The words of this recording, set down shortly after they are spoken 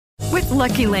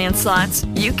Lucky Land Slots,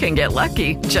 you can get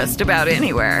lucky just about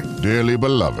anywhere. Dearly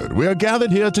beloved, we are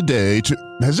gathered here today to...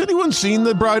 Has anyone seen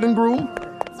the bride and groom?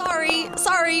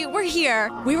 Sorry, we're here.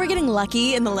 We were getting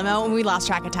lucky in the limo and we lost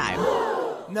track of time.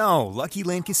 No, Lucky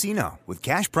Land Casino, with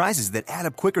cash prizes that add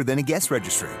up quicker than a guest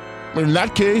registry. In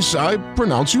that case, I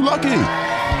pronounce you lucky.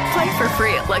 Play for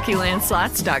free at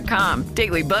LuckyLandSlots.com.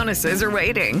 Daily bonuses are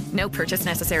waiting. No purchase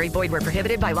necessary. Void where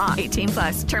prohibited by law.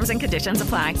 18+. Terms and conditions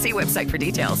apply. See website for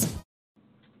details.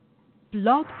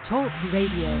 Blog Talk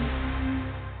Radio.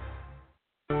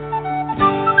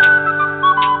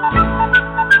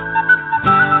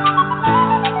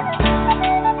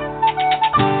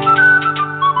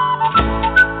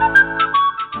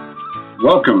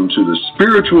 Welcome to the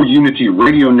Spiritual Unity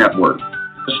Radio Network,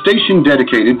 a station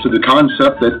dedicated to the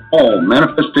concept that all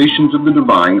manifestations of the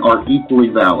divine are equally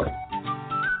valid.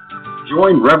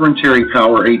 Join Reverend Terry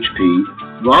Power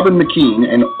HP, Robin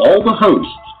McKean, and all the hosts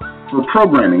for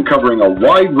programming covering a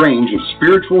wide range of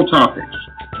spiritual topics,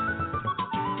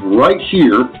 right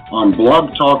here on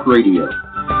Blog Talk Radio.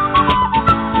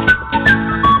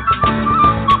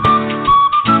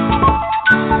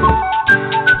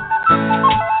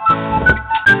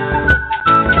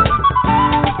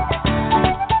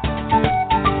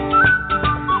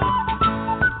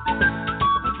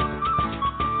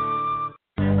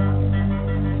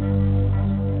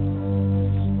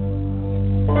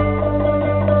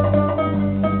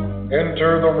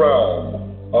 Enter the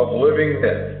realm of living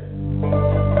myth.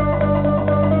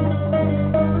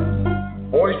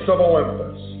 Voice of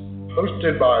Olympus,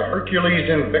 hosted by Hercules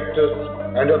Invictus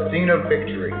and Athena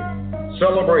Victory,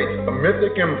 celebrates the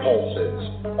mythic impulses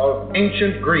of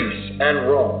ancient Greece and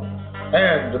Rome,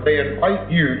 and they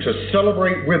invite you to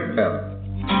celebrate with them.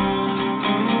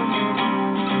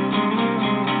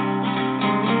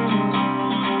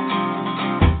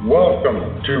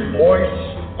 Welcome to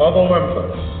Voice of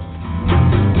Olympus.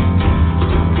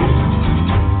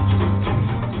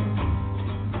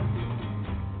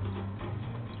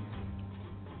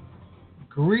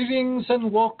 Greetings and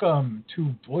welcome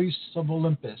to Voice of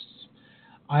Olympus.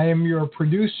 I am your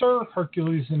producer,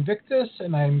 Hercules Invictus,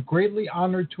 and I am greatly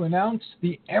honored to announce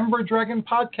the Amber Dragon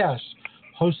podcast,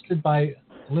 hosted by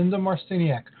Linda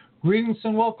Marciniak. Greetings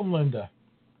and welcome, Linda.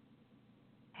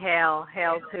 Hail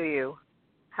to you.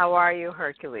 How are you,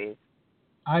 Hercules?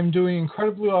 I'm doing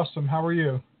incredibly awesome. How are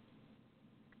you?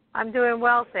 I'm doing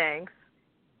well, thanks.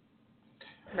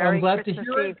 I'm glad Christmas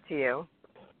to hear Eve to you.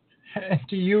 And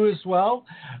to you as well.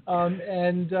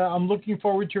 And I'm looking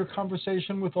forward to your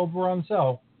conversation with Oberon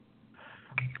Zell.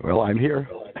 Well, I'm here.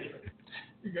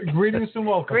 Greetings and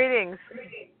welcome.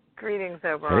 Greetings,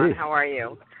 Oberon. Hey. How are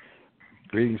you?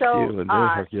 Greetings to you, Linda,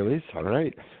 Hercules. All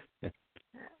right.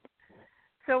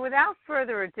 So without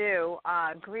further ado,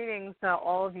 greetings to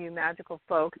all of you magical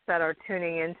folks that are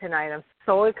tuning in tonight. I'm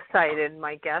so excited.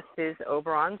 My guest is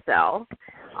Oberon Zell.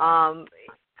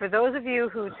 For those of you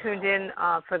who tuned in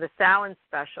for the Samhain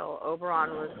special, Oberon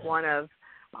was one of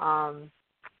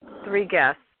 3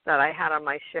 guests that I had on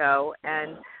my show.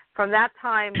 And from that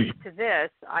time to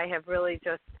this, I have really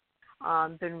just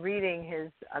been reading his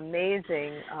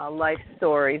amazing life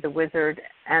story, The Wizard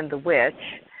and the Witch.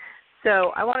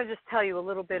 So I want to just tell you a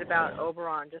little bit about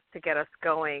Oberon just to get us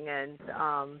going, and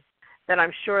then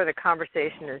I'm sure the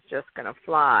conversation is just going to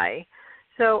fly.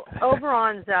 So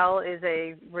Oberon Zell is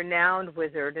a renowned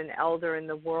wizard and elder in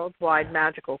the worldwide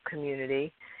magical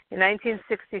community. In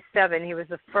 1967, he was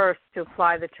the first to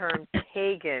apply the term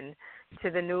pagan to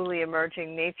the newly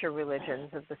emerging nature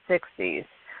religions of the 60s.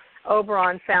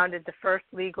 Oberon founded the first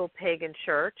legal pagan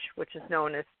church, which is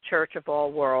known as Church of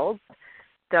All Worlds,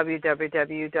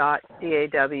 www.caw.org.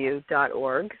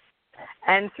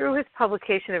 And through his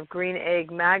publication of Green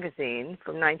Egg magazine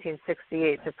from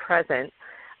 1968 to present,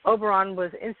 Oberon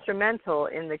was instrumental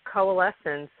in the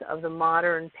coalescence of the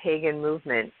modern pagan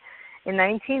movement. In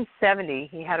 1970,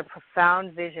 he had a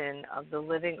profound vision of the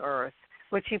living earth,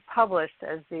 which he published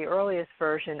as the earliest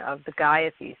version of the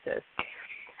Gaia thesis.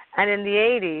 And in the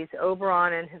 80s,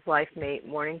 Oberon and his life mate,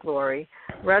 Morning Glory,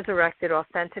 resurrected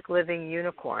authentic living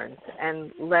unicorns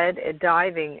and led a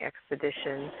diving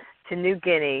expedition to New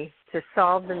Guinea to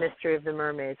solve the mystery of the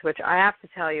mermaids, which I have to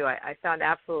tell you, I found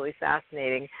absolutely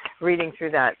fascinating reading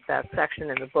through that section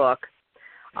in the book.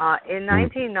 In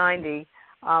 1990,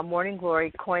 Morning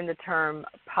Glory coined the term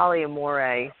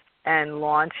polyamore and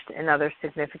launched another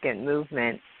significant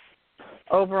movement.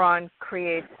 Oberon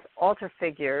creates altar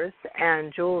figures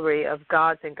and jewelry of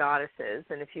gods and goddesses,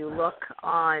 and if you look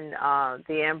on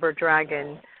the Amber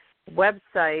Dragon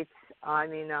website,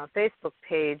 Facebook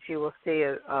page, you will see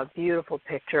a beautiful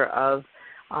picture of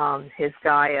his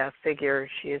Gaia figure.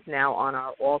 She is now on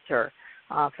our altar.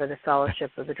 for the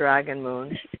Fellowship of the Dragon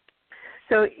Moon.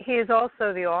 So he is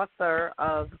also the author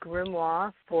of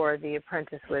Grimoire for the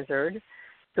Apprentice Wizard,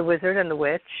 The Wizard and the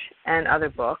Witch, and other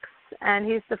books. And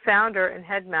he's the founder and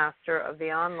headmaster of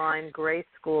the online Grey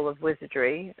School of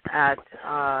Wizardry at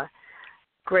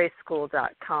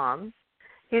grayschool.com.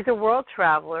 He's a world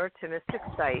traveler to mystic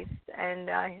sites, and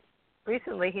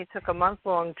recently he took a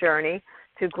month-long journey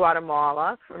to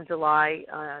Guatemala from July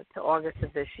to August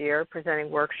of this year,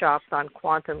 presenting workshops on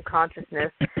quantum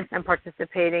consciousness and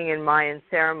participating in Mayan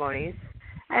ceremonies.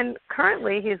 And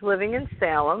currently he's living in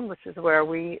Salem, which is where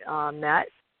we met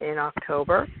in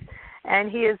October.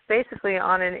 And he is basically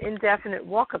on an indefinite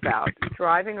walkabout,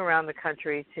 driving around the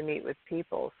country to meet with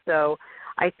people. So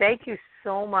I thank you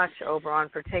so much, Oberon,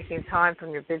 for taking time from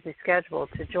your busy schedule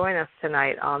to join us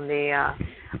tonight on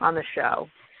the show.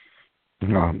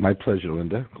 Oh, my pleasure,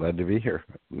 Linda. Glad to be here.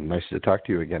 Nice to talk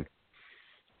to you again.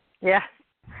 Yeah.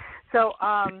 So,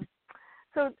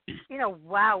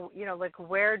 wow, like,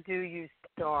 where do you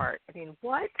start? I mean,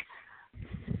 what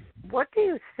do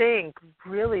you think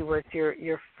really was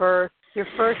your first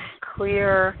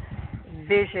clear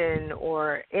vision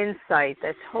or insight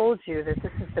that told you that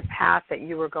this is the path that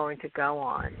you were going to go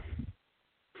on?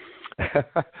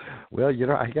 Well,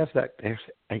 I guess that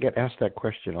I get asked that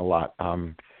question a lot,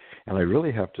 and I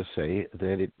really have to say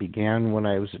that it began when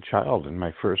I was a child, and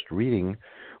my first reading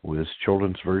was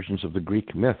children's versions of the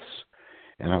Greek myths,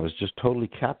 and I was just totally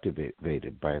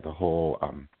captivated by the whole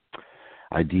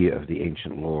idea of the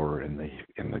ancient lore and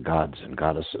the gods and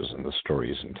goddesses and the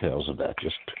stories and tales of that.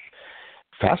 Just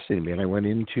fascinated me, and I went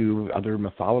into other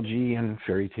mythology and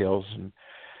fairy tales and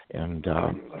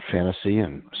fantasy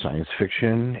and science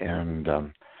fiction, and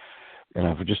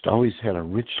I've just always had a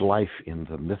rich life in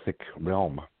the mythic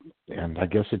realm, and I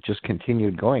guess it just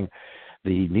continued going.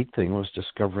 The neat thing was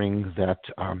discovering that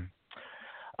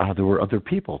there were other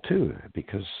people too,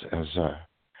 because as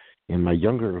in my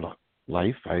younger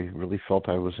life, I really felt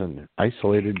I was an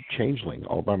isolated changeling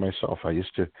all by myself. I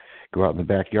used to go out in the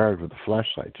backyard with a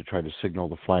flashlight to try to signal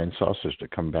the flying saucers to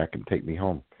come back and take me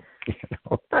home.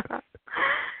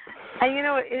 And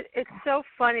it's so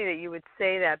funny that you would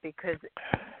say that, because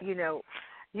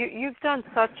you've done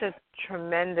such a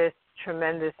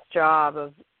tremendous job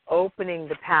of opening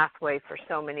the pathway for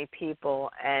so many people,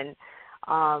 and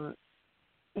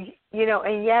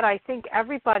and yet I think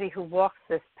everybody who walks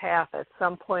this path at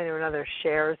some point or another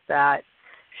shares that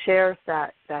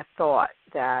thought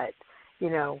that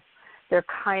they're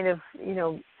kind of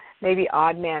maybe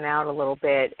odd man out a little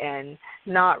bit and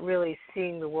not really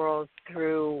seeing the world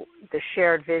through the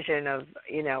shared vision of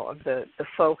the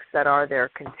folks that are their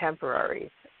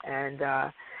contemporaries. And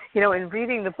in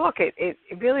reading the book, it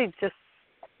really just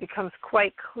becomes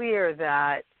quite clear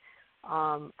that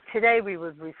today we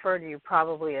would refer to you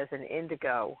probably as an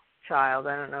indigo child.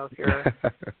 I don't know if you're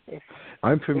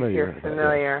I'm familiar. If you're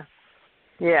familiar.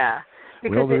 Yeah.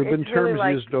 Well, there have been terms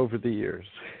really used over the years.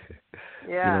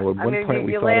 Yeah. At one point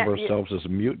we thought of ourselves as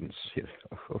mutants.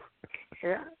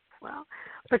 Yeah. Well,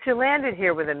 but you landed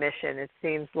here with a mission, it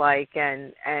seems like,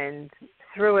 and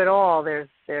through it all, there's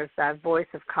that voice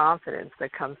of confidence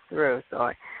that comes through.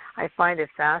 So I find it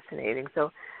fascinating.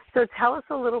 So tell us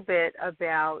a little bit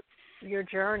about your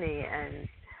journey and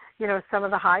some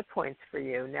of the high points for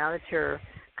you now that you're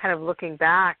kind of looking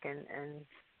back and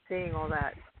seeing all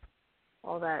that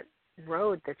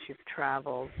road that you've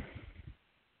traveled.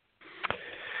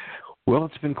 Well,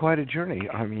 it's been quite a journey.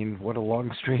 I mean, what a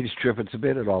long, strange trip it's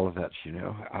been, and all of that.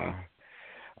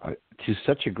 To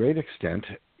such a great extent,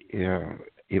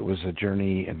 it was a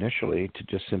journey initially to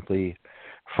just simply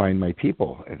find my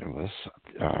people, and it was.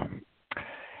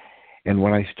 And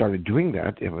when I started doing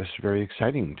that, it was very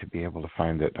exciting to be able to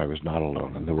find that I was not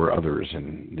alone and there were others,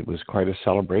 and it was quite a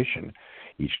celebration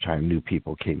each time new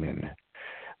people came in.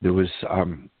 There was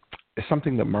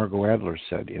something that Margot Adler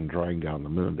said in Drawing Down the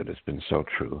Moon that has been so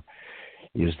true,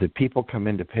 is that people come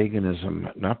into paganism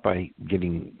not by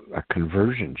getting a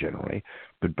conversion generally,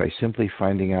 but by simply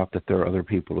finding out that there are other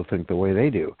people who think the way they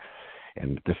do.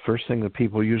 And the first thing that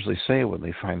people usually say when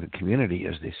they find the community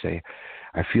is they say,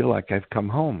 I feel like I've come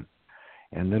home.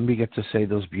 And then we get to say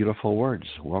those beautiful words,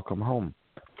 welcome home.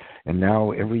 And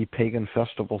now every pagan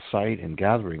festival site and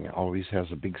gathering always has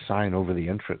a big sign over the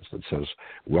entrance that says,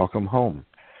 welcome home.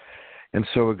 And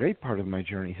so a great part of my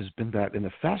journey has been that. And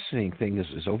the fascinating thing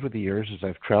is over the years, as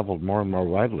I've traveled more and more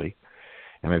widely,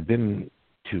 and I've been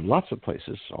to lots of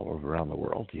places all over around the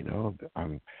world,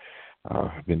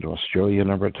 I've been to Australia a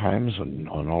number of times and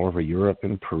all over Europe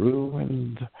and Peru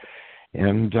and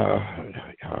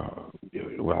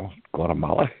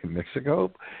Guatemala, Mexico,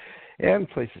 and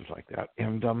places like that.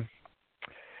 And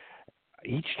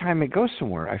each time I go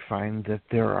somewhere, I find that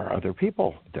there are other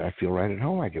people that I feel right at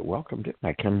home. I get welcomed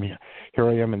in. Here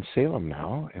I am in Salem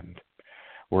now, and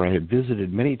where I had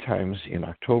visited many times in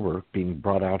October, being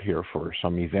brought out here for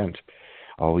some event,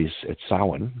 always at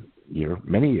Samhain,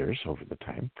 many years over the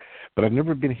time. But I've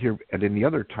never been here at any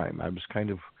other time. I was kind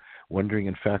of wondering,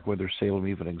 in fact, whether Salem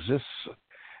even exists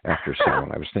after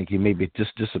Samhain. I was thinking maybe it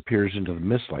just disappears into the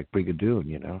mist like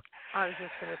Brigadoon, I was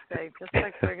just going to say, just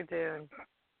like Brigadoon.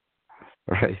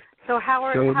 Right. So how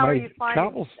are you finding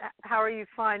travels, how are you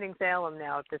finding Salem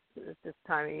now at this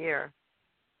time of year?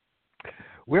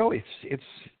 Well,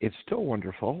 it's still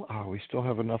wonderful. We still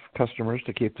have enough customers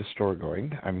to keep the store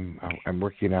going. I'm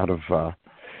working out of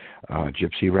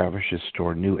Gypsy Ravish's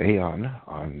store, New Aeon,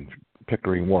 on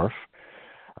Pickering Wharf.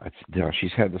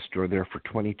 She's had the store there for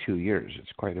 22 years.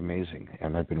 It's quite amazing,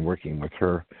 and I've been working with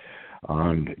her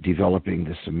on developing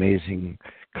this amazing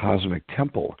cosmic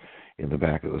temple in the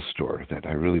back of the store that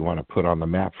I really want to put on the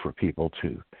map for people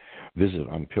to visit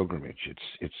on pilgrimage.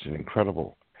 It's an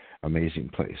incredible, amazing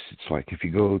place. It's like if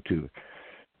you go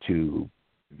to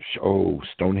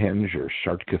Stonehenge or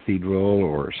Chartres Cathedral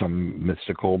or some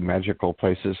mystical, magical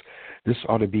places, this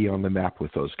ought to be on the map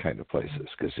with those kind of places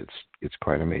because it's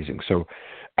quite amazing. So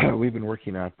we've been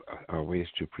working out ways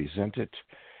to present it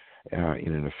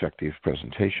in an effective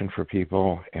presentation for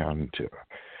people and to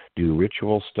do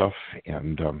ritual stuff.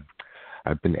 And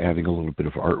I've been adding a little bit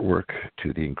of artwork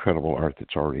to the incredible art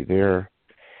that's already there.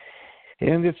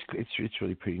 And it's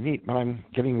really pretty neat. But I'm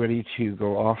getting ready to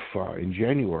go off in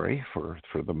January for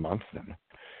the month and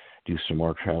do some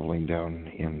more traveling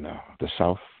down in the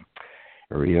south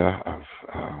area.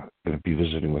 I'm going to be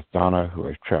visiting with Donna, who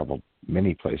I've traveled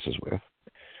many places with,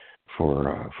 for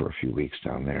a few weeks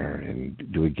down there,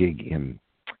 and do a gig in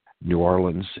New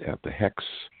Orleans at the Hex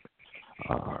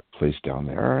place down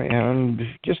there, and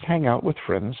just hang out with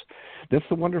friends. That's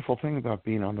the wonderful thing about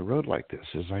being on the road like this,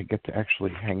 is I get to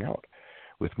actually hang out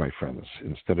with my friends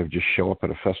instead of just show up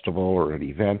at a festival or an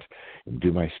event and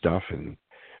do my stuff and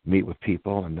meet with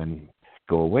people and then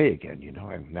go away again.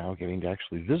 I'm now getting to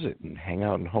actually visit and hang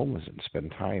out in homes and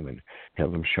spend time and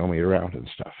have them show me around and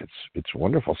stuff. It's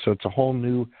wonderful. So it's a whole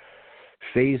new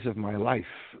phase of my life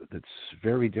that's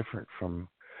very different from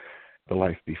the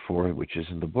life before, which is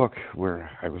in the book,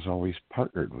 where I was always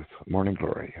partnered with Morning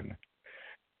Glory. And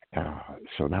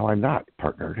so now I'm not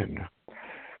partnered. And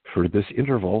for this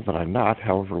interval that I'm not,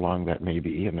 however long that may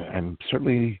be, and I'm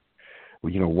certainly,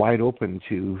 wide open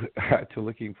to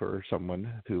looking for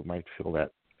someone who might fill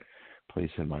that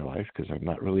place in my life, because I'm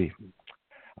not really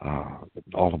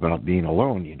all about being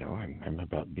alone, I'm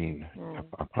about being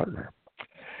a partner.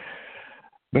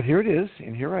 But here it is,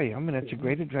 and here I am, and it's a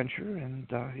great adventure, and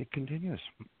it continues.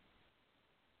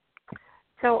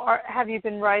 So have you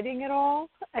been writing at all?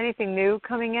 Anything new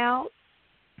coming out?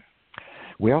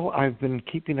 Well, I've been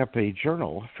keeping up a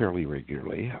journal fairly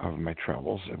regularly of my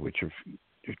travels, which are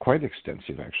quite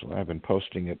extensive, actually. I've been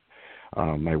posting it,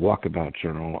 my walkabout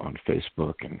journal on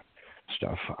Facebook and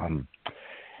stuff.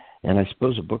 And I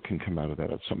suppose a book can come out of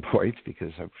that at some point,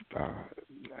 because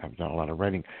I've done a lot of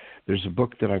writing. There's a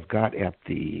book that I've got at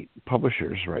the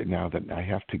publishers right now that I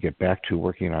have to get back to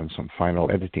working on some final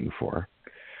editing for.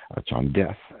 It's on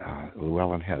death.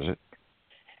 Llewellyn has it.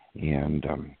 And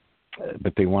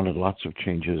but they wanted lots of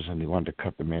changes, and they wanted to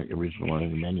cut the original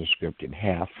manuscript in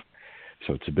half.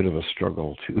 So it's a bit of a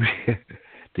struggle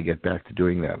to get back to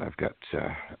doing that. I've got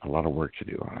a lot of work to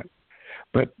do on it.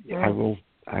 But I will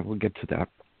get to that.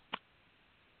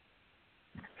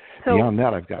 So, beyond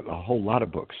that, I've got a whole lot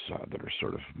of books that are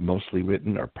sort of mostly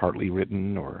written or partly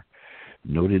written or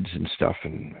noted and stuff,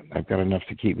 and I've got enough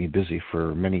to keep me busy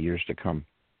for many years to come.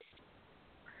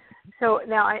 So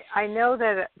now I know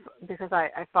that, because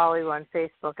I follow you on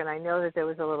Facebook, and I know that there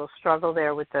was a little struggle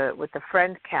there with the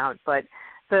friend count, but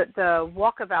the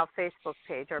Walkabout Facebook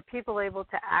page, are people able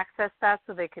to access that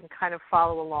so they can kind of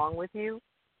follow along with you?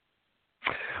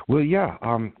 Well, yeah.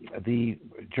 The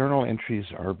journal entries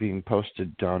are being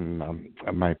posted on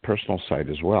my personal site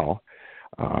as well,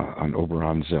 on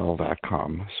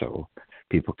oberonzell.com, so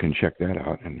people can check that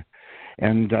out.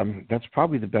 And that's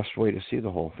probably the best way to see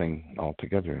the whole thing all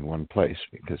together in one place,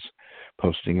 because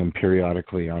posting them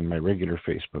periodically on my regular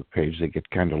Facebook page, they get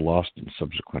kind of lost in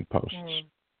subsequent posts.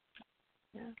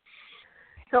 Yeah.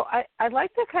 So I'd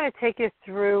like to kind of take you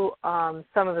through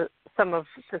some of the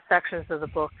sections of the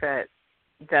book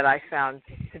that I found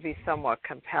to be somewhat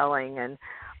compelling. And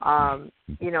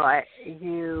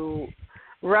you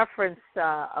reference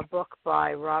a book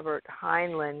by Robert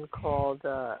Heinlein called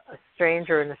A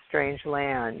Stranger in a Strange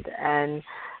Land. And,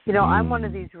 I'm one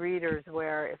of these readers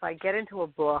where if I get into a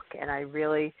book and I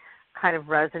really kind of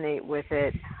resonate with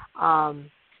it,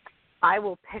 I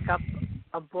will pick up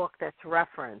a book that's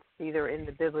referenced either in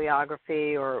the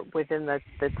bibliography or within the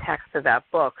text of that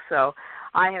book. So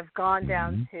I have gone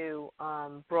down to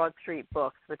Broad Street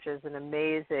Books, which is an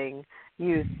amazing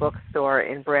used bookstore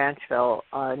in Branchville,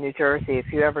 New Jersey.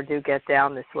 If you ever do get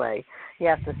down this way, you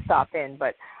have to stop in.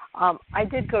 But I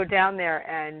did go down there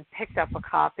and picked up a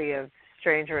copy of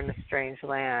Stranger in a Strange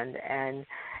Land, and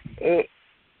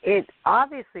it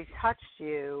obviously touched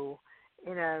you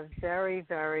in a very,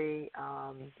 very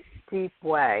deep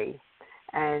way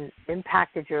and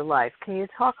impacted your life. Can you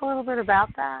talk a little bit about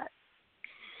that?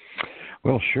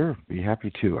 Well, sure. Be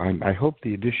happy to. I hope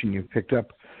the edition you picked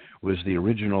up was the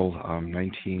original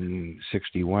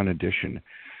 1961 edition.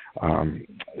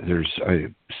 There's a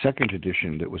second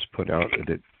edition that was put out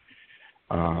that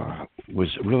was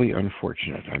really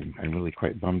unfortunate. I'm really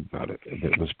quite bummed about it.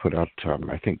 That was put out,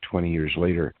 I think, 20 years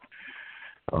later.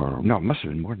 No, it must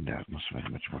have been more than that. It must have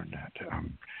been much more than that.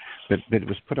 But it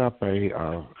was put out by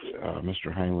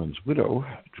Mr. Heinlein's widow,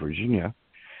 Virginia,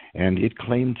 and it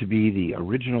claimed to be the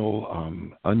original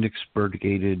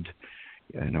unexpurgated,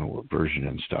 version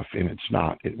and stuff. And it's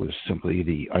not. It was simply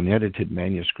the unedited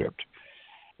manuscript,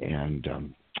 and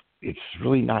it's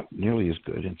really not nearly as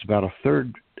good. It's about a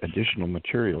third additional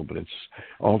material, but it's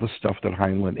all the stuff that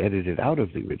Heinlein edited out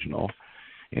of the original,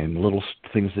 and little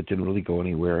things that didn't really go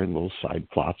anywhere, and little side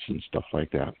plots and stuff like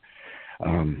that.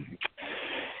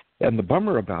 And the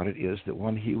bummer about it is that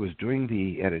when he was doing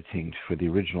the editing for the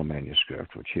original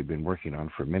manuscript, which he had been working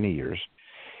on for many years,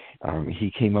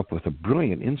 he came up with a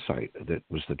brilliant insight that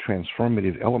was the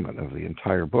transformative element of the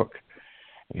entire book.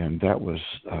 And that was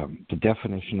the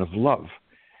definition of love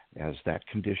as that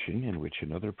condition in which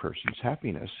another person's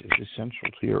happiness is essential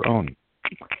to your own.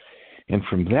 And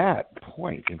from that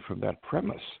point and from that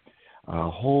premise, a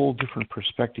whole different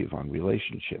perspective on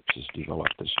relationships is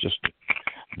developed.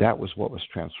 That was what was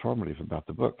transformative about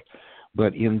the book.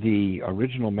 But in the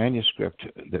original manuscript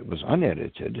that was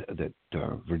unedited, that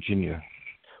Virginia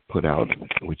put out,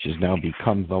 which has now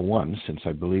become the one, since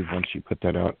I believe once you put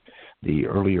that out, the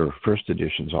earlier first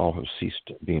editions all have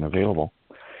ceased being available,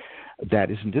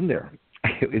 that isn't in there.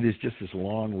 It is just this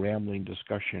long, rambling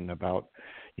discussion about,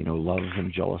 love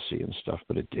and jealousy and stuff,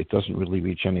 but it doesn't really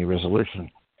reach any resolution,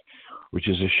 which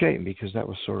is a shame because that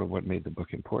was sort of what made the book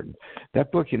important.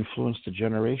 That book influenced a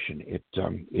generation.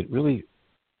 It really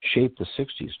shaped the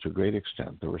 60s to a great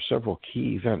extent. There were several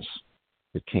key events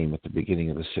that came at the beginning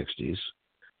of the 60s.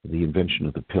 The invention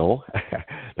of the pill,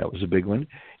 that was a big one,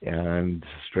 and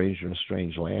Stranger in a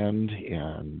Strange Land,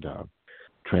 and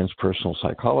transpersonal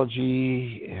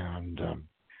psychology, and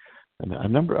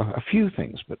a few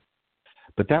things, but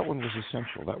that one was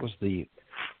essential. That was the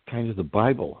kind of the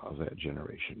Bible of that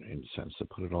generation, in a sense, to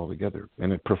put it all together.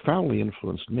 And it profoundly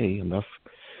influenced me enough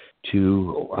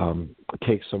to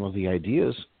take some of the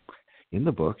ideas in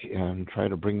the book and try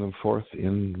to bring them forth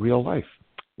in real life,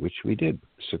 which we did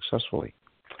successfully.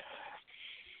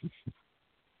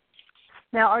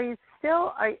 Now, are you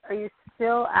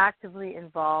still actively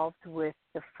involved with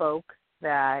the folks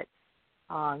that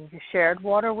you shared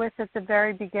water with at the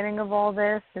very beginning of all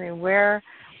this? I mean, where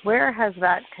has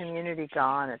that community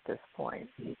gone at this point?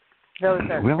 Those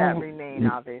that remain,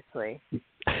 obviously.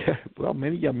 Well,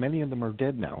 many of them are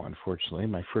dead now, unfortunately.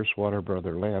 My first water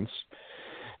brother, Lance,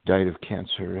 died of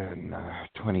cancer in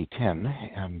 2010,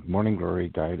 and Morning Glory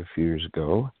died a few years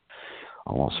ago,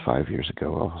 almost 5 years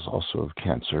ago, also of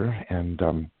cancer.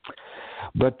 And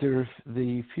but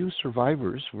the few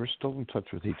survivors, we're still in touch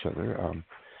with each other.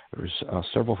 There's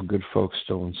several good folks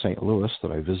still in St. Louis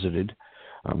that I visited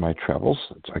on my travels.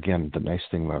 It's, again, the nice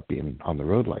thing about being on the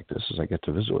road like this is I get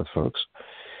to visit with folks.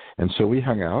 And so we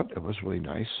hung out. It was really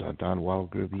nice. Don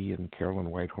Wildgroovy and Carolyn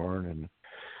Whitehorn and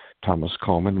Thomas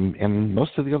Coleman, and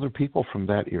most of the other people from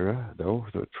that era, though,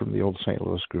 from the old St.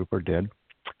 Louis group, are dead.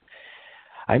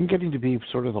 I'm getting to be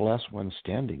sort of the last one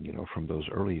standing, from those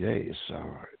early days.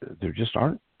 There just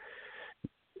aren't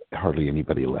hardly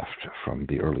anybody left from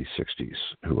the early 60s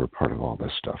who were part of all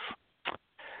this stuff.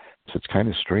 So it's kind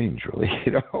of strange, really,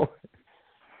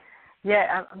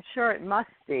 Yeah, I'm sure it must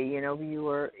be.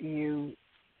 You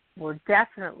were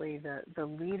definitely the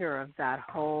leader of that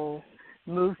whole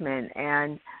movement,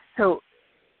 and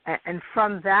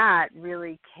from that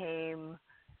really came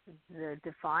the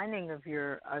defining of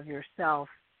yourself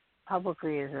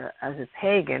publicly as a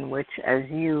pagan, which, as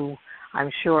you,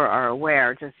 I'm sure, are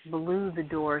aware, just blew the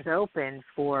doors open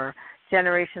for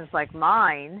generations like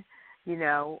mine,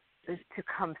 to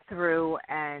come through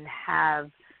and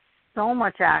have so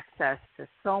much access to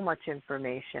so much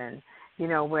information,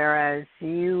 whereas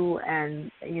you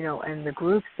and the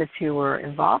groups that you were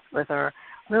involved with are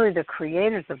really the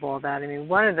creators of all that. I mean,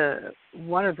 one of the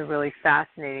really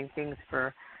fascinating things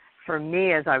for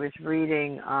me as I was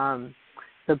reading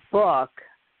the book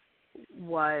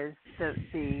was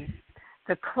the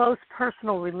close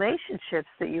personal relationships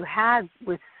that you had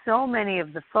with so many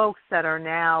of the folks that are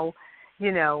now,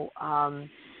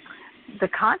 the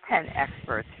content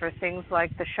experts for things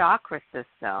like the chakra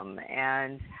system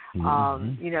and,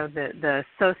 the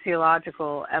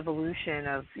sociological evolution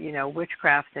of,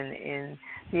 witchcraft in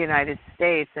the United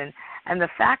States. And the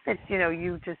fact that,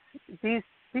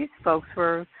 these folks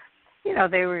were,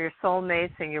 they were your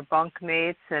soulmates and your bunk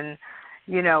mates and,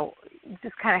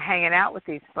 just kind of hanging out with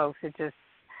these folks.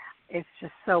 It's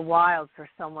just so wild for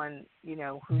someone,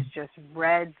 who's just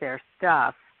read their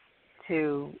stuff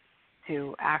to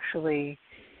actually,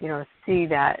 see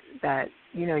that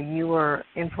you were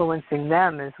influencing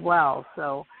them as well.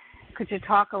 So could you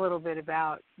talk a little bit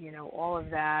about, all of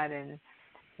that and,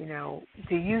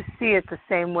 do you see it the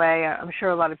same way? I'm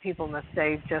sure a lot of people must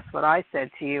say just what I said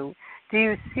to you. Do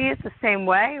you see it the same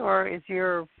way, or is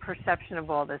your perception of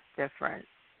all this different?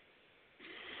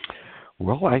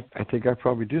 Well, I think I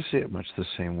probably do see it much the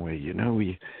same way.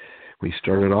 We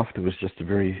started off, there was just a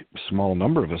very small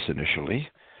number of us initially,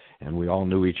 and we all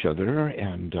knew each other,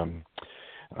 and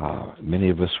many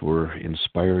of us were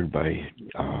inspired by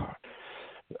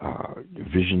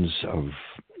visions of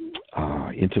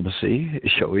intimacy,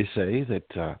 shall we say,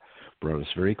 that brought us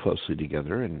very closely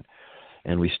together,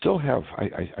 and we still have,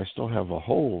 I still have a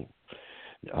whole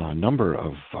number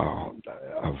of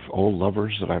old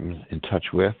lovers that I'm in touch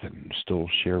with and still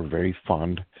share very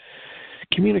fond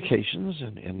communications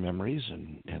and memories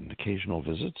and occasional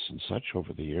visits and such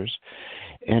over the years.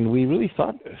 And we really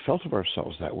felt of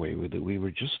ourselves that way, that we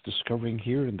were just discovering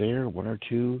here and there one or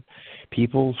two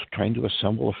people trying to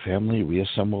assemble a family,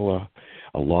 reassemble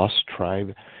a lost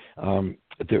tribe.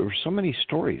 There were so many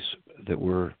stories that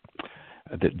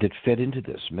fed into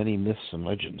this, many myths and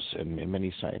legends and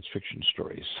many science fiction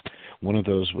stories. One of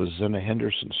those was Zena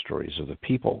Henderson's stories of the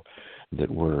people that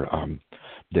were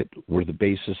the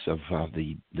basis of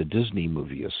the Disney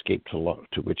movie Escape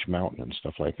to Witch Mountain and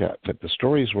stuff like that. But the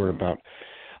stories were about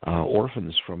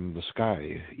orphans from the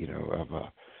sky,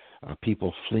 of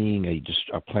people fleeing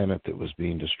a planet that was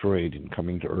being destroyed and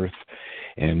coming to Earth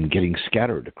and getting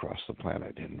scattered across the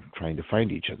planet and trying to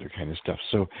find each other kind of stuff.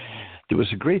 So there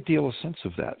was a great deal of sense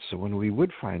of that. So when we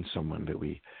would find someone that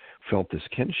we felt this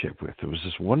kinship with, there was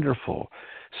this wonderful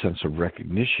sense of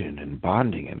recognition and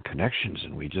bonding and connections,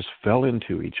 and we just fell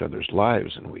into each other's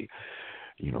lives, and we,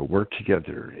 worked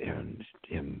together and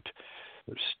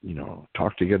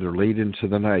talked together late into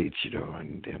the night,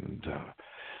 and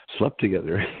slept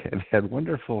together and had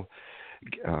wonderful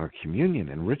communion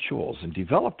and rituals and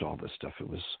developed all this stuff. It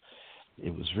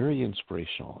was very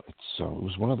inspirational. It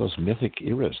was one of those mythic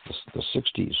eras, the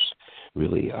 60s,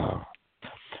 really.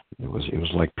 It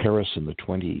was like Paris in the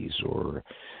 20s, or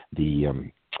the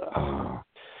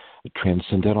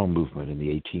Transcendental movement in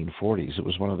the 1840s. It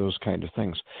was one of those kind of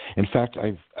things. In fact,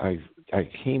 I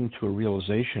came to a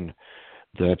realization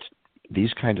that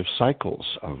these kind of cycles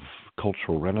of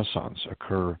cultural renaissance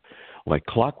occur like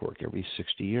clockwork every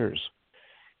 60 years.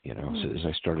 So as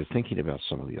I started thinking about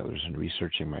some of the others and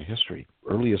researching my history,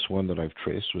 earliest one that I've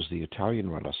traced was the Italian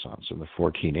Renaissance in the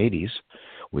 1480s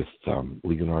with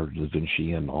Leonardo da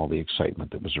Vinci and all the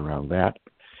excitement that was around that.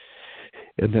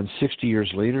 And then 60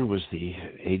 years later was the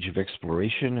Age of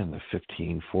Exploration in the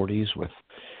 1540s with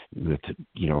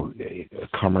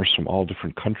commerce from all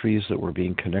different countries that were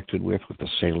being connected with the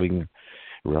sailing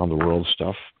around the world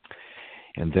stuff.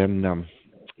 And then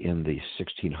in the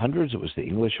 1600s, it was the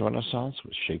English Renaissance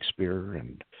with Shakespeare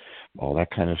and all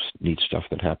that kind of neat stuff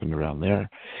that happened around there.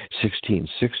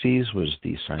 1660s was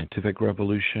the scientific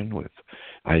revolution with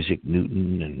Isaac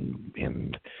Newton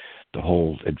and the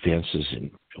whole advances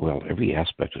in, every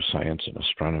aspect of science and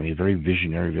astronomy. Very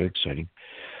visionary, very exciting.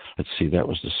 Let's see, that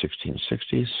was the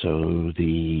 1660s. So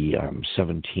the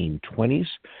 1720s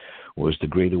was the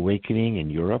Great Awakening in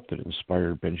Europe that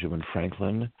inspired Benjamin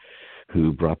Franklin,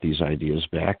 who brought these ideas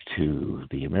back to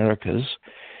the Americas,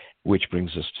 which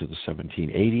brings us to the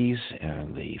 1780s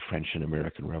and the French and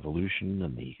American Revolution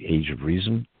and the Age of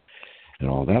Reason and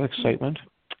all that excitement.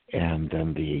 And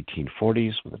then the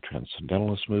 1840s with the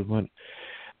Transcendentalist movement,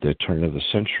 the turn of the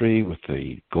century with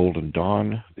the Golden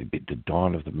Dawn, the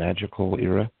dawn of the magical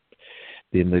era.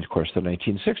 Then, of course, the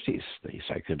 1960s, the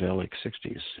psychedelic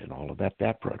 60s, and all of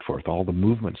that brought forth all the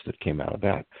movements that came out of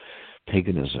that.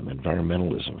 paganism,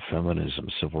 environmentalism, feminism,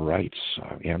 civil rights,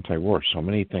 anti-war, so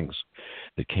many things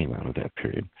that came out of that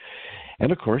period.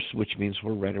 And, of course, which means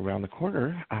we're right around the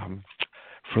corner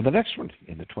for the next one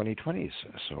in the 2020s.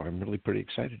 So I'm really pretty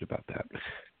excited about that.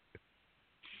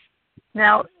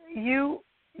 Now, you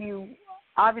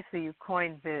obviously you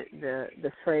coined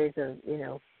the phrase of,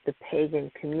 the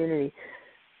pagan community.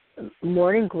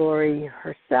 Morning Glory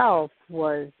herself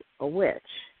was a witch.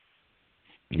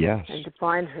 Yes. And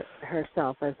defined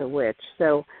herself as a witch.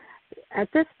 So at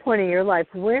this point in your life,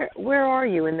 where are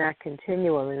you in that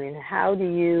continuum? I mean, how do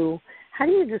you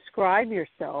describe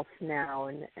yourself now,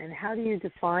 and how do you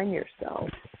define yourself?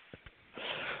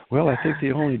 Well, I think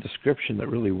the only description that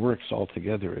really works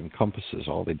altogether, encompasses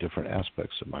all the different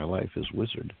aspects of my life, is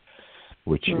wizard,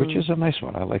 which is a nice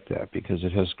one. I like that because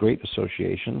it has great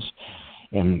associations,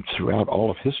 and throughout all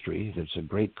of history, there's a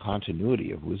great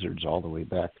continuity of wizards all the way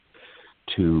back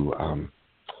to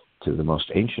the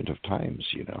most ancient of times.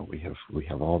 We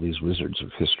have all these wizards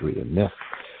of history and myth,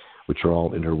 which are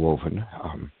all interwoven.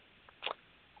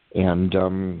 And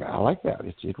I like that.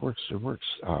 It works. It works.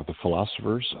 The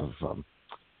philosophers of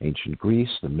ancient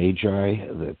Greece, the Magi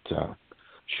that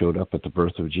showed up at the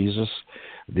birth of Jesus,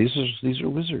 these are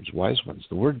wizards, wise ones.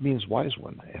 The word means wise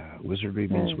one. Wizardry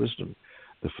means wisdom.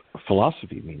 The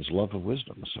philosophy means love of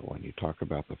wisdom. So when you talk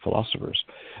about the philosophers,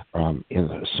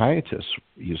 scientists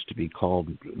used to be called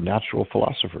natural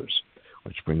philosophers,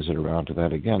 which brings it around to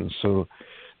that again. So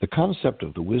the concept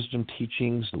of the wisdom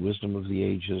teachings, the wisdom of the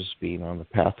ages, being on the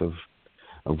path of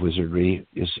wizardry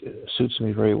suits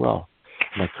me very well.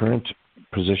 My current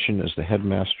position as the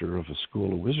headmaster of a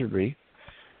school of wizardry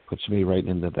puts me right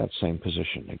into that same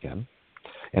position again.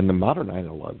 And the modern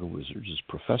analog of wizards is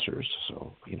professors,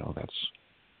 so that's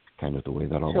kind of the way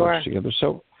that all works together.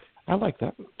 So I like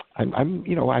that.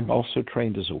 I'm also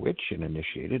trained as a witch and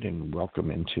initiated and welcome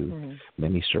into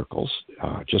many circles.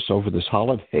 Just over this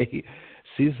holiday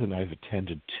season, I've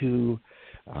attended 2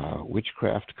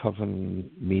 witchcraft coven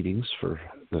meetings for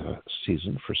the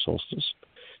season for solstice,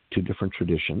 2 different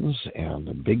traditions, and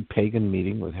a big pagan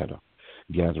meeting. We had a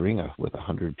gathering with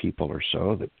 100 people or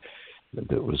so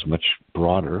that was much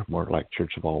broader, more like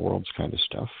Church of All Worlds kind of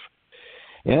stuff.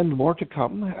 And more to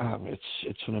come.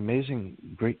 It's an amazing,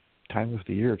 great time of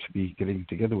the year to be getting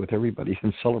together with everybody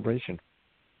in celebration.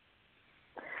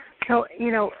 So,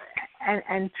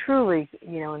 and truly,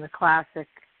 in the classic,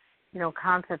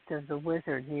 concept of the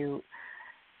wizard, you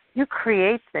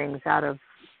create things out of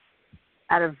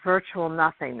virtual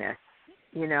nothingness.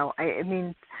 I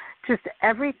mean, just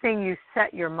everything you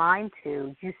set your mind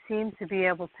to, you seem to be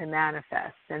able to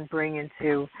manifest and bring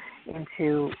into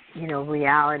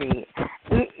reality.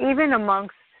 Even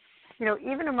amongst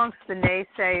the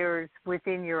naysayers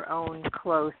within your own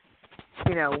close,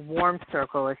 warm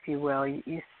circle, if you will,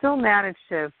 you still manage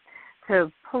to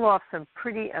pull off some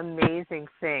pretty amazing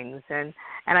things. And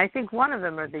I think one of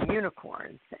them are the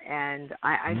unicorns. And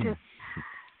I just,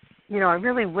 I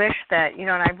really wish that, and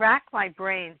I rack my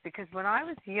brains because when I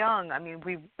was young, I mean,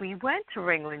 we went to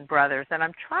Ringling Brothers, and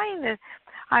I'm trying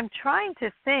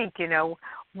to think,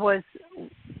 were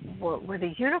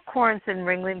the unicorns in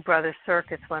Ringling Brothers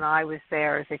Circus when I was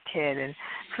there as a kid? And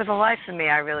for the life of me,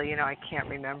 I really, I can't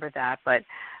remember that. But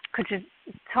could you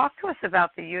talk to us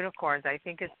about the unicorns? I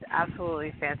think it's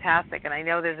absolutely fantastic, and I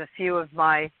know there's a few of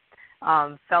my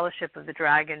Fellowship of the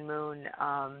Dragon Moon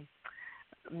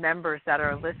members that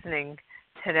are listening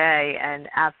today and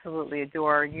absolutely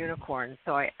adore unicorns.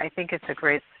 So I think it's a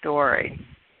great story.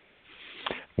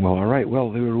 Well, all right.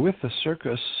 Well, they were with the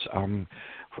circus.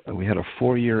 We had a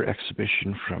 4-year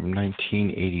exhibition from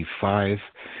 1985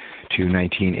 to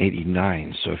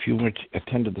 1989. So if you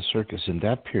attended the circus in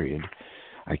that period,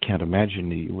 I can't imagine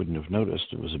that you wouldn't have noticed.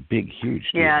 It was a big, huge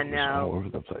deal. Yeah, It was all over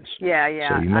the place. Yeah.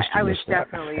 So you must have I was missed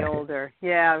that. definitely older.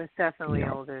 Yeah, I was definitely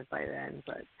older by then.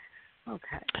 But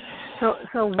okay.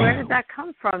 So where did that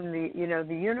come from? The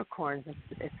unicorns.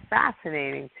 It's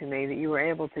fascinating to me that you were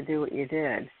able to do what you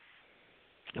did.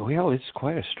 Well, it's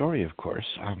quite a story, of course.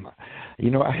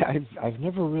 I've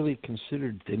never really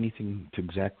considered anything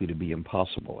exactly to be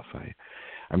impossible.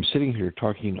 I'm sitting here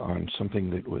talking on something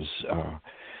that was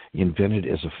invented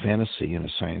as a fantasy in a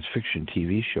science fiction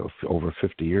TV show over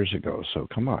 50 years ago. So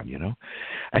come on,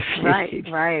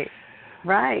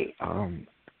 Right.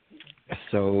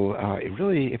 So it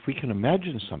really, if we can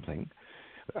imagine something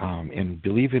and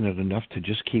believe in it enough to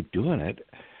just keep doing it,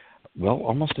 well,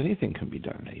 almost anything can be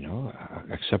done,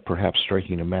 except perhaps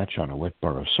striking a match on a wet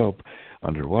bar of soap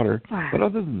underwater. But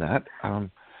other than that,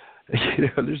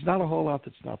 there's not a whole lot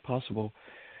that's not possible.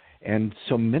 And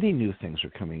so many new things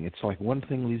are coming. It's like one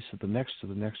thing leads to the next, to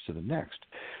the next, to the next.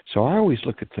 So I always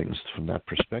look at things from that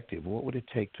perspective. What would it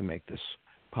take to make this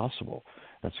possible?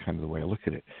 That's kind of the way I look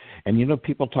at it. And, you know,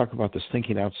 people talk about this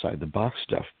thinking outside the box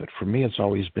stuff, but for me it's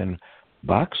always been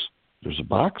box. There's a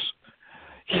box.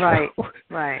 Right,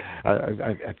 right.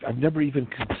 I've never even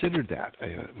considered that.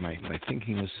 My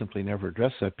thinking has simply never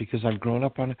addressed that because I've grown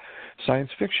up on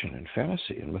science fiction and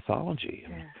fantasy and mythology.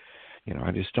 And, you know,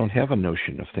 I just don't have a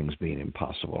notion of things being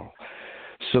impossible.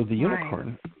 So the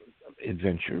unicorn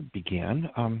adventure began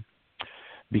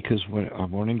because when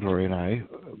Morning Glory and I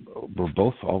were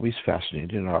both always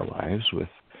fascinated in our lives with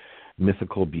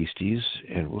mythical beasties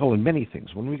and, well, in many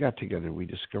things. When we got together, we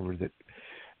discovered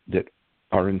that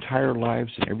our entire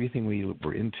lives and everything we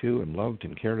were into and loved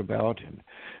and cared about and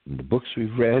the books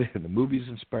we've read and the movies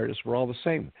inspired us were all the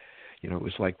same. You know, it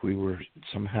was like we were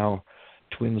somehow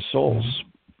twin souls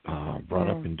brought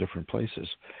up in different places.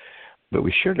 But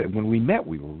we shared it. When we met,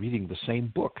 we were reading the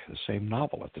same book, the same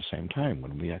novel at the same time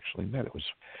when we actually met. It was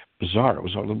bizarre. It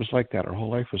was like that. Our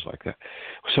whole life was like that.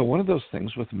 So one of those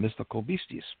things with mythical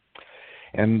beasties.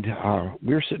 And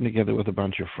we were sitting together with a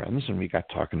bunch of friends, and we got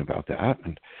talking about that.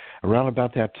 And around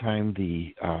about that time,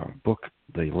 the book,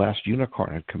 The Last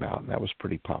Unicorn, had come out, and that was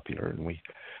pretty popular, and we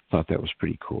thought that was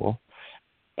pretty cool.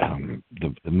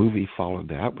 The movie followed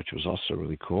that, which was also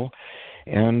really cool.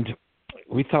 And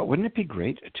we thought, wouldn't it be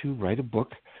great to write a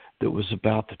book that was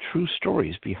about the true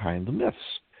stories behind the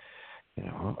myths? You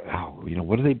know,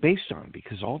 what are they based on?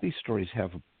 Because all these stories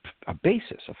have a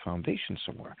basis, a foundation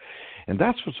somewhere. And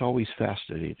that's what's always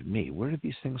fascinated me. Where do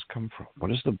these things come from?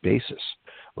 What is the basis?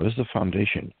 What is the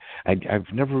foundation? I've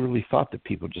never really thought that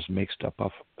people just make stuff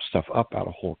up out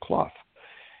of whole cloth.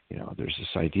 You know, there's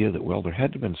this idea that, well, there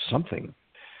had to have been something,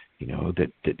 you know,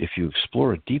 that if you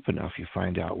explore it deep enough, you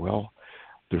find out, well,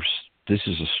 this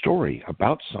is a story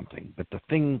about something, but the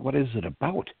thing, what is it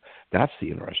about? That's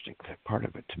the interesting part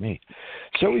of it to me.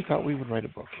 So we thought we would write a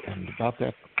book, and about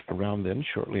that, around then,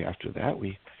 shortly after that,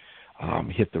 we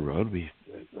hit the road. We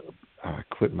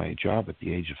quit my job at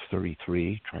the age of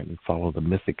 33, trying to follow the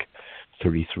mythic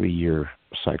 33-year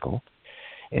cycle,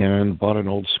 and bought an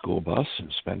old school bus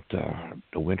and spent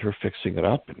the winter fixing it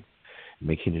up and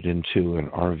making it into an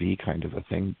RV kind of a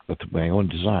thing with my own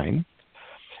design.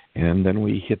 And then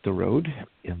we hit the road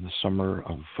in the summer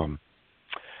of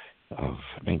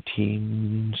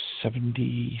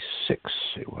 1976,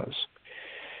 it was,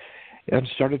 and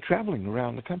started traveling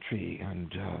around the country.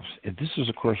 And this was,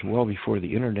 of course, well before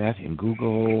the Internet and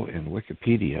Google and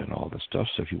Wikipedia and all this stuff.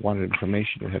 So if you wanted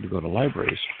information, you had to go to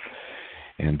libraries.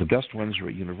 And the best ones were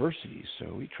at universities.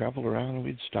 So we traveled around and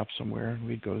we'd stop somewhere and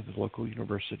we'd go to the local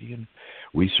university and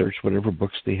research whatever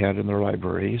books they had in their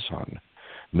libraries on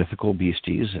mythical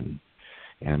beasties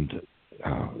and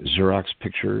Xerox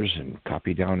pictures and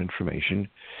copy down information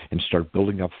and start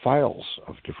building up files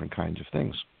of different kinds of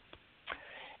things.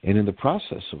 And in the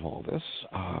process of all this,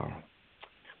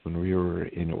 when we were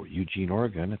in Eugene,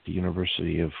 Oregon, at the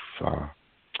University of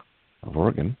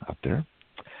Oregon up there,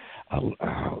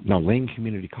 now Lane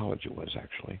Community College it was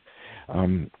actually,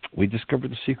 we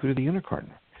discovered the secret of the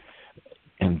unicorn.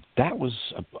 And that was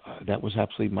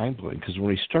absolutely mind-blowing because when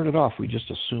we started off, we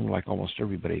just assumed, like almost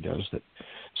everybody does, that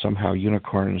somehow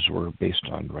unicorns were based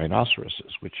on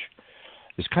rhinoceroses, which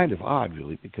is kind of odd,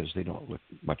 really, because they don't look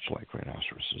much like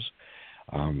rhinoceroses.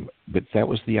 But that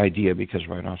was the idea because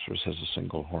rhinoceros has a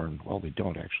single horn. Well, they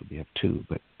don't actually; they have two,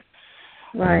 but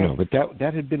I don't know. But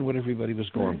that had been what everybody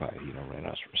was going by, you know,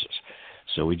 rhinoceroses.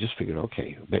 So we just figured,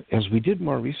 okay. But as we did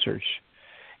more research,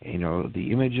 you know,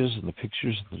 the images and the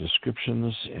pictures and the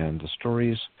descriptions and the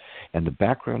stories and the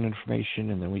background information,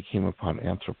 and then we came upon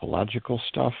anthropological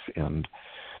stuff and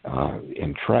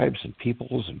tribes and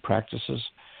peoples and practices,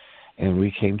 and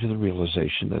we came to the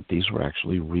realization that these were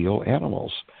actually real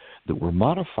animals that were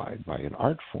modified by an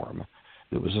art form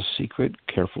that was a secret,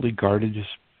 carefully guarded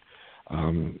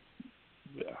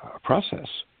process.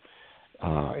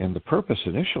 And the purpose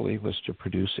initially was to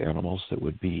produce animals that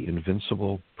would be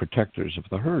invincible protectors of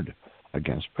the herd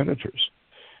against predators,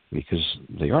 because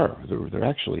they're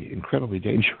actually incredibly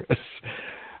dangerous.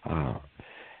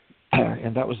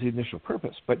 And that was the initial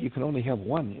purpose. But you can only have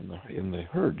one in the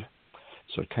herd,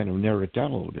 so it kind of narrowed it down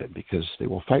a little bit because they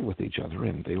will fight with each other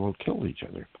and they will kill each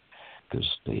other because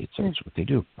that's what they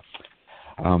do.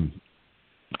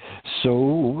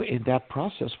 So in that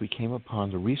process, we came upon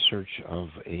the research of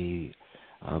a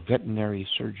veterinary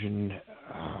surgeon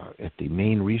at the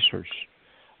Maine Research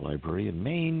Library in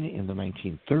Maine in the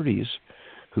 1930s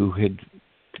who had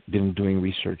been doing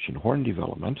research in horn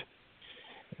development.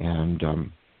 And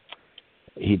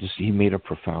he made a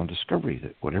profound discovery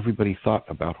that what everybody thought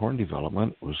about horn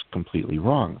development was completely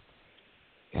wrong,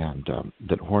 and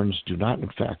that horns do not, in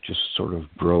fact, just sort of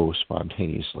grow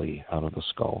spontaneously out of the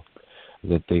skull,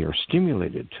 that they are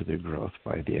stimulated to their growth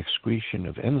by the excretion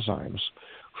of enzymes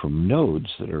from nodes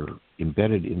that are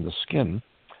embedded in the skin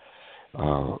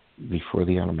before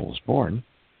the animal is born,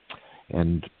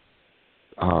 and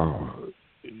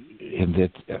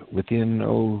that within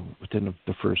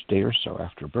the first day or so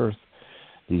after birth,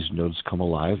 these nodes come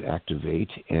alive, activate,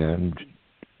 and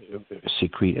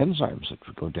secrete enzymes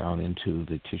that go down into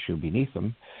the tissue beneath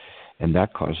them, and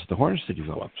that causes the horns to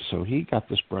develop. So he got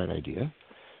this bright idea,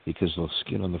 because the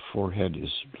skin on the forehead is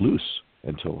loose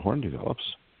until the horn develops,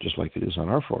 just like it is on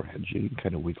our foreheads. You can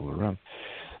kind of wiggle around.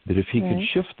 That if he could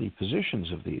shift the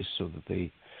positions of these so that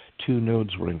the two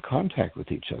nodes were in contact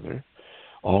with each other,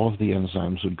 all of the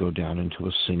enzymes would go down into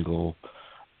a single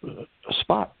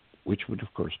spot, which would,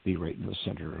 of course, be right in the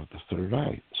center of the third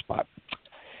eye spot.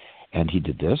 And he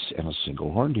did this, and a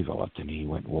single horn developed, and he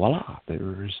went, voila,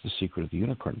 there is the secret of the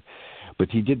unicorn. But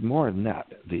he did more than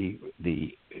that.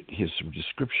 His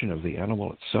description of the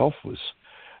animal itself was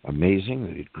amazing,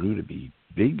 that it grew to be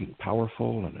big and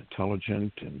powerful and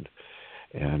intelligent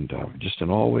and just in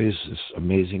all ways this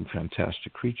amazing,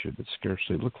 fantastic creature that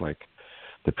scarcely looked like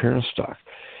the parent stock.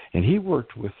 And he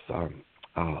worked with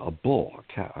a bull,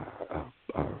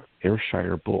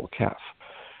 Ayrshire bull calf,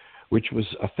 which was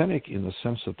authentic in the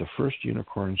sense that the first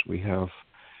unicorns we have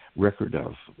record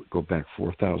of, go back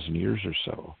 4,000 years or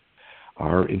so,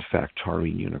 are in fact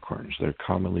taurine unicorns. They're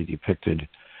commonly depicted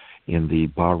in the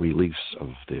bas-reliefs of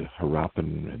the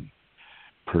Harappan and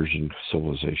Persian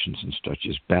civilizations and such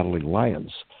as battling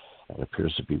lions. That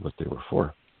appears to be what they were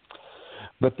for.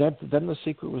 But then the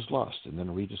secret was lost and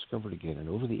then rediscovered again. And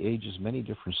over the ages, many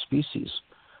different species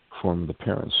formed the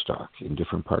parent stock in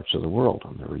different parts of the world.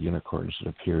 And there were unicorns that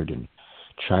appeared in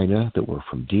China that were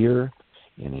from deer,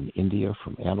 and in India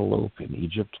from antelope, in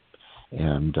Egypt.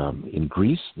 And in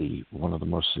Greece, one of the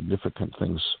most significant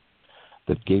things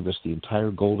that gave us the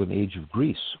entire golden age of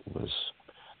Greece was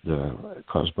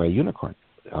caused by a unicorn,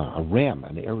 a ram,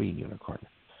 an Aryan unicorn,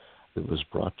 that was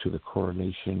brought to the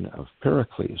coronation of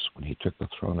Hercules when he took the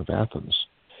throne of Athens.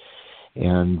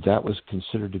 And that was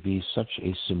considered to be such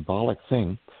a symbolic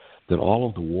thing that all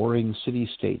of the warring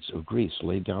city-states of Greece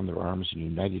laid down their arms and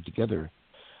united together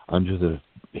under the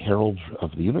herald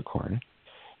of the unicorn.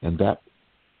 And that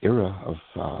era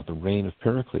of the reign of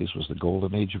Pericles was the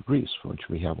golden age of Greece, from which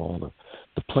we have all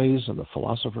the plays and the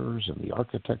philosophers and the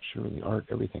architecture and the art,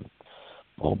 everything,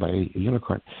 all by a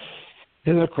unicorn.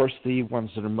 And, of course, the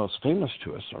ones that are most famous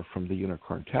to us are from the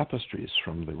unicorn tapestries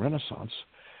from the Renaissance,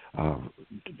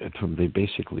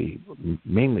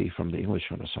 mainly from the English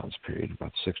Renaissance period,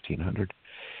 about 1600.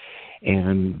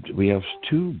 And we have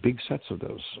two big sets of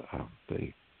those,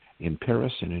 in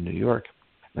Paris and in New York.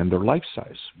 And they're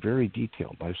life-size, very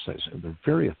detailed life-size, and they're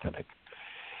very authentic.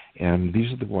 And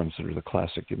these are the ones that are the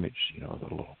classic image,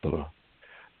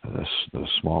 the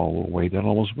small white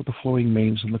animals with the flowing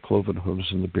manes and the cloven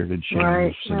hooves and the bearded chin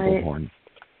and the single horn.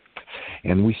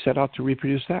 And we set out to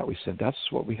reproduce that. We said, that's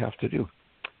what we have to do.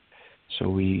 So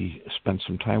we spent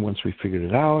some time once we figured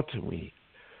it out, and we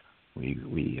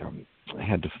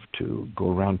had to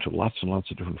go around to lots and lots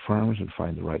of different farms and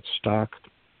find the right stock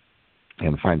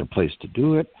and find a place to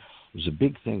do it. It was a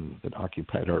big thing that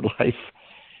occupied our life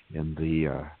in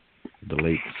the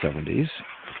late 70s.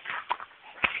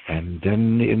 And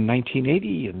then in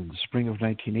 1980, in the spring of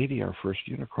 1980, our first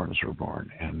unicorns were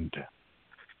born, and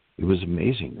it was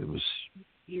amazing. It was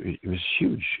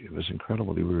huge. It was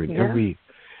incredible. We were in every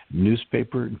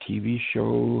newspaper and TV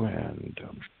show and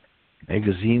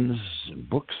magazines and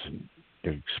books, and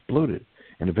it exploded.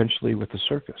 And eventually with the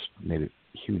circus, made it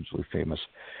hugely famous.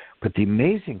 But the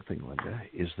amazing thing, Linda,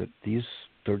 is that these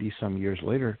 30-some years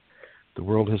later, the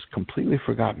world has completely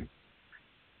forgotten.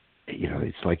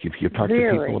 It's like if you talk to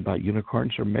people about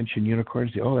unicorns or mention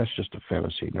unicorns, that's just a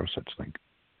fantasy, no such thing.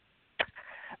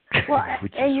 Well,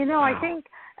 and I think,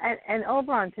 and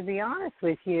Oberon, to be honest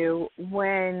with you,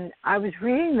 when I was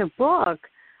reading the book,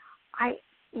 I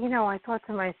thought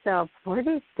to myself, were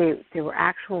they were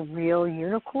actual real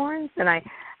unicorns? And I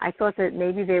thought that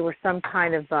maybe they were some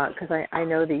kind of, because I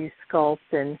know that you sculpt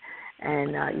and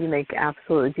you make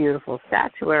absolutely beautiful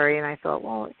statuary, and I thought,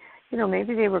 well,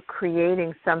 maybe they were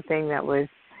creating something that was,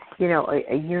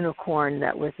 a unicorn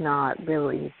that was not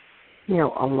really,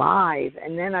 alive.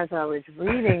 And then as I was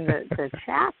reading the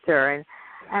chapter,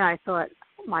 and I thought,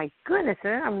 oh my goodness,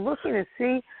 and I'm looking to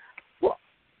see,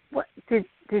 what did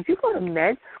you go to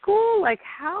med school? Like,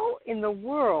 how in the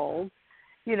world,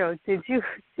 did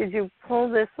you pull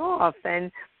this off?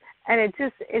 And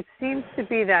it seems to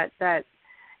be that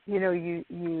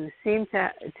you seem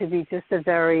to be just a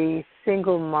very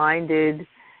single-minded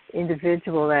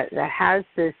individual that has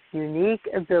this unique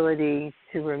ability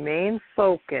to remain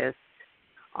focused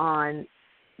on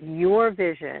your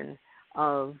vision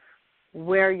of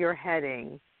where you're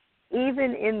heading,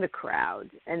 even in the crowd.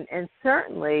 And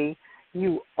certainly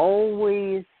you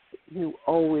always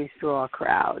draw a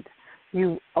crowd.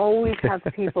 You always have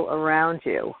people around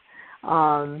you.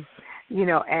 And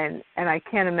I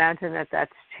can't imagine that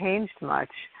that's changed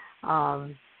much,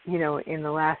 in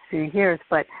the last few years.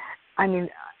 But, I mean,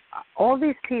 all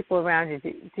these people around you,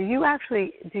 do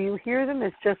you hear them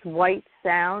as just white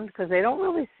sound? Because they don't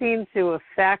really seem to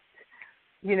affect,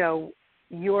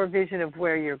 your vision of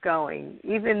where you're going.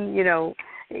 Even,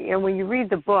 and when you read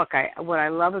the book, what I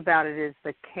love about it is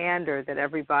the candor that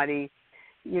everybody,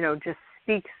 just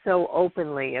speaks so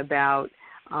openly about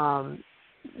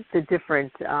the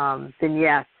different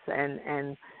vignettes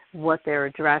and what they're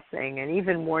addressing. And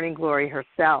even Morning Glory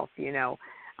herself,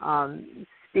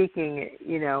 speaking,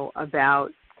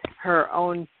 about her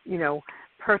own,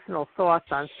 personal thoughts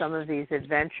on some of these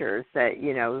adventures that,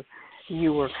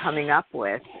 you were coming up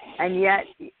with. And yet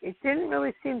it didn't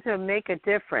really seem to make a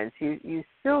difference. You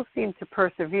still seemed to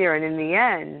persevere. And in the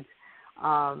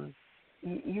end,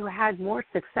 you had more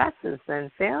successes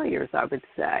than failures, I would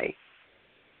say.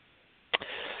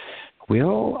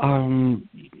 Well,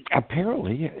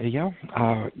 apparently, yeah.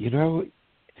 You're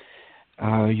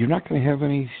not going to have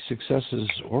any successes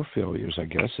or failures, I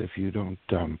guess, if you don't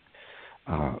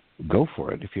go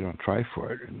for it, if you don't try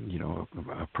for it. And,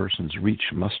 a person's reach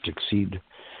must exceed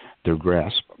their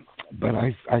grasp. But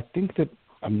I think that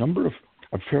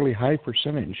a fairly high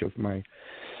percentage of my,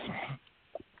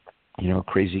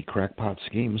 crazy crackpot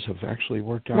schemes have actually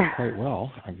worked out quite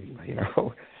well. I mean,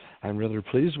 I'm rather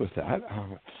pleased with that.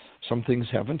 Some things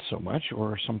haven't so much,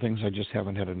 or some things I just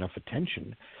haven't had enough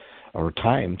attention or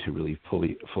time to really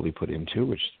fully put into,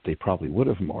 which they probably would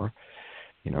have more.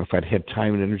 If I'd had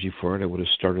time and energy for it, I would have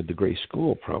started the Gray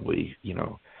School probably,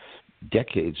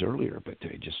 decades earlier, but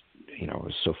I just,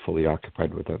 was so fully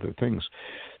occupied with other things.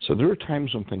 So there are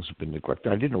times when things have been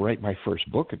neglected. I didn't write my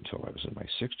first book until I was in my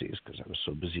 60s because I was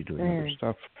so busy doing other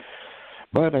stuff.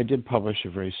 But I did publish a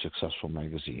very successful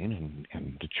magazine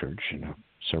and the church,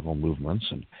 several movements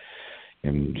and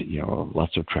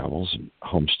lots of travels and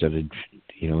homesteaded,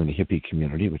 in the hippie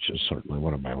community, which is certainly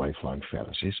one of my lifelong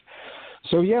fantasies.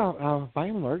 So, by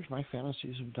and large, my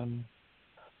fantasies have done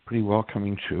pretty well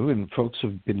coming true, and folks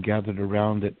have been gathered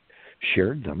around that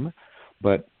shared them.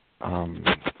 But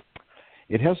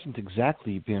it hasn't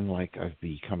exactly been like I've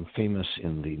become famous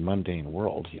in the mundane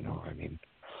world,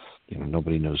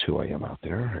 nobody knows who I am out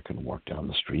there. I can walk down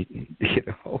the street and,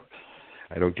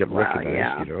 I don't get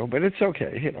recognized, but it's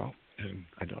okay, and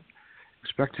I don't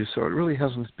expect to. So it really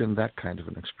hasn't been that kind of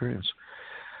an experience.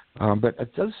 But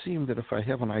it does seem that if I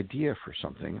have an idea for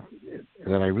something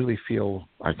that I really feel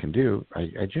I can do,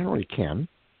 I generally can.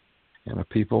 And if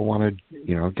people want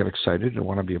to, get excited and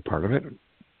want to be a part of it,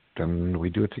 then we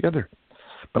do it together.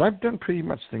 But I've done pretty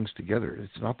much things together.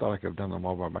 It's not that like I've done them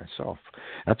all by myself.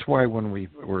 That's why when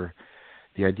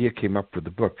the idea came up for the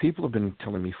book, people have been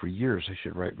telling me for years I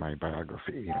should write my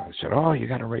biography. They said, you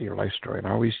got to write your life story. And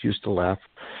I always used to laugh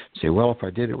and say, well, if I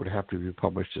did, it would have to be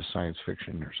published as science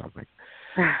fiction or something.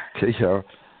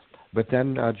 But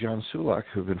then John Sulak,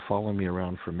 who'd been following me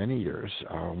around for many years,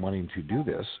 wanting to do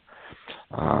this,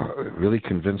 really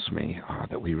convinced me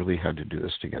that we really had to do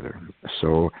this together.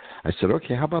 So I said,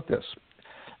 okay, how about this?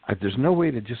 There's no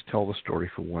way to just tell the story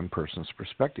from one person's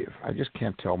perspective. I just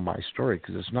can't tell my story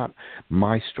because it's not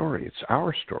my story. It's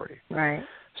our story. Right.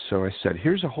 So I said,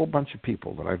 here's a whole bunch of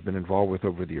people that I've been involved with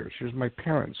over the years. Here's my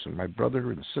parents and my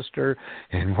brother and sister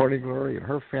and Morning Glory and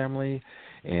her family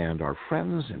and our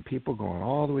friends and people going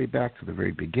all the way back to the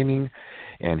very beginning.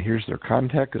 And here's their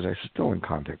contact, because I'm still in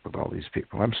contact with all these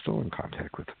people. I'm still in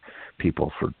contact with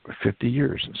people for 50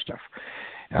 years and stuff.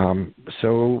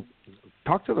 So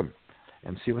talk to them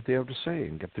and see what they have to say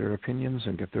and get their opinions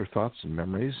and get their thoughts and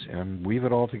memories and weave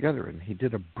it all together. And he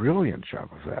did a brilliant job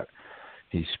of that.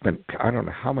 He spent, I don't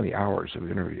know how many hours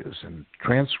of interviews and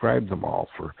transcribed them all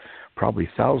for probably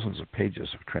thousands of pages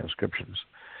of transcriptions.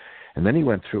 And then he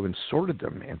went through and sorted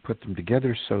them and put them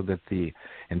together so that the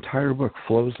entire book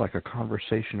flows like a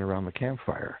conversation around the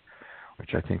campfire,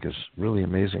 which I think is really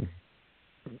amazing.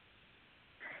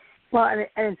 Well, and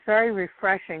it's very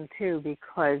refreshing, too,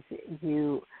 because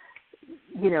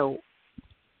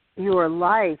your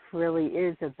life really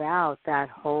is about that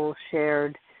whole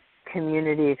shared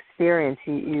community experience.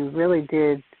 You really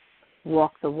did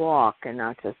walk the walk and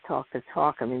not just talk the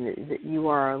talk. I mean, that you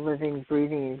are a living,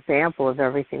 breathing example of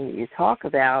everything that you talk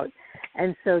about.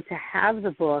 And so to have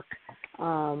the book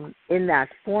in that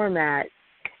format,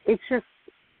 it's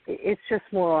just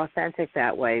more authentic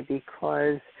that way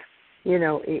because, you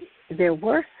know, there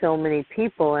were so many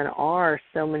people and are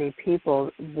so many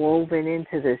people woven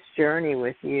into this journey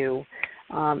with you,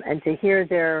 and to hear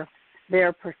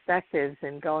their perspectives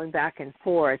and going back and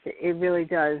forth, it really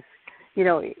does, you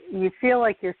know, you feel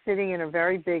like you're sitting in a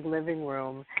very big living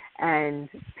room and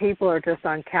people are just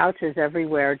on couches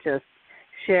everywhere just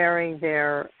sharing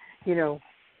their, you know,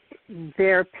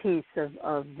 their piece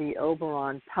of the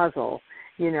Oberon puzzle,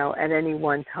 you know, at any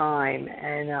one time.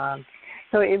 And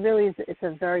so it really is, it's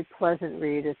a very pleasant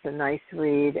read. It's a nice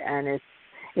read, and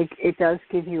it does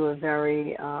give you a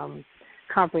very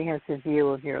comprehensive view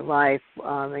of your life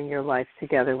and your life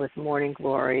together with Morning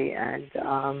Glory.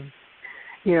 And,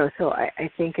 you know, so I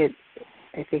think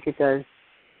it does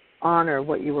honor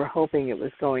what you were hoping it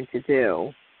was going to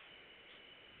do.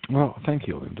 Well, thank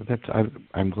you, Linda.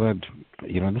 I'm glad.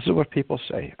 You know, this is what people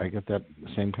say. I get that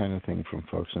same kind of thing from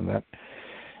folks, and that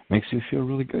makes me feel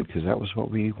really good because that was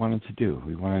what we wanted to do.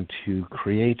 We wanted to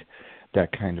create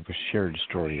that kind of a shared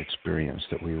story experience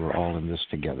that we were all in this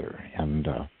together, and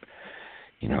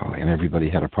you know, and everybody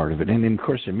had a part of it. And of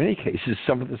course, in many cases,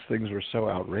 some of these things were so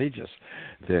outrageous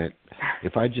that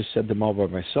if I just said them all by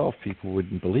myself, people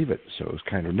wouldn't believe it. So it was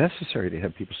kind of necessary to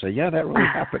have people say, "Yeah, that really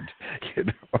happened," you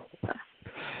know.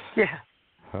 Yeah.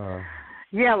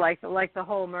 Yeah, like the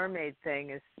whole mermaid thing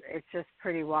it's just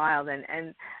pretty wild,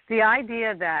 and the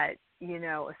idea that, you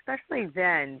know, especially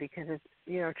then, because it's,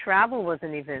 you know, travel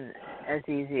wasn't even as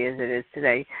easy as it is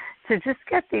today, to just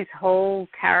get these whole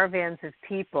caravans of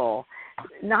people,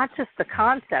 not just the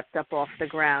concept up off the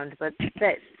ground, but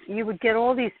that you would get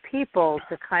all these people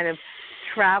to kind of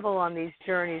travel on these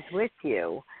journeys with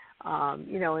you.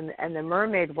 You know, and the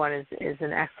mermaid one is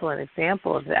an excellent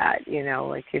example of that. You know,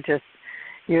 like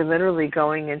you're literally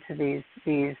going into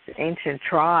these ancient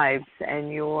tribes,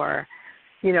 and you're,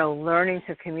 you know, learning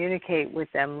to communicate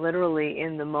with them literally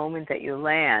in the moment that you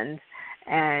land,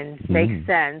 and make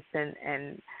sense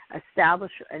and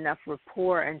establish enough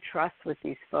rapport and trust with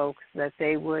these folks that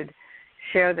they would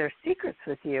share their secrets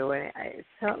with you. And it's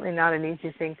certainly not an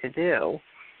easy thing to do.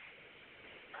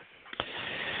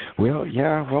 Well,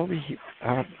 yeah,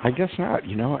 I guess not.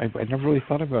 You know, I never really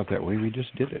thought about that way. We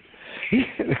just did it.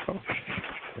 You know?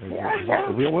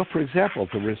 Well, for example,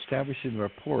 to establishing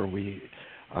rapport,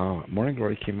 Morning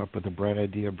Glory came up with the bright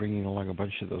idea of bringing along a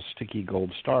bunch of those sticky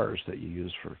gold stars that you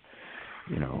use for,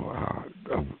 you know,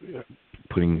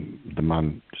 putting them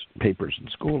on papers in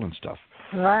school and stuff.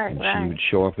 Right, and right. She would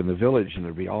show up in the village, and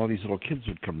there'd be all these little kids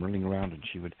would come running around, and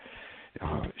she would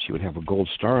have a gold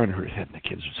star on her head, and the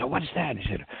kids would say, "What's that?" And he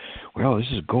said, "Well, this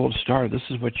is a gold star. This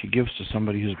is what she gives to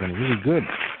somebody who's been really good."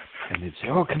 And they'd say,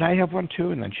 "Oh, can I have one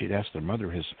too?" And then she'd ask their mother,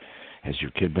 "Has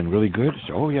your kid been really good?" She'd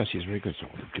say, "Oh, yes, he's very good." So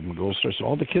they'd give him a gold star. So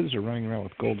all the kids are running around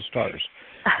with gold stars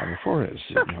on their foreheads,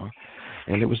 you know.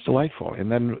 And it was delightful.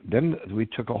 And then we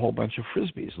took a whole bunch of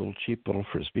frisbees, cheap little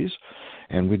frisbees,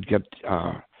 and we'd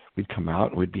come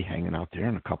out and we'd be hanging out there,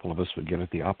 and a couple of us would get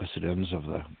at the opposite ends of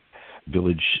the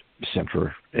village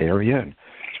center area and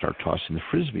start tossing the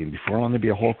frisbee, and before long there'd be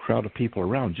a whole crowd of people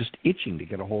around just itching to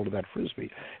get a hold of that frisbee,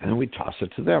 and then we'd toss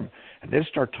it to them, and they'd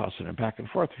start tossing it back and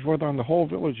forth. Before long, the whole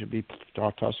village would be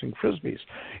tossing frisbees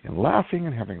and laughing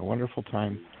and having a wonderful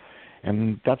time,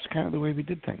 and that's kind of the way we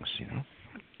did things, you know.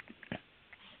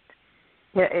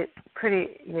 Yeah,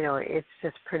 it's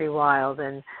just pretty wild,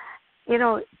 and you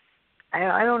know,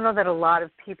 I don't know that a lot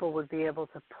of people would be able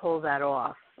to pull that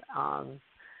off.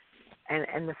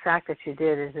 And the fact that you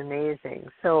did is amazing.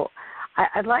 So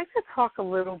I'd like to talk a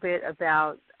little bit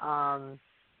about,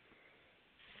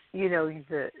 you know,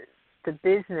 the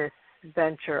business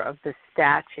venture of the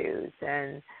statues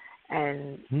and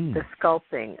the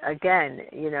sculpting. Again,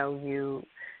 you know, you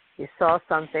saw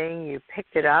something, you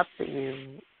picked it up,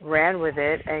 you ran with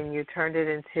it, and you turned it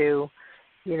into,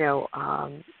 you know,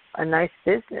 a nice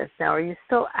business. Now, are you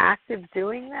still active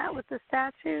doing that with the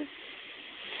statues?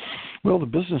 Well, the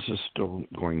business is still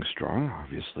going strong,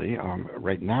 obviously.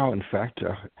 Right now, in fact,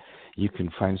 you can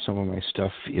find some of my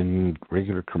stuff in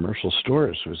regular commercial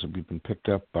stores. We've been picked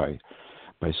up by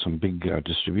some big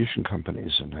distribution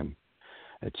companies, and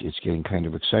it's getting kind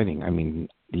of exciting. I mean,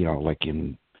 you know, like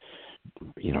in,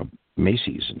 you know,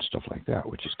 Macy's and stuff like that,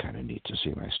 which is kind of neat to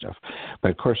see my stuff.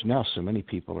 But of course, now so many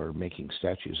people are making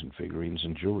statues and figurines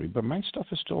and jewelry, but my stuff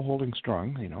is still holding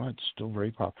strong. You know, it's still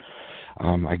very popular.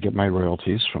 I get my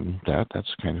royalties from that.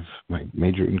 That's kind of my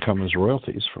major income is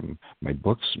royalties from my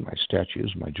books, my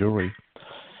statues, my jewelry.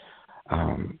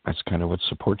 That's kind of what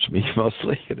supports me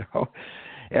mostly,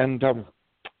 And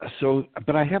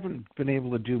but I haven't been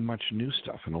able to do much new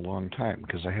stuff in a long time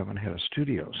because I haven't had a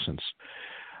studio since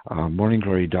Morning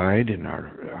Glory died and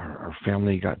our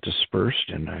family got dispersed,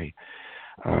 and I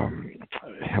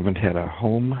haven't had a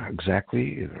home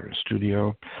exactly or a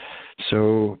studio.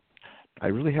 So I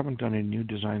really haven't done any new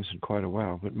designs in quite a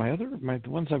while, but the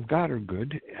ones I've got are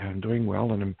good and doing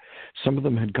well, and some of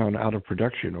them had gone out of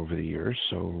production over the years,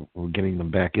 so we're getting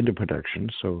them back into production.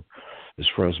 So as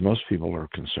far as most people are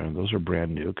concerned, those are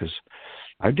brand new because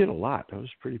I did a lot. I was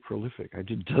pretty prolific. I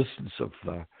did dozens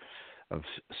of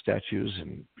statues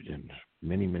and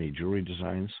many, many jewelry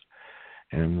designs,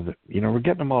 and we're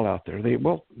getting them all out there.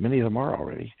 Many of them are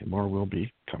already, and more will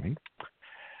be coming.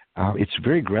 It's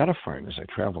very gratifying as I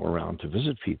travel around to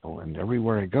visit people, and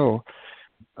everywhere I go,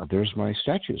 there's my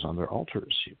statues on their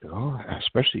altars.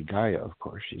 Especially Gaia, of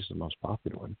course. She's the most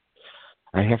popular one.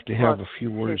 I have to have a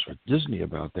few words with Disney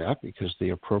about that because they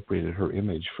appropriated her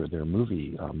image for their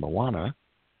movie, Moana.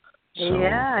 So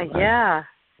yeah.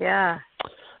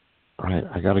 Right,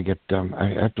 I got to get.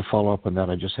 I have to follow up on that.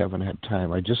 I just haven't had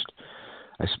time. I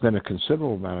spent a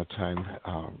considerable amount of time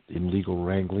in legal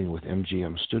wrangling with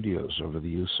MGM Studios over the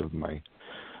use of my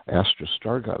Astra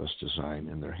Star Goddess design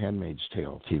in their Handmaid's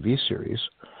Tale TV series.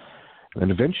 And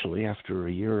eventually, after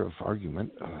a year of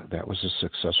argument, that was a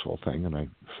successful thing, and I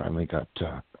finally got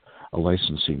a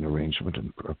licensing arrangement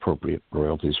and appropriate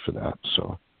royalties for that.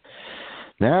 So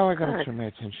now I got to turn my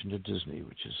attention to Disney,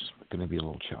 which is going to be a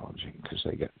little challenging because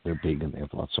they're big and they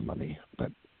have lots of money.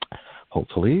 But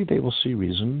hopefully they will see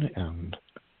reason and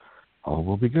all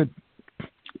will be good.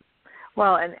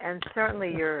 Well, and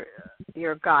certainly your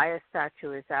Gaia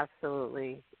statue is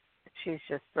she's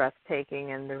just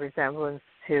breathtaking, and the resemblance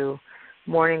to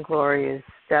Morning Glory is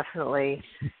definitely,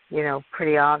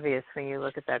 pretty obvious when you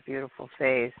look at that beautiful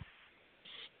face.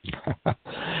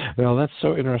 Well, that's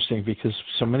so interesting because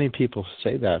so many people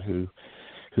say that who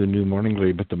knew Morning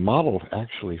Glory, but the model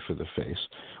actually for the face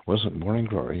wasn't Morning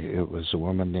Glory. It was a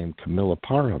woman named Camilla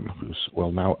Parham, who's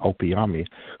now Opiami,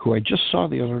 who I just saw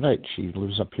the other night. She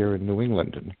lives up here in New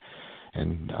England,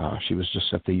 and she was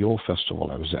just at the Yule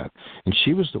Festival I was at, and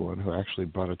she was the one who actually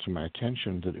brought it to my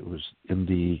attention that it was in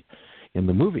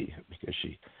the movie because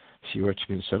she wrote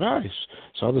to me and said, I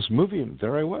saw this movie and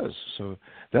there I was. So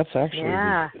that's actually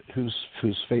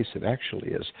whose face it actually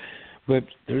is. But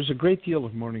there's a great deal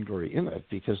of Morning Glory in it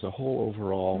because the whole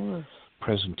overall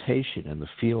presentation and the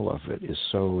feel of it is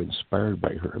so inspired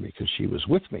by her because she was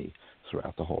with me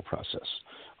throughout the whole process.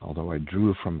 Although I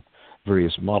drew from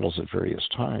various models at various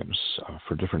times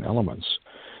for different elements,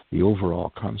 the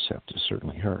overall concept is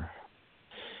certainly her.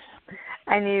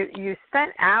 And you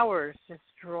spent hours just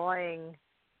drawing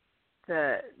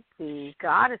the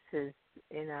goddesses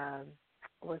in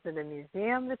was it a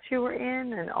museum that you were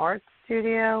in, an art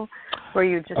studio, where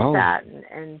you just sat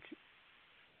and...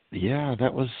 Yeah,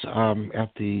 that was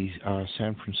at the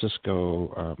San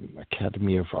Francisco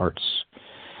Academy of Arts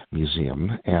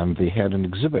Museum, and they had an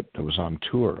exhibit that was on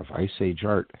tour of Ice Age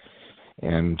art,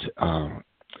 and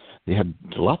they had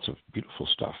lots of beautiful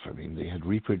stuff. I mean, they had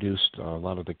reproduced a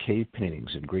lot of the cave paintings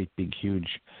in great big huge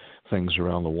things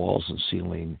around the walls and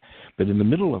ceiling, but in the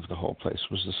middle of the whole place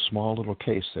was this small little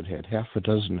case that had half a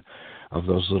dozen of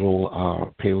those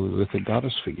little Paleolithic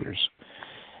goddess figures.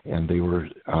 And they were,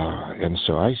 and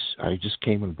so I just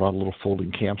came and brought a little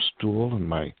folding camp stool and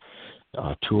my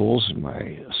tools and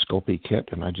my Sculpey kit,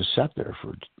 and I just sat there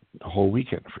for a whole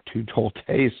weekend, for 2 whole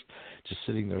days, just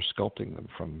sitting there sculpting them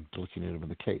from looking at them in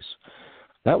the case.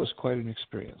 That was quite an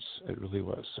experience. It really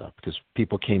was, because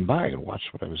people came by and watched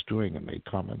what I was doing and made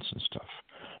comments and stuff.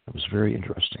 It was very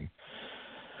interesting.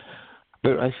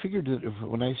 But I figured that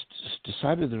when I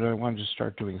decided that I wanted to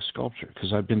start doing sculpture,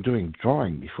 because I'd been doing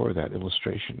drawing before that,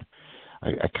 illustration,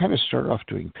 I kind of started off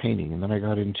doing painting, and then I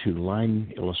got into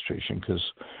line illustration because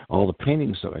all the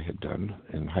paintings that I had done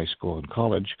in high school and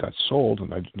college got sold,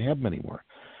 and I didn't have them anymore.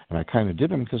 And I kind of did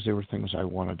them because they were things I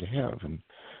wanted to have, and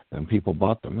then people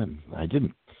bought them, and I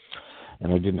didn't.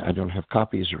 And I don't have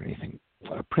copies or anything,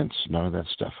 prints, none of that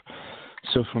stuff.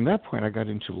 So from that point, I got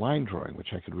into line drawing,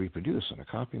 which I could reproduce on a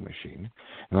copy machine.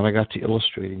 And then I got to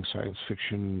illustrating science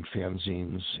fiction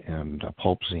fanzines and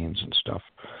pulp zines and stuff,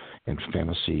 and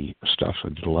fantasy stuff. So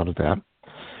I did a lot of that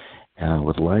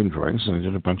with line drawings. And I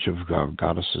did a bunch of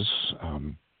goddesses,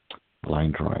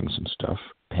 line drawings and stuff,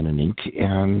 pen and ink.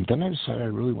 And then I decided I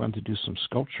really wanted to do some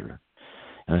sculpture.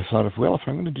 And I thought, if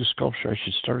I'm going to do sculpture, I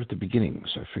should start at the beginning.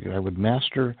 So I figured I would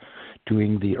master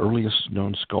doing the earliest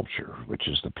known sculpture, which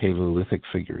is the Paleolithic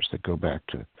figures that go back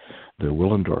to the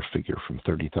Willendorf figure from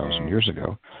 30,000 years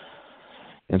ago.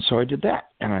 And so I did that,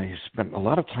 and I spent a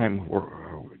lot of time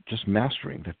just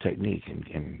mastering the technique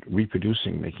and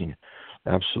reproducing, making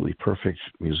absolutely perfect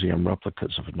museum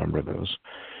replicas of a number of those.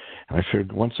 And I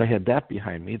figured once I had that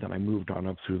behind me, then I moved on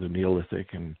up through the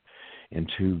Neolithic and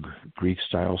into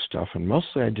Greek-style stuff. And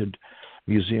mostly I did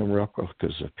museum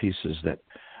replicas of pieces that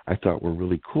I thought were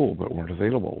really cool but weren't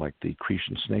available, like the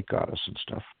Cretan snake goddess and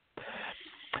stuff.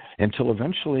 Until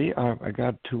eventually I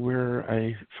got to where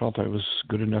I felt I was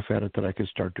good enough at it that I could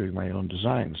start doing my own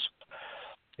designs.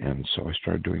 And so I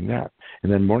started doing that.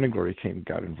 And then Morning Glory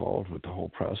got involved with the whole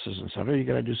process and said, you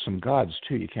got to do some gods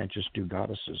too. You can't just do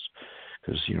goddesses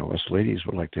because, us ladies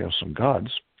would like to have some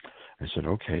gods. I said,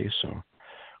 okay. So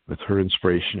with her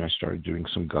inspiration, I started doing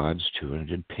some gods too. And I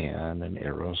did Pan and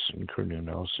Eros and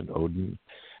Cernunnos and Odin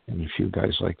and a few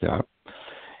guys like that.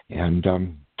 And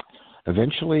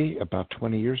eventually, about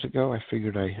 20 years ago, I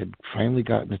figured I had finally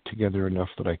gotten it together enough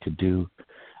that I could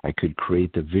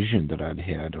create the vision that I'd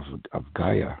had of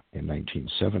Gaia in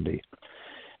 1970.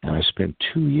 And I spent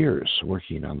 2 years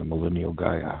working on the millennial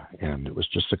Gaia, and it was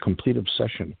just a complete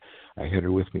obsession. I had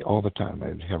her with me all the time.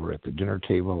 I'd have her at the dinner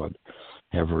table. I'd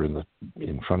have her in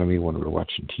front of me when we were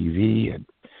watching TV, and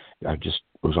I just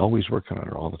was always working on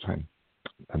her all the time.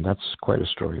 And that's quite a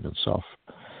story in itself.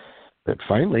 But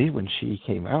finally, when she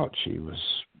came out, she was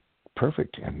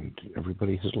perfect, and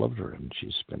everybody has loved her, and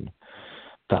she's been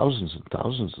thousands and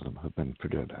thousands of them have been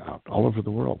produced out all over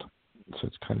the world. So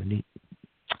it's kind of neat.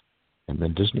 And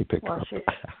then Disney picked her up.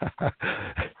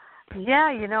 Yeah,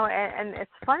 and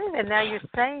it's funny that now you're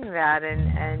saying that,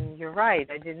 and you're right.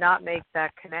 I did not make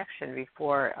that connection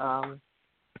before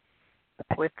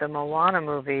with the Moana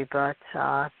movie, but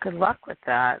good luck with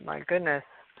that. My goodness.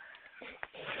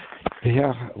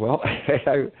 Yeah, well,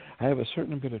 I have a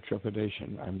certain bit of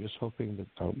trepidation. I'm just hoping that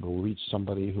we'll reach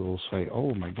somebody who will say,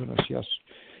 oh, my goodness, yes,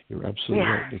 you're absolutely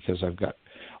right, because I've got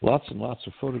lots and lots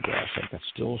of photographs. I've got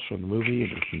stills from the movie,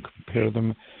 and we can compare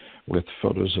them with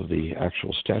photos of the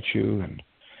actual statue and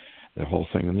the whole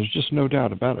thing. And there's just no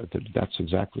doubt about it that that's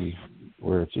exactly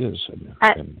where it is and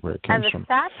where it comes from.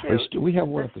 Statue, we have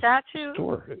one at the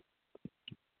store.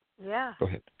 Yeah. Go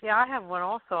ahead. Yeah, I have one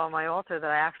also on my altar that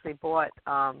I actually bought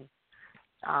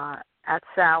at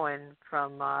Samhain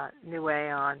from New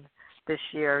Aeon this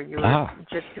year.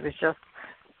 It was just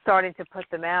starting to put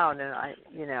them out, and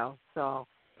so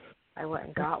I went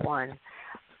and got one.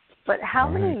 But how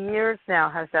many years now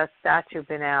has that statue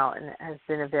been out and has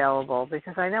been available?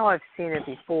 Because I know I've seen it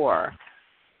before.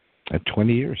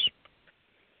 20 years.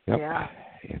 Yep. Yeah.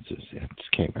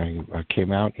 It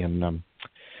came out in the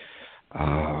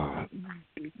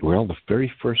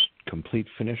very first complete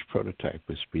finished prototype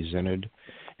was presented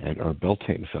at our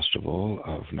Beltane Festival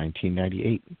of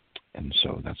 1998, and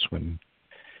so that's when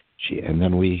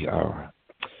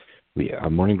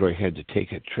Morning Glory had to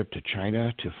take a trip to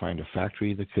China to find a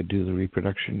factory that could do the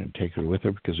reproduction and take her with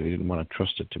her because we didn't want to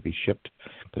trust it to be shipped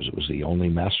because it was the only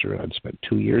master. I'd spent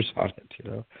 2 years on it,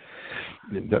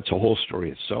 That's a whole story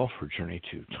itself, her journey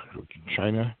to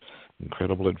China,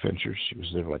 incredible adventures. She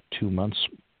was there like 2 months.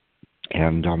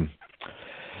 And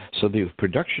so the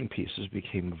production pieces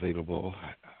became available,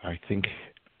 I think,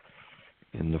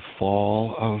 in the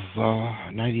fall of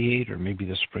 98 or maybe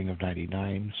the spring of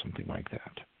 99, something like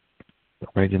that.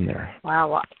 Right in there.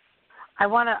 Wow. I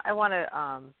want to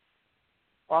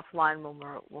offline when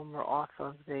we're off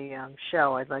of the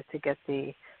show. I'd like to get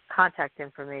the contact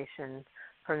information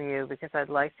from you because I'd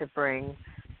like to bring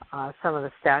some of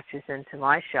the statues into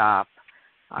my shop.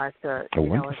 It's a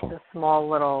small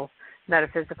little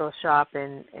metaphysical shop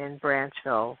in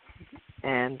Branchville,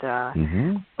 and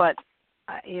but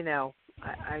I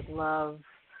love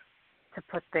to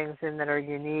put things in that are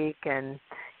unique and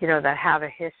that have a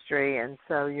history, and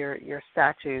so your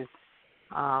statues,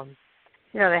 they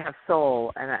have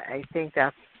soul, and I think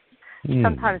that's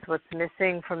sometimes what's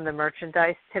missing from the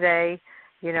merchandise today.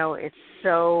 It's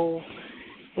so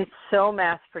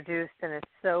mass produced and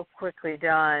it's so quickly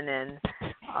done, and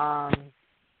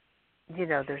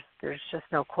there's just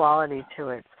no quality to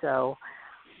it. So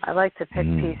I like to pick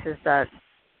pieces that,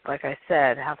 like I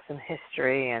said, have some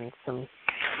history and some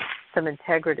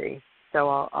integrity.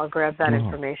 So I'll grab that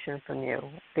information from you at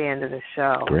the end of the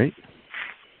show. Great.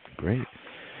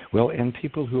 Well, and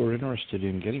people who are interested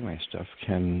in getting my stuff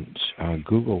can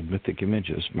Google Mythic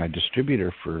Images. My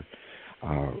distributor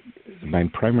my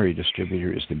primary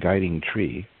distributor is the Guiding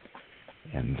Tree,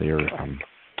 and they're.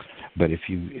 But if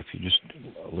you just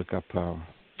look up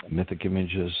Mythic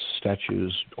Images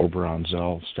statues, Oberon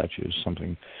Zell statues,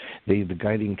 something, the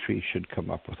Guiding Tree should come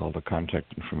up with all the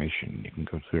contact information. You can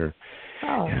go there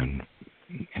and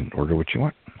order what you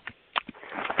want.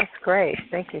 That's great.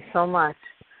 Thank you so much.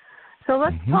 So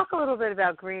let's talk a little bit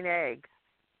about green egg.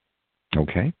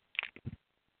 Okay.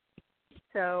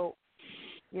 So,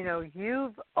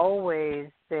 you've always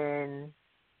been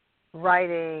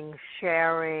writing,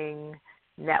 sharing,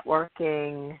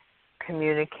 networking,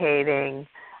 communicating.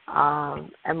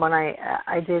 And when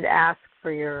I did ask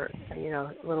for your,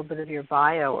 a little bit of your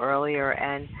bio earlier,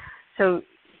 and so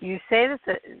you say that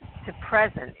to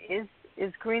present,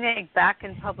 is Green Egg back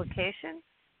in publication?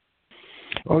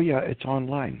 Oh yeah, it's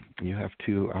online. You have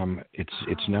to.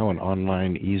 It's now an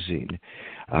online e-zine.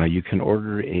 You can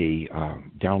order a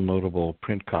downloadable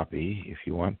print copy if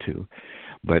you want to,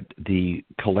 but the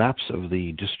collapse of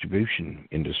the distribution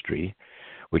industry,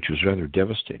 which was rather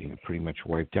devastating, it pretty much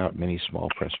wiped out many small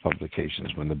press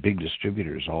publications when the big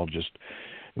distributors all just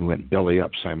went belly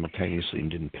up simultaneously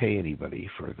and didn't pay anybody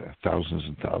for the thousands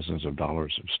and thousands of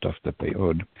dollars of stuff that they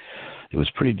owed. It was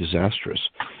pretty disastrous,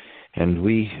 and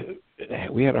we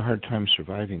had a hard time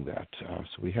surviving that.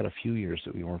 So we had a few years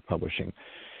that we weren't publishing.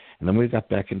 And then we got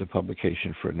back into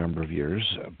publication for a number of years.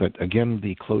 But again,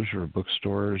 the closure of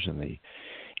bookstores and the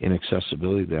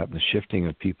inaccessibility of that and the shifting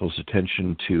of people's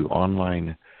attention to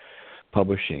online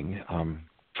publishing,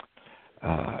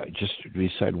 just we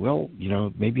decided, well,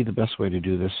 maybe the best way to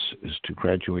do this is to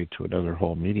graduate to another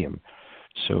whole medium.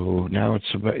 So now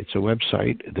it's a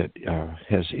website that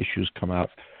has issues come out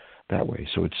that way.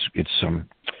 So it's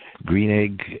Green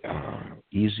Egg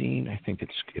e-zine, I think it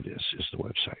is the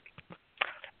website.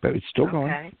 But it's still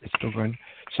going. Okay. It's still going.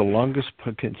 It's the longest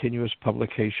continuous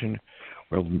publication,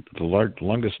 or the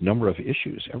longest number of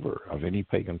issues ever of any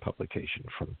pagan publication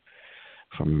from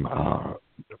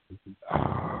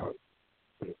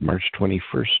March 21st,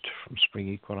 from spring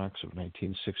equinox of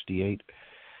 1968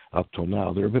 up till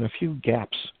now. There have been a few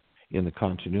gaps in the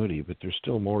continuity, but there's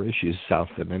still more issues south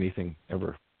than anything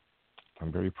ever.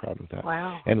 I'm very proud of that.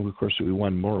 Wow. And of course, we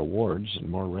won more awards and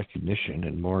more recognition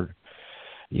and more,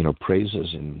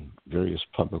 praises in various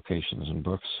publications and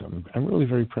books. I'm really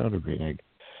very proud of Green Egg,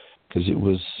 because it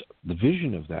was the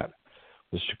vision of that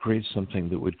was to create something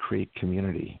that would create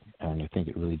community, and I think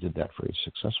it really did that very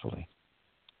successfully.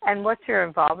 And what's your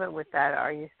involvement with that?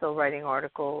 Are you still writing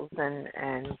articles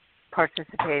and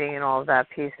participating in all of that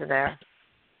piece of there?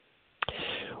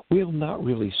 Well, not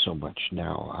really so much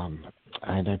now,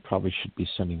 and I probably should be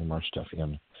sending more stuff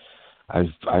in.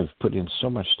 I've put in so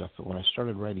much stuff that when I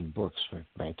started writing books,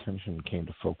 my attention came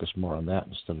to focus more on that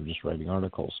instead of just writing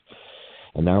articles.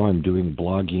 And now I'm doing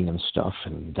blogging and stuff,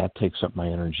 and that takes up my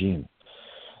energy. And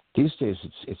these days,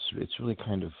 it's really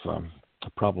kind of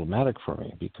problematic for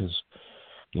me because,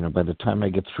 by the time I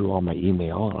get through all my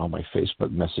email and all my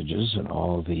Facebook messages and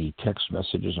all the text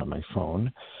messages on my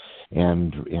phone,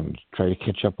 and try to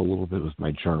catch up a little bit with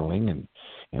my journaling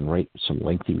and write some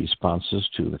lengthy responses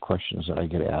to the questions that I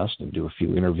get asked and do a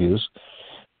few interviews,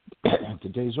 the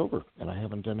day's over, and I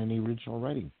haven't done any original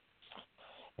writing.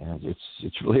 And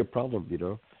it's really a problem,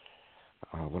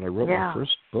 When I wrote my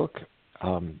first book,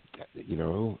 I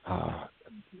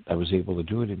was able to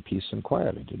do it in peace and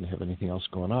quiet. I didn't have anything else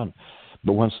going on.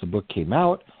 But once the book came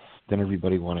out, then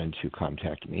everybody wanted to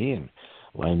contact me and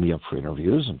line me up for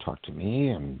interviews and talk to me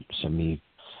and send me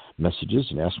messages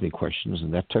and ask me questions,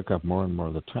 and that took up more and more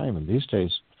of the time. And these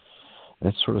days,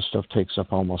 that sort of stuff takes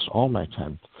up almost all my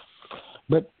time.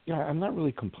 But I'm not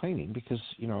really complaining because,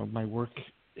 my work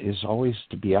is always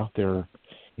to be out there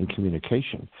in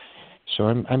communication. So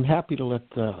I'm happy to let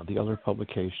the other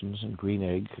publications and Green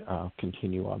Egg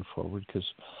continue on forward because,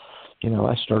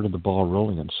 I started the ball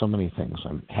rolling on so many things.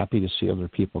 I'm happy to see other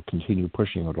people continue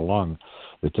pushing it along.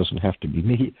 It doesn't have to be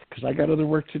me because I got other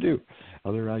work to do,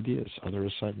 other ideas, other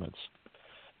assignments.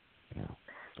 Yeah.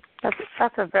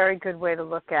 That's a very good way to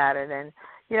look at it. And,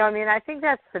 I think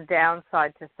that's the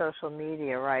downside to social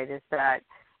media, right, is that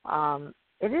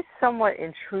it is somewhat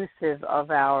intrusive of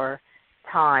our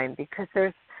time because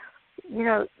there's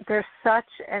such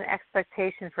an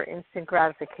expectation for instant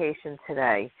gratification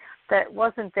today that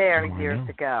wasn't there years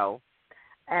ago.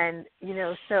 And,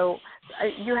 so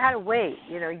you had to wait.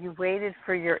 You waited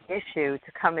for your issue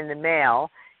to come in the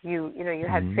mail. You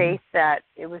had faith that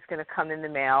it was going to come in the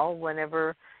mail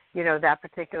whenever, that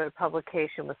particular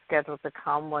publication was scheduled to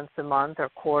come once a month or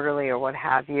quarterly or what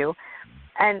have you.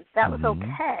 And that was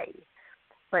okay.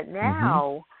 But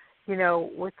now,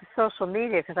 with the social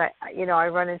media, because I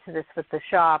run into this with the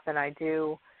shop, and I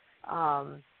do,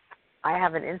 I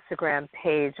have an Instagram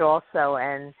page also,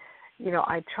 and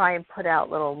I try and put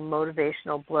out little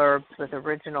motivational blurbs with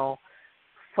original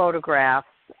photographs.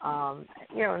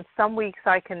 And some weeks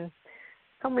I can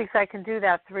do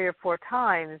that 3 or 4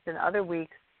 times, and other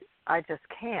weeks I just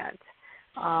can't.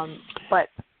 But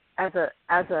as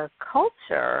a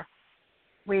culture,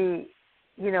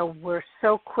 we're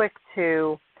so quick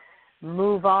to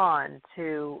move on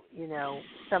to,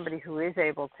 somebody who is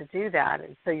able to do that.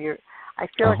 And so I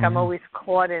feel like I'm always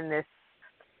caught in this,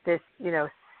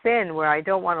 sin where I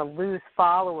don't want to lose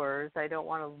followers. I don't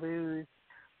want to lose,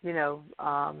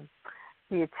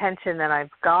 the attention that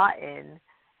I've gotten,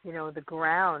 the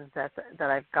ground that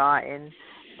I've gotten.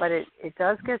 But it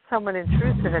does get somewhat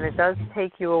intrusive, and it does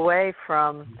take you away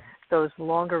from those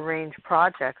longer range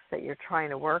projects that you're trying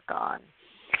to work on.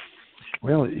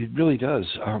 Well, it really does,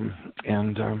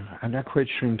 and I'm not quite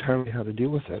sure entirely how to deal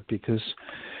with that because,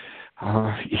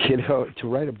 to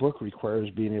write a book requires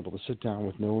being able to sit down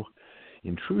with no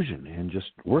intrusion and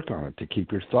just work on it to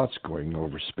keep your thoughts going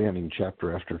over spanning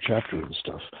chapter after chapter and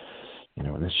stuff.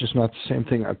 And it's just not the same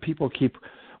thing. People keep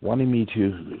wanting me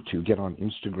to get on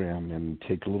Instagram and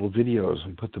take little videos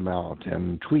and put them out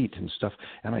and tweet and stuff,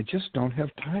 and I just don't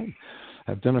have time.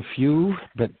 I've done a few,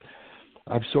 but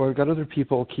I've got other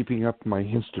people keeping up my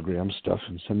Instagram stuff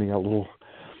and sending out little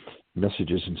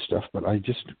messages and stuff, but I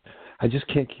just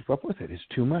can't keep up with it. It's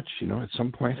too much, at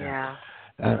some point. Yeah.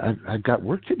 I've got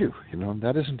work to do,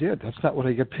 that isn't it. That's not what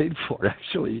I get paid for,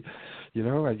 actually.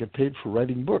 I get paid for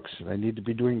writing books, and I need to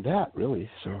be doing that, really.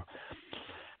 So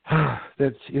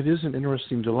it is an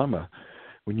interesting dilemma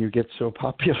when you get so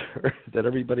popular that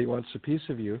everybody wants a piece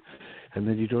of you, and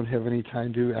then you don't have any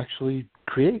time to actually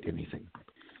create anything.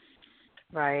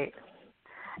 Right.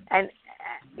 And,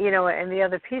 and the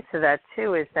other piece of that,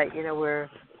 too, is that,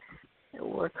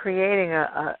 we're creating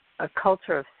a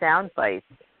culture of sound bites,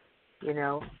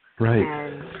 Right.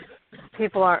 And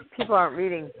people aren't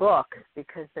reading books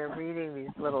because they're reading these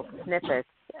little snippets,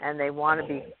 and they want to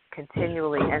be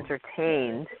continually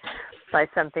entertained by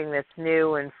something that's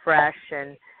new and fresh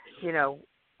and,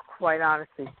 quite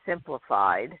honestly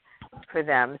simplified for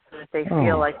them, so that they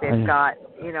feel like they've got,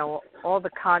 all the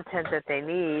content that they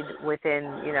need within,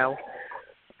 a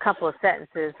couple of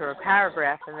sentences or a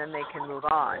paragraph, and then they can move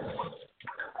on.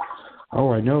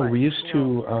 Oh, I know. We used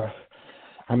to,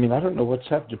 I don't know what's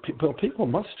happened to people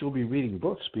must still be reading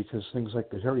books because things like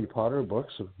the Harry Potter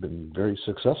books have been very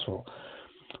successful.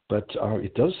 But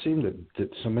it does seem that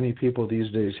so many people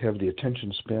these days have the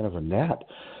attention span of a gnat,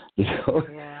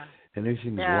 Yeah. And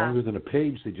anything that's longer than a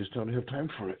page, they just don't have time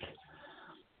for it.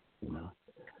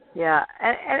 Yeah,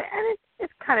 and it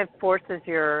kind of forces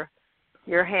your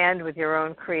hand with your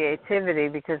own creativity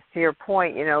because, to your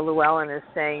point, Llewellyn is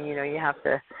saying, you have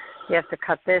to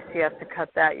cut this, you have to cut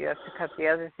that, you have to cut the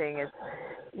other thing. It's,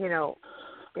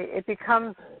 it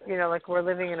becomes, like we're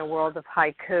living in a world of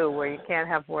haiku where you can't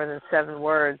have more than 7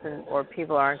 words or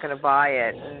people aren't going to buy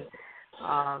it. And,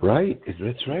 right,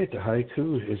 that's right. The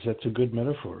haiku that's a good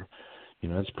metaphor.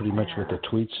 That's pretty much what the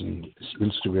tweets and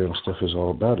Instagram stuff is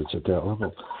all about. It's at that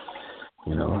level,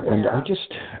 And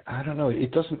I don't know.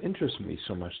 It doesn't interest me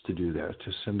so much to do that,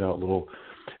 to send out little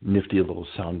nifty little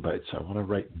sound bites. I want to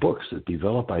write books that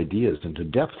develop ideas into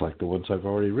depth like the ones I've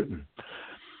already written.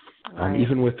 Right.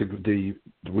 Even with the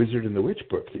Wizard and the Witch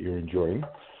book that you're enjoying,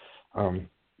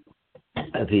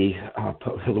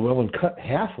 Llewellyn cut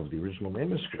half of the original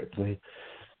manuscript.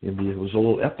 It was a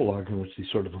little epilogue in which they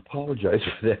sort of apologized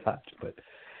for that. But,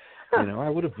 I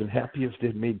would have been happy if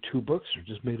they'd made 2 books or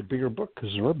just made a bigger book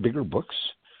because there are bigger books.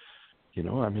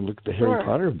 Look at the Harry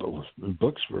Potter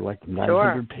books were like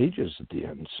 900 pages at the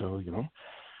end. So,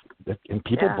 and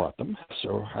people bought them.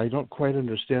 So I don't quite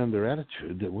understand their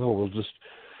attitude that, we'll just,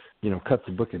 cut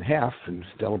the book in half and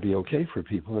that'll be okay for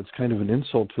people. It's kind of an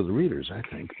insult to the readers, I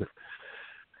think. But,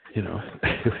 I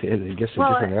guess a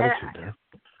different attitude there.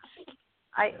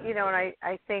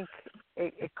 I think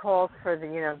it calls for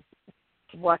the,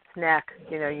 what's next.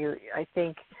 I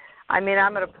think, I'm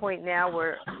at a point now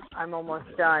where I'm almost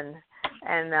done.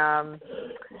 And,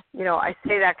 I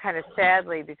say that kind of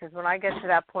sadly because when I get to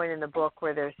that point in the book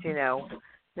where there's,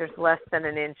 there's less than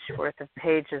an inch worth of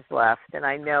pages left, and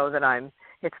I know that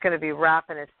it's going to be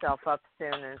wrapping itself up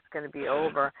soon and it's going to be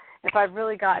over. If I've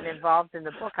really gotten involved in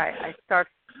the book, I start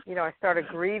a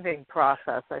grieving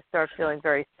process. I start feeling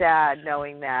very sad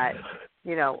knowing that,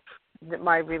 that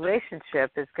my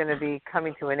relationship is going to be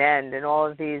coming to an end, and all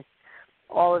of these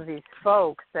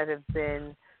folks that have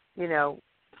been,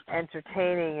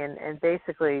 entertaining and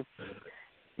basically,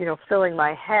 filling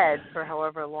my head for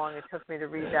however long it took me to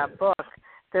read that book,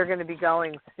 they're going to be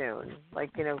going soon.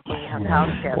 Like, when you have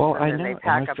house guests and then they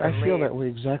pack up and leave. I feel that way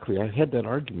exactly. I had that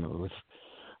argument with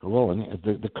Llewellyn.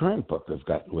 The current book I've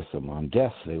got with them on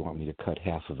death, they want me to cut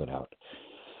half of it out.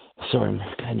 So I'm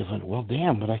kind of,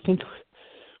 but I think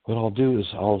what I'll do is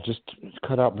I'll just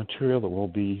cut out material that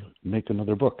will make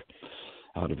another book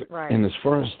out of it. Right. And as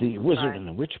far as the Wizard and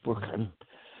the Witch book,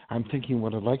 I'm thinking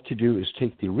what I'd like to do is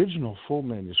take the original full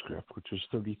manuscript, which was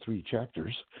 33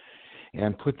 chapters,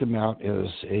 and put them out as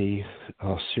a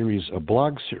series, a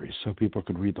blog series, so people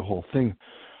could read the whole thing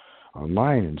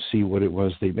online and see what it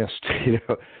was they missed,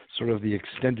 sort of the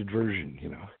extended version,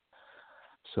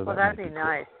 So well, that'd be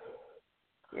nice.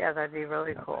 Cool. Yeah, that'd be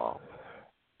really cool.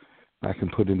 I can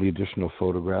put in the additional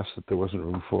photographs that there wasn't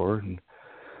room for, and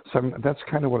so that's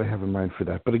kind of what I have in mind for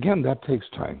that. But again, that takes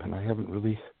time, and I don't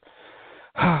really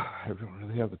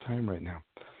have the time right now.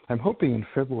 I'm hoping in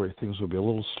February things will be a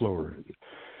little slower.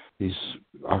 These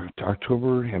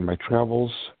October and my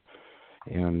travels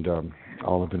and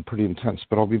all have been pretty intense.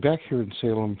 But I'll be back here in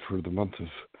Salem for the month of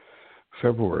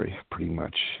February, pretty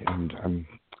much, and I'm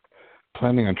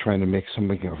planning on trying to make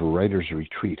something of a writer's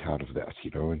retreat out of that,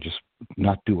 and just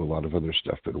not do a lot of other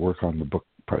stuff, but work on the book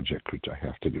project, which I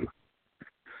have to do.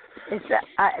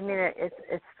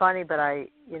 It's funny, but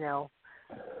you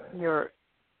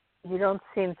don't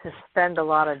seem to spend a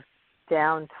lot of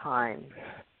downtime.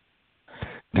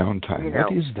 Downtime.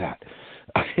 What is that?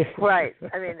 Right.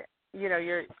 I mean,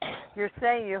 you're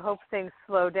saying you hope things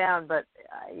slow down, but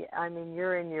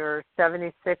you're in your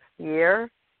 76th year.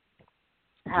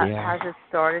 Has it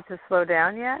started to slow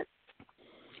down yet?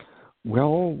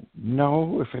 Well,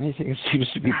 no. If anything, it seems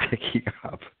to be picking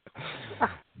up.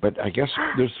 But I guess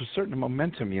there's a certain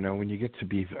momentum, when you get to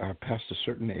be past a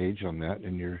certain age on that,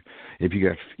 and you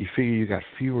figure you got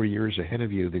fewer years ahead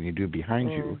of you than you do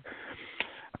behind you.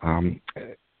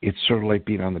 It's sort of like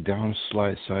being on the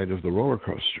downslide side of the roller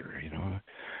coaster.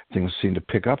 Things seem to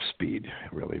pick up speed,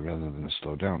 really, rather than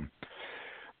slow down.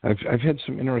 I've had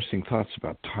some interesting thoughts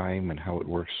about time and how it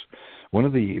works. One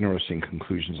of the interesting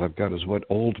conclusions I've got is what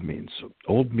old means.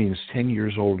 Old means 10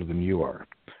 years older than you are.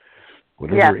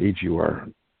 Whatever age you are,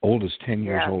 old is 10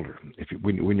 years older.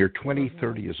 When you're 20,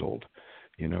 30 is old.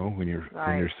 When you're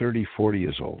 30, 40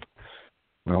 years old.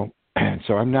 Well,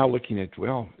 so I'm now looking at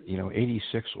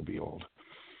 86 will be old.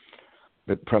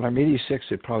 But I'm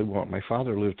 86, it probably won't. My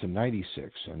father lived to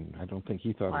 96, and I don't think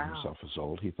he thought of himself as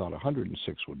old. He thought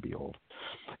 106 would be old.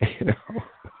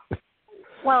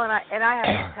 Well, and I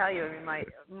have to tell you,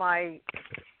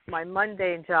 my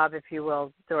mundane job, if you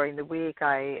will, during the week,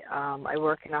 I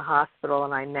work in a hospital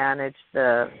and I manage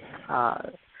the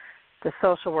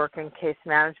social work and case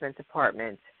management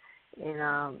department in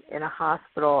a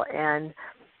hospital, and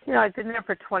I've been there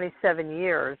for 27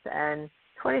 years, and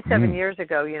 27 years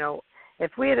ago,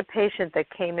 if we had a patient that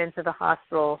came into the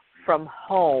hospital from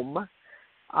home,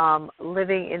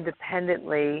 living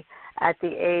independently at the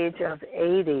age of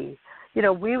 80,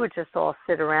 we would just all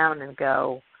sit around and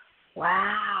go,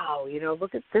 wow,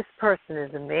 look at this person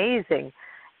is amazing.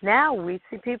 Now we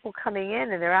see people coming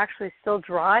in and they're actually still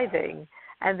driving,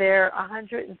 and they're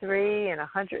 103 and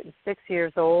 106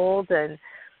 years old, and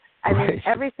I mean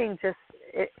everything just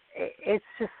it's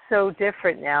just so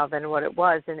different now than what it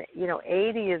was. And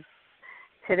 80 is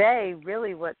today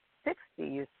really what 60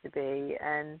 used to be,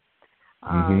 and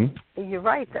you're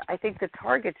right. I think the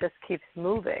target just keeps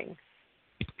moving.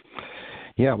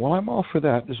 Yeah, well, I'm all for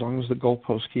that as long as the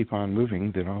goalposts keep on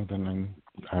moving. Then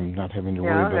I'm not having to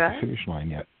worry about the finish line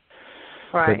yet.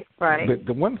 Right. But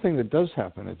the one thing that does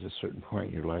happen at a certain point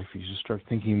in your life is you start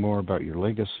thinking more about your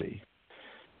legacy.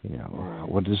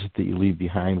 What is it that you leave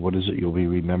behind? What is it you'll be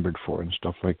remembered for, and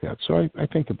stuff like that. So I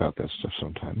think about that stuff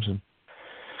sometimes. And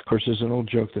of course, there's an old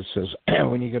joke that says,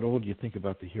 when you get old, you think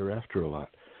about the hereafter a lot.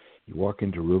 You walk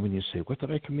into a room and you say, "What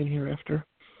did I come in here after?"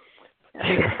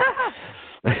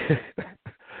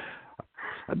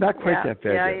 Not quite that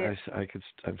bad yet.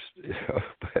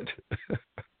 But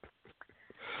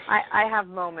I have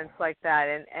moments like that,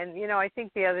 and I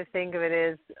think the other thing of it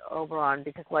is, Oberon,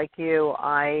 because like you,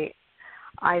 I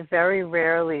very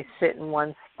rarely sit in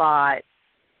one spot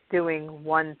doing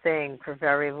one thing for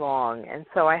very long, and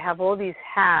so I have all these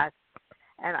hats,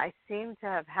 and I seem to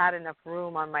have had enough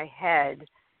room on my head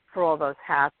for all those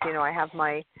hats. I have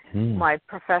my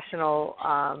professional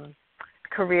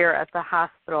career at the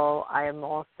hospital. I am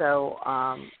also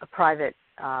a private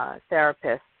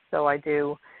therapist, so I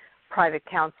do private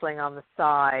counseling on the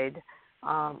side.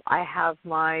 I have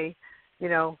my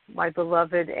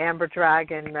beloved Amber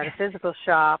Dragon metaphysical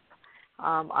shop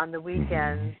on the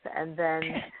weekends, and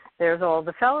then there's all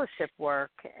the fellowship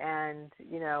work and,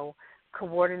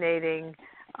 coordinating.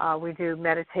 We do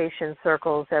meditation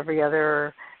circles every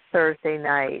other Thursday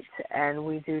night, and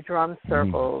we do drum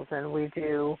circles, and we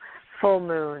do full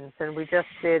moons, and we just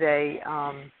did a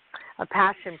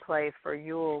passion play for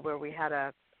Yule where we had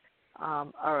the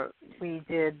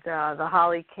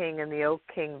Holly King and the Oak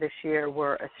King this year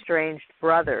were estranged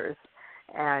brothers,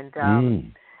 and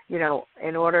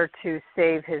in order to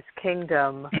save his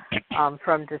kingdom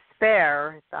from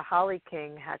despair, the Holly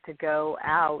King had to go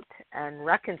out and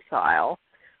reconcile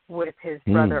with his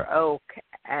brother Oak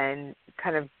and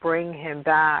kind of bring him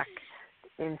back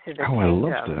into the kingdom. I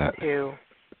loved that.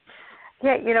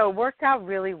 It worked out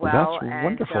really well. That's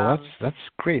wonderful. That's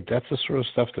great. That's the sort of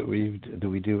stuff that we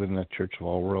do in the Church of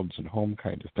All Worlds and Home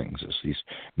kind of things, is these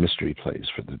mystery plays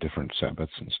for the different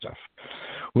Sabbats and stuff.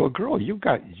 Well, girl, you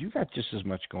got just as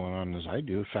much going on as I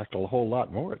do. In fact, a whole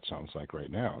lot more. It sounds like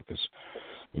right now, because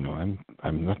I'm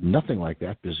nothing like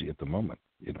that busy at the moment.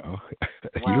 Well,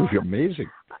 you're amazing.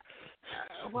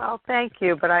 Well, thank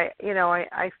you, but I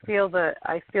feel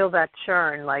that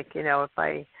churn. Like, am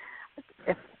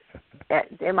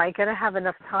I going to have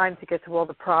enough time to get to all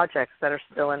the projects that are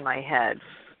still in my head?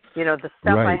 The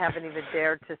stuff I haven't even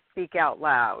dared to speak out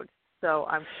loud. So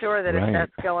I'm sure that if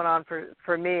that's going on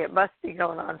for me, it must be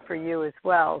going on for you as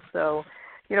well. So,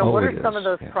 what are some of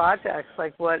those projects?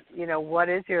 Like, what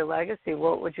is your legacy?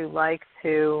 What would you like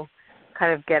to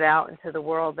kind of get out into the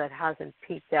world that hasn't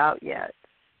peeked out yet?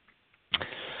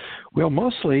 Well,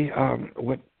 mostly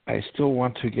what I still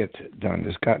want to get done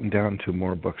is gotten down to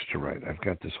more books to write. I've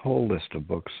got this whole list of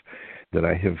books that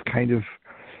I have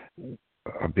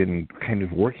I've been kind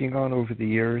of working on over the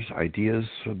years, ideas.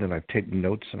 So then I've taken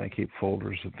notes and I keep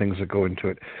folders of things that go into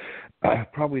it.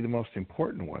 Probably the most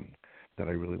important one that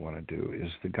I really want to do is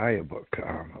the Gaia book,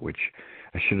 which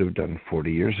I should have done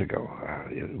 40 years ago.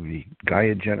 It would be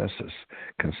Gaia Genesis,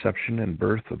 Conception and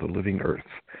Birth of the Living Earth.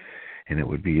 And it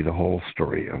would be the whole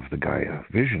story of the Gaia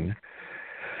vision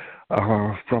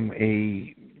from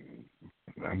a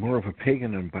more of a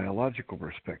pagan and biological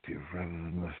perspective rather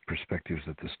than the perspectives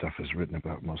that this stuff is written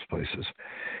about most places.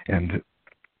 And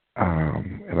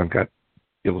I've got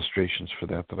illustrations for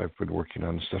that I've been working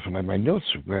on and stuff. And my notes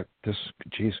have got this,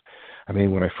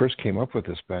 when I first came up with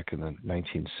this back in the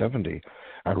 1970,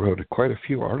 I wrote quite a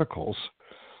few articles,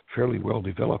 fairly well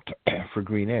developed, for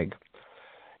Green Egg.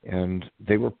 And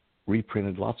they were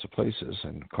reprinted lots of places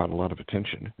and caught a lot of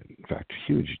attention. In fact,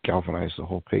 huge, galvanized the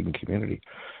whole pagan community.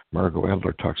 Margot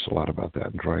Adler talks a lot about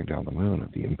that in Drawing Down the Moon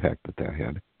and the impact that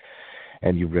had.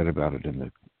 And you read about it in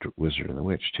The Wizard and the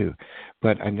Witch, too.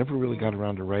 But I never really got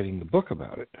around to writing the book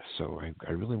about it, so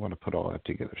I really want to put all that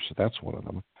together. So that's one of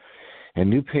them. And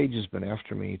New Page has been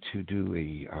after me to do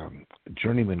a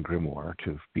Journeyman Grimoire,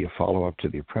 to be a follow-up to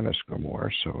the Apprentice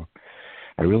Grimoire, so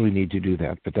I really need to do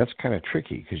that. But that's kind of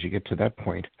tricky, because you get to that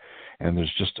point, and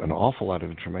there's just an awful lot of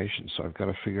information, so I've got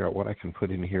to figure out what I can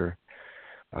put in here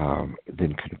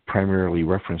then can primarily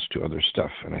reference to other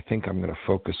stuff. And I think I'm going to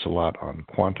focus a lot on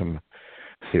quantum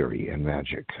theory and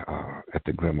magic at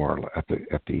the Grimoire, at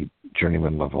the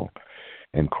Journeyman level,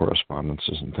 and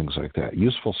correspondences and things like that.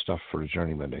 Useful stuff for a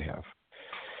journeyman to have.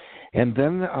 And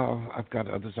then I've got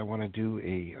others. I want to do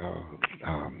a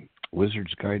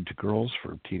Wizard's Guide to Girls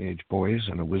for teenage boys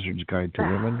and a Wizard's Guide to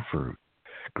Women for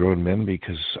grown men,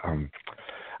 because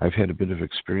I've had a bit of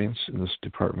experience in this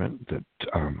department that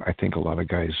I think a lot of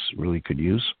guys really could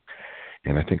use.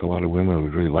 And I think a lot of women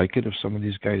would really like it if some of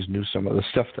these guys knew some of the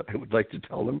stuff that I would like to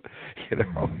tell them,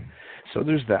 So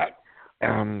there's that.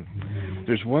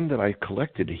 There's one that I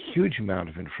collected a huge amount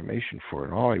of information for,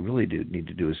 and all I really need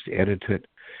to do is to edit it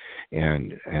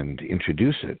and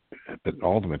introduce it. But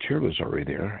all the material is already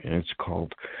there, and it's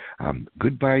called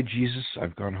Goodbye, Jesus,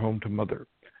 I've Gone Home to Mother.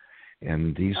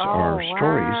 And these are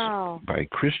stories by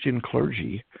Christian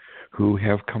clergy who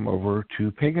have come over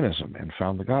to paganism and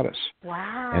found the goddess.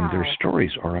 Wow. And their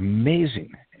stories are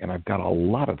amazing, and I've got a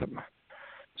lot of them.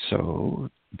 So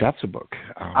that's a book.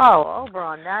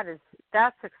 Oberon,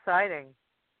 that's exciting.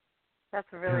 That's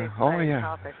a really exciting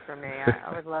topic for me.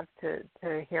 I would love to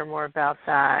hear more about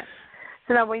that.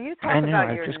 So now when you talk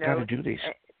about your notes... I've just got to do these.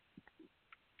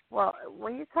 Well,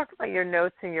 when you talk about your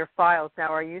notes and your files now,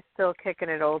 are you still kicking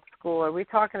it old school? Are we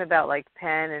talking about like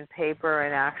pen and paper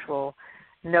and actual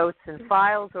notes and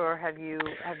files, or have you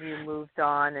moved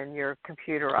on and you're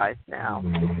computerized now?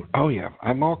 Oh yeah,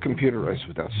 I'm all computerized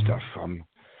with that stuff.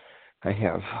 I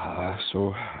have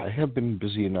so I have been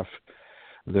busy enough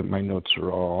that my notes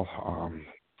are all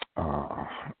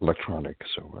electronic,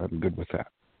 so I'm good with that.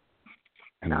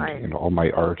 And, nice. And all my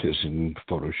art is in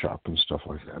Photoshop and stuff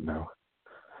like that now.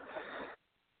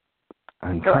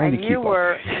 I'm trying to keep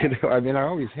up. I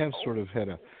always have sort of had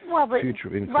a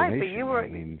future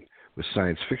inclination. With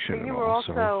science fiction and all.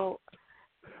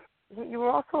 You were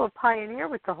also a pioneer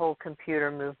with the whole computer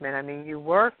movement. You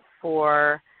worked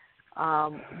for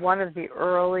one of the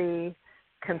early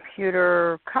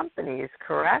computer companies,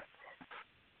 correct?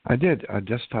 I did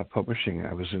desktop publishing.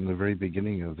 I was in the very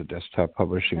beginning of the desktop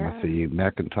publishing with the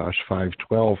Macintosh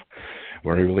 512,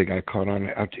 where I really got caught on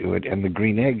out to it. And the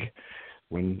Green Egg,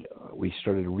 when we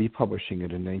started republishing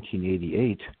it in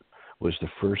 1988, was the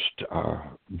first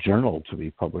journal to be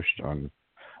published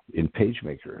in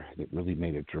PageMaker. It really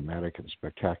made it dramatic and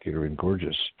spectacular and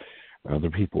gorgeous. Other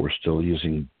people were still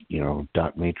using,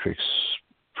 dot matrix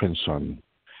prints on,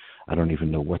 I don't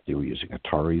even know what they were using,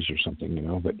 Ataris or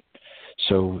something, but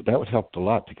so that would help a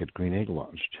lot to get Green Egg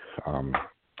launched.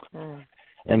 And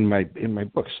in my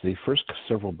books, the first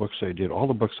several books I did, all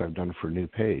the books I've done for New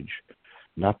Page,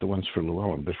 not the ones for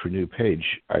Llewellyn, but for New Page,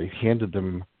 I handed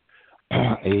them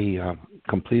a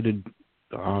completed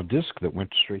disc that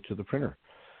went straight to the printer.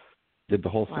 Did the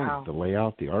whole thing, the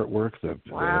layout, the artwork, the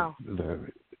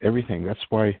everything. That's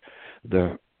why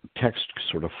the text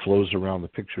sort of flows around the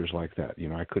pictures like that.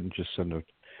 I couldn't just send a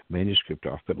manuscript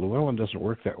off, but Llewellyn doesn't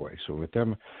work that way. So with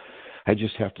them, I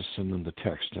just have to send them the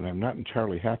text, and I'm not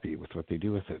entirely happy with what they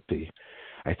do with it.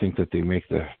 I think that they make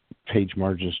the page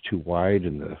margins too wide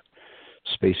and the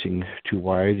spacing too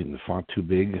wide and the font too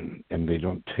big, and they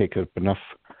don't take up enough.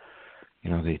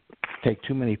 They take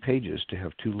too many pages to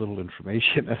have too little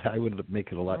information, and I would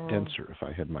make it a lot denser if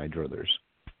I had my druthers.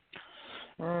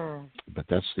 But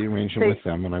that's the arrangement with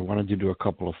them, and I wanted to do a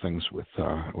couple of things with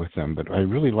them. But I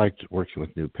really liked working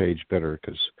with New Page better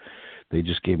because they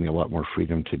just gave me a lot more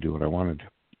freedom to do what I wanted.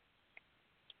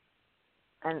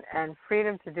 And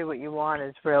freedom to do what you want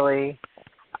is really,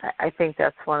 I think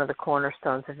that's one of the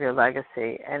cornerstones of your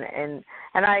legacy. And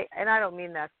I don't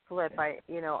mean that flip. I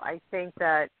think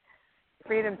that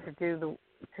freedom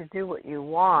to do what you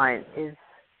want is,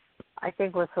 I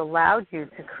think, what's allowed you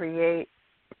to create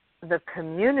the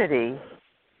community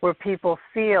where people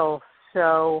feel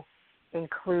so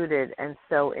included and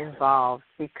so involved,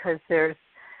 because there's,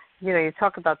 you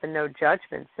talk about the no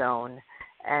judgment zone,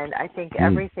 and I think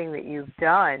everything that you've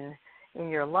done in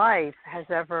your life has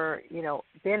ever,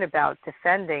 been about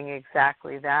defending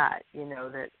exactly that,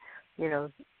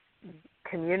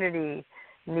 community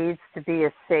needs to be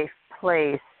a safe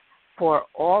place for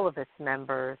all of its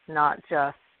members, not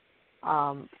just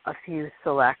a few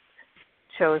select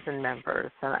chosen members,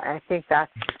 and I think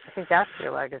that's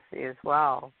your legacy as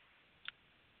well.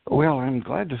 Well, I'm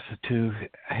glad to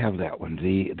have that one.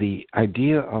 The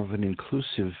idea of an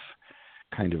inclusive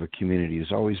kind of a community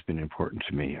has always been important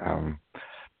to me.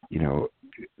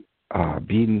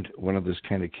 Being one of those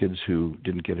kind of kids who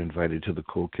didn't get invited to the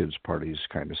cool kids parties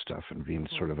kind of stuff, and being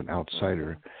sort of an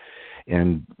outsider,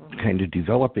 and kind of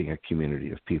developing a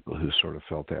community of people who sort of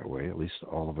felt that way, at least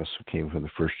all of us who came from the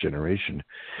first generation.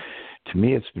 To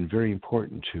me, it's been very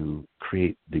important to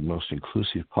create the most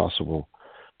inclusive possible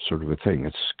sort of a thing.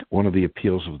 It's one of the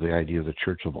appeals of the idea of the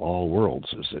Church of all worlds,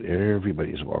 is that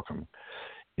everybody's welcome.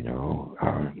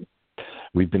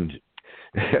 We've been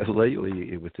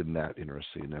lately within that,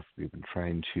 interestingly enough, we've been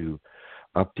trying to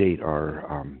update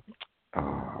our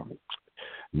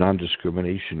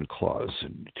non-discrimination clause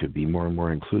and to be more and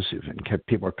more inclusive. And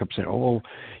people kept saying, "Oh,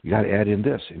 you got to add in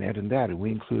this and add in that, and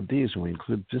we include these, and we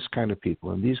include this kind of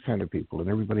people and these kind of people and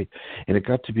everybody." And it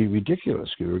got to be ridiculous.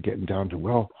 We were getting down to,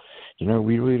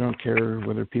 we really don't care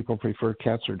whether people prefer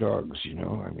cats or dogs.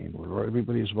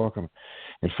 Everybody's welcome.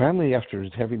 And finally, after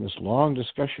having this long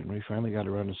discussion, we finally got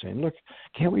around to saying, "Look,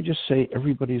 can't we just say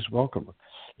everybody's welcome?"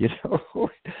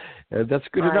 That's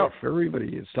good enough for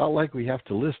everybody. It's not like we have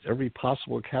to list every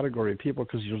possible category of people,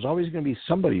 because there's always going to be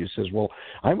somebody who says, "Well,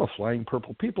 I'm a flying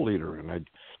purple people eater, and I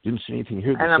didn't see anything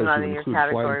here that says you include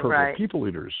flying purple people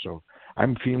eaters, so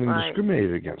I'm feeling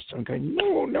discriminated against." I'm going,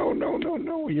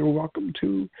 no, you're welcome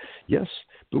to. Yes,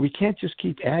 but we can't just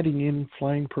keep adding in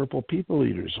flying purple people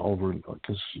eaters all over,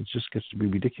 because it just gets to be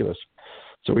ridiculous.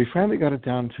 So we finally got it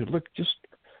down to, look, just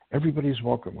everybody's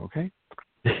welcome, okay?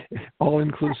 All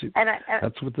inclusive.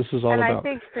 That's what this is all about. I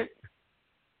think that,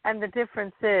 and the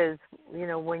difference is,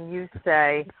 when you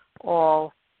say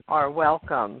all are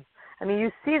welcome,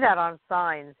 you see that on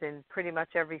signs in pretty much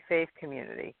every faith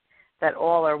community, that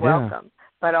all are welcome.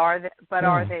 But are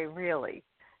they really?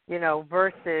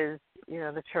 Versus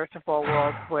the Church of All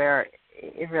Worlds, where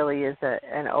it really is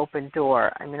an open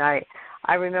door.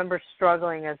 I remember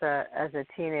struggling as a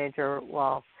teenager.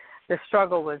 Well, the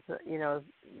struggle was,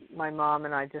 my mom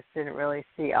and I just didn't really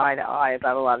see eye to eye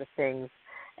about a lot of things.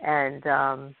 And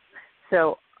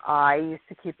so I used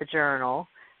to keep a journal.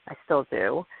 I still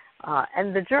do.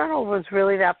 And the journal was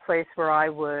really that place where I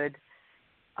would,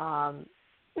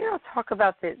 talk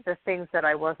about the things that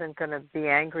I wasn't going to be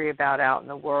angry about out in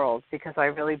the world, because I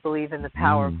really believe in the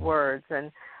power of words.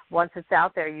 And once it's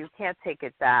out there, you can't take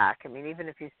it back. Even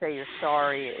if you say you're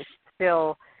sorry, it's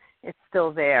still, it's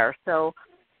still there. So,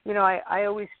 I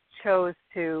always chose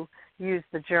to use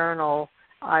the journal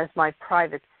as my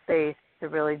private space to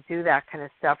really do that kind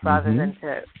of stuff rather than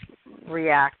to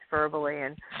react verbally.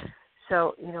 And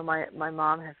so, my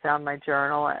mom had found my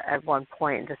journal at one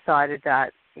point and decided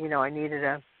that,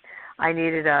 I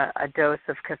needed a dose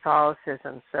of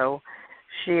Catholicism. So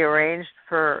she arranged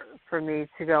for me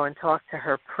to go and talk to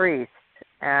her priest.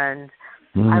 And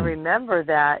I remember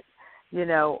that,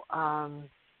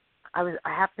 I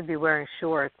happened to be wearing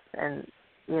shorts, and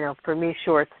for me,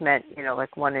 shorts meant,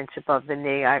 like 1 inch above the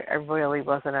knee. I really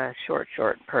wasn't a short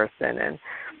person. And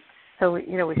so,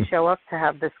 we show up to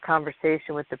have this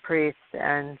conversation with the priest,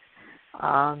 and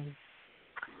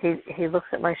he looks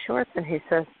at my shorts and he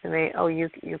says to me, "Oh, you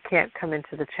can't come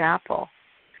into the chapel."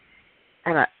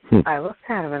 And I looked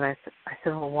at him and I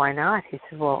said, "Well, why not?" He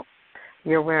said, "Well,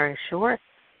 you're wearing shorts."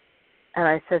 And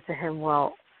I said to him,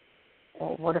 well,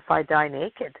 what if I die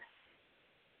naked?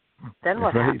 Then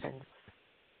what happens?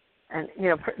 And,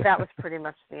 that was pretty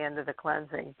much the end of the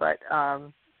cleansing. But,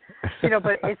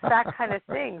 but it's that kind of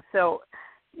thing. So,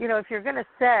 if you're going to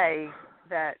say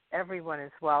that everyone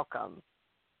is welcome,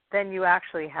 then you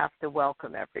actually have to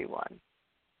welcome everyone,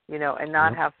 and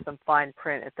not have some fine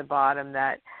print at the bottom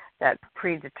that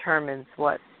predetermines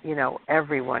what,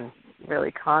 everyone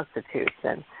really constitutes.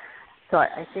 And so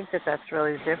I think that's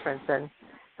really the difference. And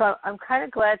so I'm kind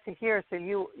of glad to hear. So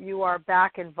you are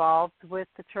back involved with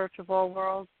the Church of All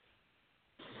Worlds?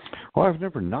 Well, I've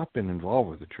never not been involved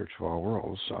with the Church of All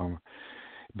Worlds,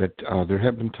 but there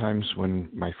have been times when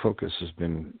my focus has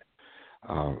been,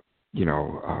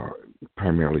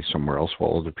 primarily somewhere else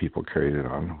while other people carried it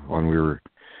on. When we were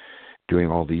doing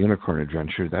all the unicorn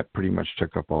adventure, that pretty much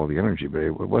took up all the energy. But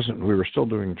it wasn't. We were still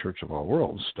doing Church of All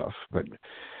Worlds stuff, but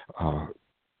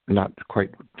not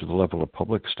quite to the level of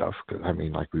public stuff.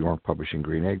 Like we weren't publishing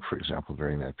Green Egg, for example,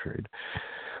 during that period.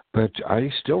 But I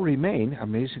still remain,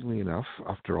 amazingly enough,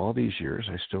 after all these years,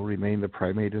 I still remain the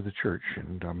primate of the church,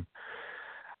 and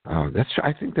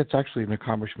I think that's actually an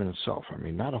accomplishment itself.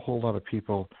 Not a whole lot of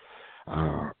people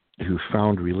who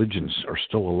found religions are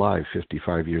still alive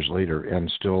 55 years later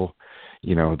and still,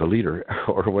 the leader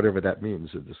or whatever that means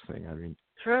of this thing.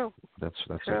 True. That's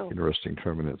True. an interesting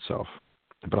term in itself.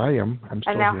 But I'm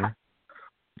still here.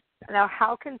 Now,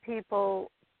 how can people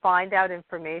find out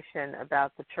information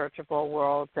about the Church of All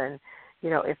Worlds, and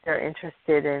if they're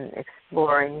interested in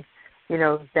exploring,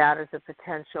 that as a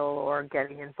potential or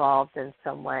getting involved in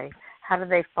some way? How do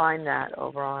they find that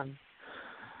over on?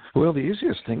 Well, the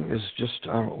easiest thing is just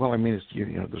it's,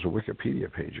 there's a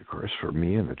Wikipedia page, of course, for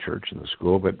me and the church and the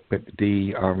school, but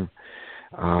the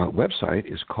website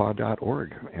is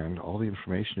caw.org, and all the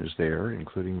information is there,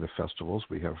 including the festivals.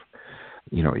 We have,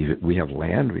 we have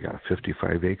land. We got a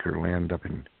 55-acre land up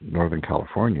in Northern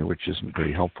California, which isn't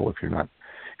very helpful if you're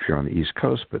on the East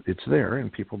Coast, but it's there,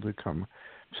 and people do come.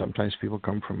 Sometimes people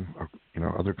come from,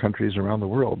 other countries around the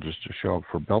world just to show up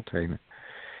for Beltane,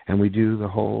 and we do the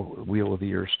whole Wheel of the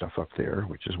Year stuff up there,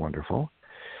 which is wonderful.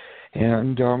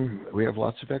 And we have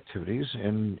lots of activities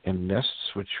and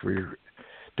nests, which we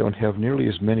don't have nearly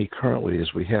as many currently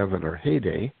as we have in our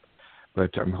heyday,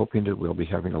 but I'm hoping that we'll be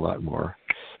having a lot more.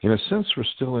 In a sense, we're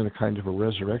still in a kind of a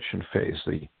resurrection phase.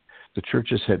 The church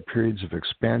has had periods of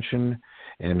expansion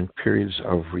and periods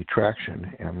of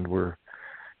retraction, and we're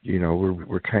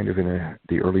kind of in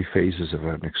the early phases of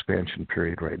an expansion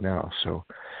period right now. So,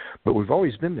 but we've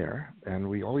always been there, and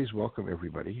we always welcome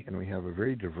everybody, and we have a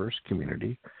very diverse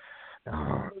community.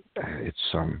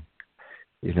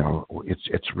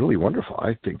 It's really wonderful.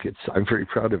 I think I'm very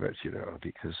proud of it,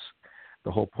 because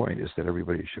the whole point is that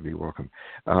everybody should be welcome.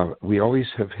 We always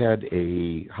have had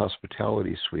a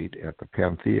hospitality suite at the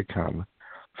Pantheacon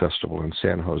Festival in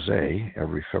San Jose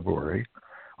every February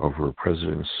over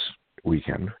President's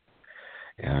Weekend,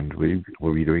 and we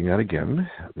will be doing that again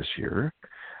this year.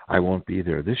 I won't be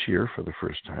there this year for the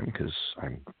first time because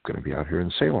I'm going to be out here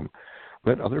in Salem,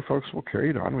 but other folks will carry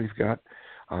it on. We've got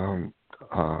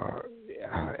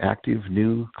active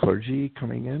new clergy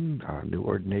coming in, new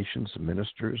ordinations of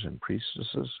ministers and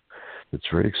priestesses. It's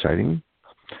very exciting.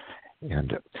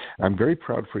 And I'm very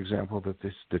proud, for example, that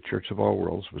the Church of All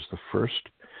Worlds was the first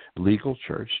legal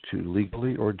church to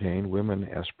legally ordain women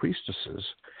as priestesses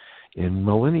in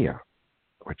millennia,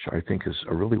 which I think is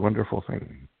a really wonderful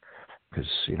thing. Because,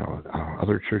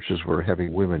 other churches were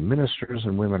having women ministers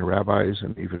and women rabbis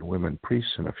and even women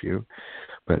priests in a few,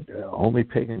 but only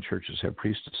pagan churches have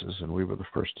priestesses, and we were the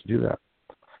first to do that.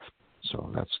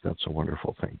 So that's a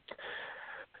wonderful thing.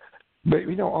 But,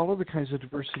 all of the kinds of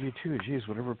diversity, too,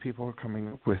 whatever people are coming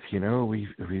up with,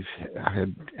 we've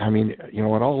had,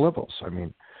 at all levels.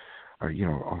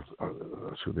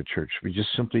 through the church. We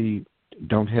just simply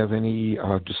don't have any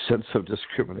sense of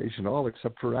discrimination at all,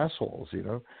 except for assholes.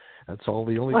 That's all.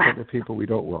 The only kind of people we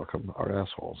don't welcome are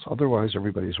assholes. Otherwise,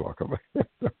 everybody's welcome.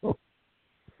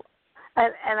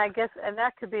 And I guess, and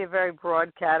that could be a very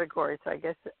broad category. So I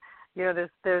guess, there's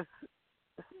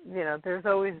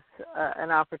always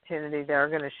an opportunity they're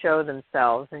going to show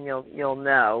themselves, and you'll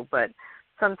know. But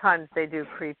sometimes they do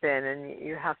creep in, and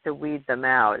you have to weed them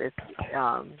out. It's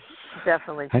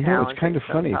definitely challenging. I know, it's kind of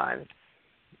funny. Sometimes.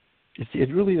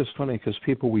 It really is funny because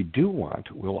people we do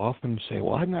want will often say,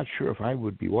 well, I'm not sure if I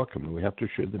would be welcome. And we have to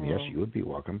assure them, yes, you would be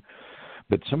welcome.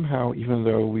 But somehow, even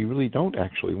though we really don't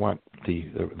actually want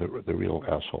the real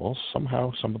assholes,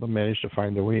 somehow some of them manage to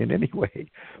find their way in anyway.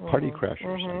 Party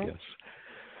crashers, I guess.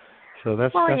 So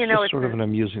that's just sort of an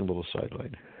amusing little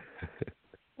sideline.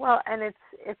 Well, and it's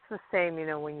the same,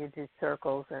 when you do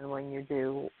circles and when you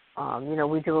do,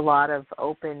 we do a lot of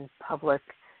open public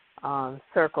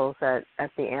circles at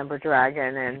the Amber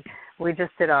Dragon, and we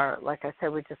just did our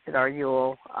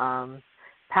Yule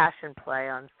passion play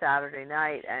on Saturday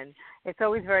night, and it's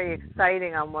always very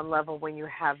exciting on one level when you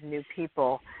have new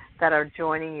people that are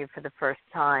joining you for the first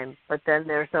time, but then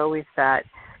there's always that,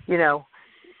 you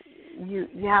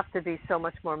have to be so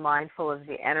much more mindful of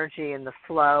the energy and the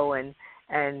flow, and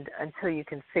until you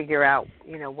can figure out,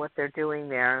 what they're doing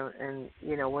there and,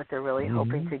 what they're really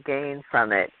hoping to gain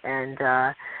from it. And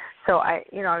so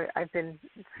I've been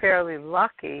fairly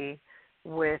lucky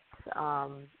with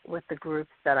the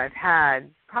groups that I've had,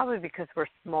 probably because we're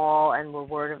small and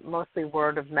we're mostly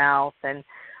word of mouth, and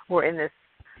we're in this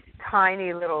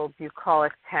tiny little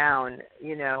bucolic town,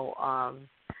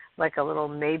 like a little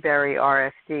Mayberry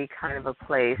RFD kind of a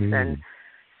place. And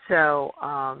so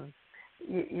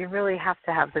you really have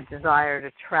to have the desire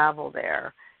to travel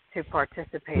there to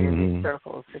participate in these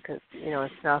circles, because,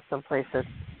 it's not someplace that's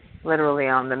literally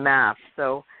on the map.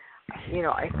 So,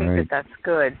 I think that's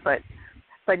good. But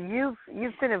you've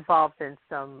been involved in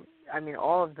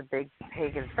all of the big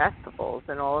pagan festivals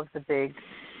and all of the big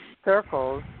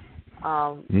circles.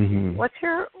 What's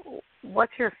your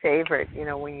favorite?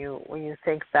 When you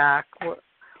think back,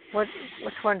 which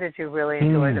one did you really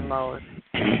enjoy the most?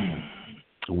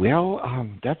 Well,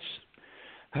 that's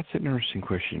an interesting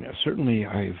question. Certainly,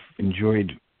 I've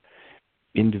enjoyed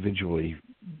individually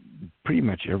pretty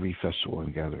much every festival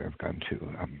and gathering I've gone to.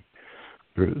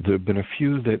 There have been a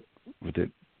few that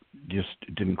just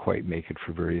didn't quite make it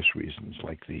for various reasons,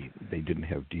 like they didn't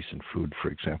have decent food, for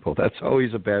example. That's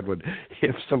always a bad one.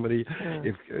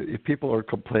 If people are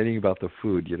complaining about the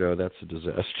food, that's a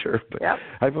disaster. But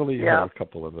I've only had a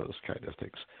couple of those kind of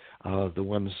things. The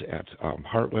ones at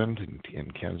Heartland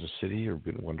in Kansas City have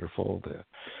been wonderful. The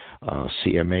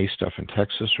CMA stuff in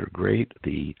Texas are great.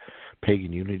 The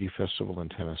Pagan Unity Festival in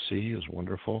Tennessee is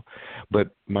wonderful. But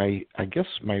I guess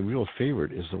my real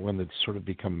favorite is the one that's sort of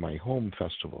become my home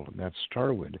festival, and that's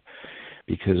Starwood,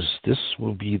 because this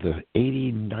will be the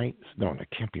 89th, no,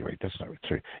 that can't be right, that's not right,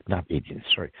 sorry, not 80th,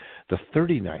 sorry. The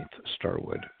 39th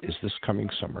Starwood is this coming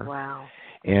summer. Wow.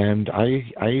 And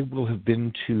I will have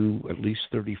been to at least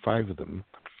 35 of them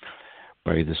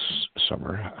by this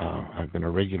summer. I've been a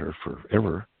regular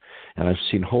forever. And I've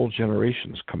seen whole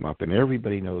generations come up, and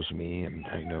everybody knows me, and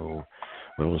I know,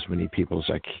 well, as many people as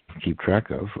I keep track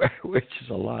of, which is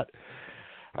a lot.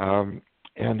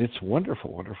 And it's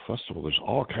wonderful, wonderful festival. There's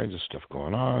all kinds of stuff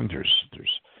going on.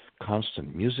 There's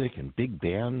constant music and big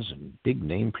bands and big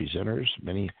name presenters.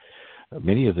 Many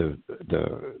of the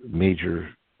major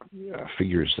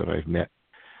figures that I've met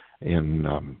in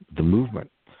the movement,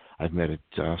 I've met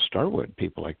at Starwood,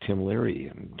 people like Tim Leary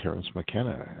and Terrence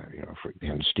McKenna,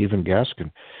 and Stephen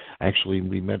Gaskin. Actually,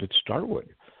 we met at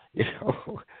Starwood,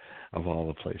 of all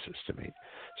the places to meet.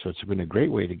 So it's been a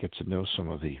great way to get to know some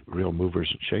of the real movers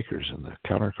and shakers in the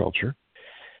counterculture.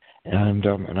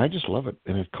 And I just love it.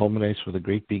 And it culminates with a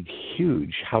great big,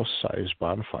 huge house-sized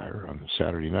bonfire on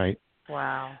Saturday night.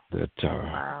 Wow.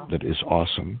 That is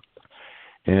awesome.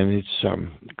 And it's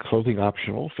clothing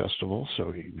optional festival,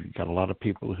 so you've got a lot of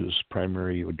people whose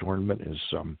primary adornment is,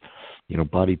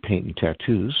 body paint and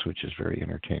tattoos, which is very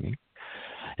entertaining.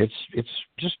 It's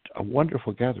just a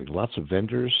wonderful gathering. Lots of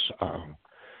vendors,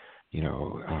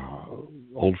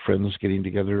 old friends getting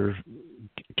together,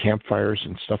 campfires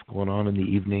and stuff going on in the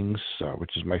evenings,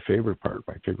 which is my favorite part.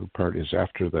 My favorite part is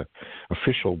after the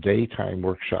official daytime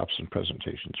workshops and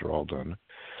presentations are all done,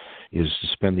 is to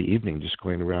spend the evening just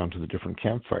going around to the different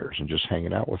campfires and just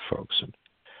hanging out with folks. And,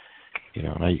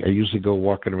 and I usually go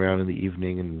walking around in the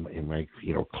evening in my,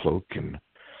 cloak and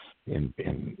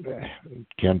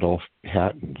Gandalf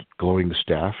hat and glowing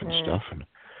staff and stuff. And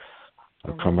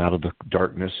I'll come out of the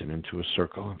darkness and into a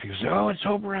circle, and people say, "Oh, it's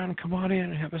Oberon. Come on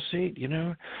in, have a seat.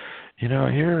 Here,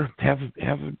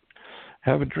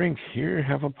 have a drink. Here,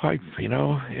 have a pipe.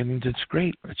 And it's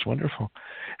great. It's wonderful."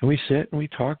 And we sit and we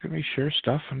talk and we share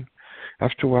stuff, and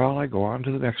after a while, I go on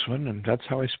to the next one, and that's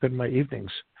how I spend my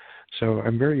evenings. So I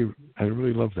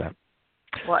really love that.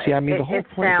 Well, See, the whole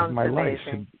point of my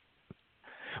amazing. life.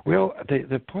 Well,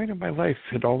 the point of my life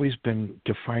had always been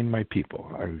to find my people,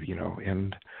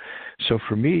 and so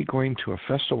for me, going to a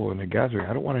festival and a gathering,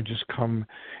 I don't want to just come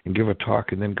and give a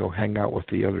talk and then go hang out with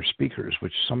the other speakers,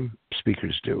 which some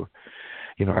speakers do.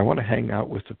 I want to hang out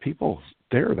with the people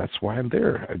there. That's why I'm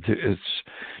there. It's,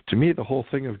 to me, the whole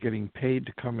thing of getting paid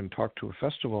to come and talk to a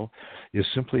festival is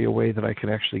simply a way that I can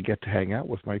actually get to hang out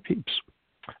with my peeps.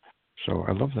 So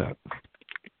I love that.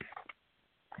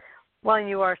 Well,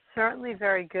 you are certainly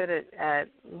very good at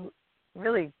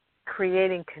really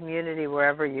creating community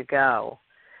wherever you go,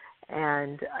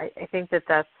 and I think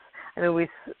that's. I mean,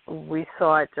 we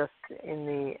saw it just in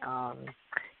the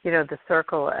the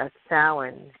circle at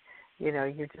Samhain.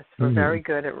 You just were very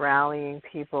good at rallying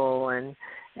people and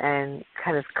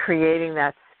kind of creating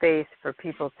that space for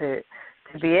people to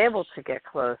be able to get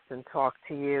close and talk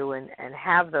to you and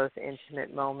have those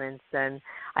intimate moments. And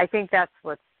I think that's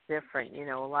what's different,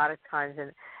 a lot of times.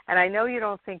 And I know you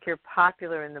don't think you're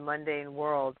popular in the mundane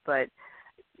world, but,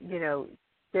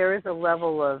 there is a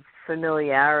level of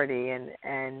familiarity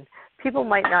and people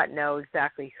might not know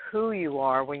exactly who you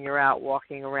are when you're out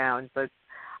walking around, but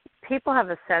people have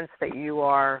a sense that you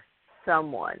are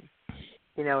someone,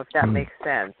 if that makes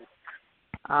sense.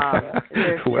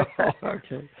 Okay.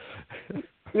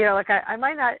 I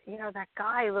might not, that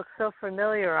guy looks so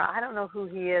familiar. I don't know who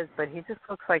he is, but he just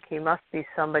looks like he must be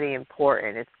somebody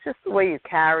important. It's just the way you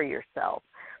carry yourself,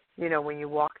 when you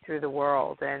walk through the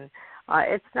world. And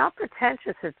it's not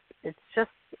pretentious. It's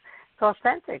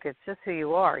authentic. It's just who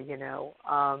you are,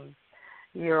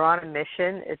 You're on a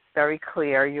mission. It's very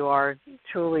clear. You are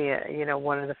truly,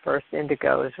 one of the first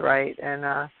indigos, right?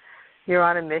 And you're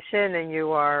on a mission, and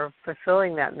you are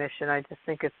fulfilling that mission. I just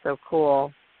think it's so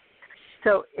cool.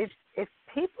 So if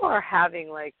people are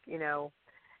having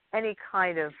any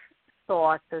kind of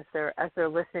thoughts as they're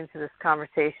listening to this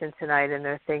conversation tonight, and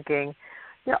they're thinking,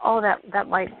 that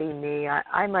might be me.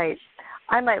 I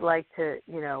might like to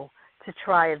to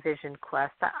try a vision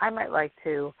quest. I might like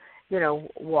to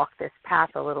walk this path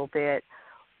a little bit.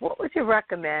 What would you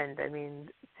recommend? I mean,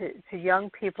 to young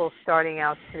people starting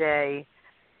out today,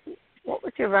 what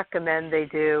would you recommend they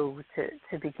do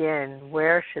to begin?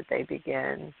 Where should they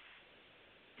begin?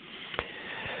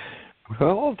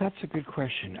 Well, that's a good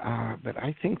question. But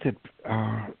I think that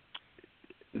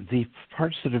the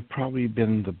parts that have probably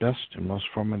been the best and most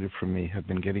formative for me have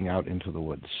been getting out into the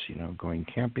woods, going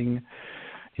camping.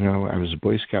 I was a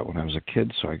Boy Scout when I was a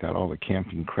kid, so I got all the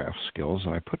camping craft skills,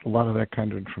 and I put a lot of that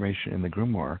kind of information in the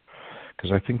grimoire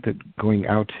because I think that going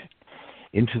out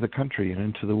into the country and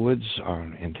into the woods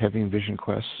and having vision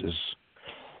quests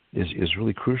is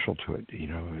really crucial to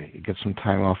it. Get some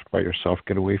time off by yourself,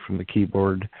 get away from the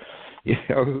keyboard,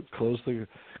 close the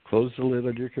lid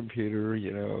on your computer,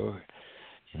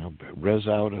 res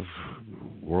out of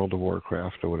World of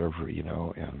Warcraft or whatever,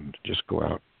 and just go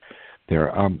out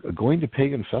there. Going to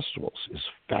pagan festivals is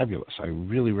fabulous. I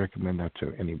really recommend that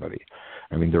to anybody.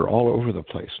 I mean, they're all over the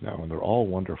place now, and they're all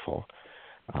wonderful.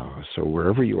 So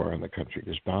wherever you are in the country,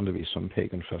 there's bound to be some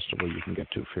pagan festival you can get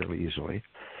to fairly easily.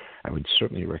 I would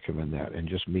certainly recommend that, and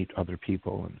just meet other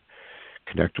people and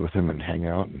connect with them and hang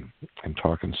out and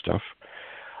talk and stuff.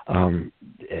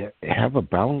 Have a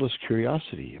boundless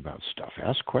curiosity about stuff.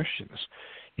 Ask questions.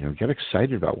 Get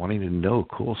excited about wanting to know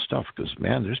cool stuff because,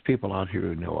 man, there's people out here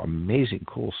who know amazing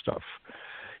cool stuff.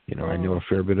 I know a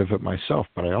fair bit of it myself,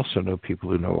 but I also know people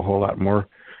who know a whole lot more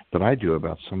than I do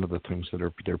about some of the things that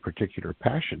are their particular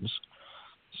passions.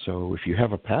 So if you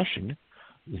have a passion,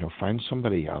 find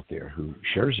somebody out there who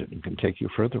shares it and can take you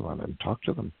further on it and talk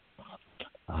to them.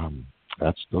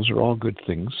 Those are all good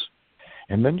things.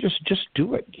 And then just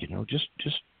do it, just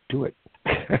do it.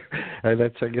 I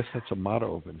guess that's a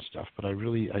motto and stuff, but I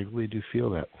really do feel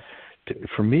that.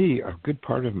 For me, a good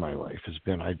part of my life has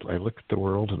been I look at the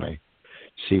world and I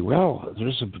see, well,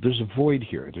 there's a void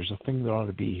here. There's a thing that ought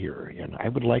to be here, and I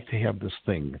would like to have this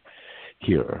thing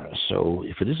here. So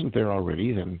if it isn't there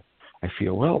already, then I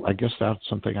feel, well, I guess that's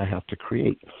something I have to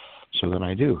create. So then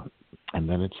I do, and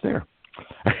then it's there.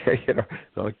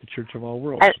 Like the Church of All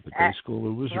Worlds, the Day School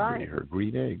of Wizardry, right, or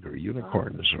Green Egg, or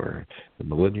Unicorns, or the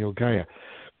Millennial Gaia.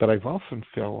 But I've often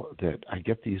felt that I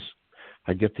get these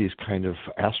kind of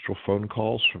astral phone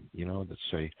calls from, that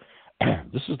say,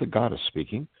 this is the goddess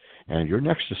speaking, and your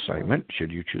next assignment,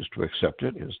 should you choose to accept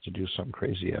it, is to do some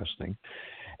crazy-ass thing.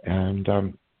 And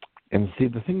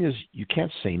the thing is, you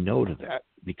can't say no to that,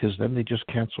 because then they just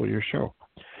cancel your show.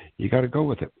 You got to go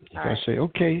with it. You got to say,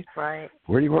 okay,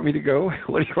 where do you want me to go?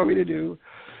 What do you want me to do?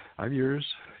 I'm yours,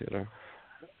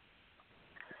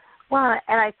 Well,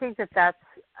 and I think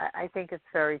I think it's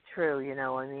very true.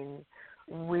 I mean,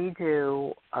 we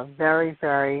do a very,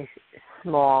 very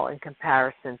small in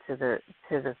comparison to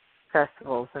the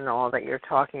festivals and all that you're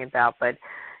talking about, but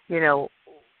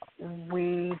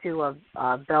we do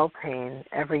a beltane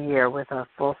every year with a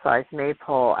full-size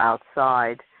maypole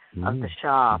outside of the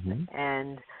shop,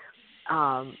 and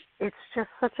it's just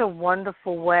such a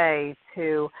wonderful way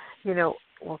to,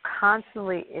 we're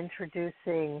constantly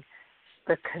introducing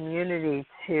the community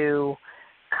to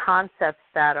concepts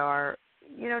that are,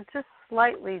 just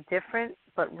slightly different,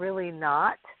 but really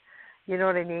not. You know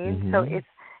what I mean? So it's,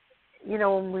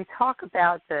 when we talk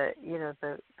about the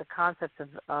concept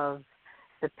of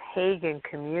the pagan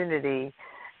community,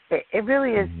 it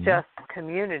really is just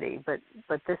community, but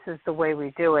this is the way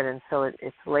we do it, and so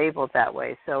it's labeled that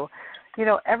way. So,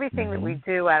 everything that we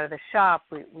do out of the shop,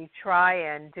 we try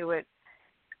and do it,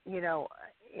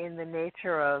 in the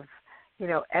nature of,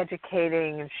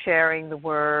 educating and sharing the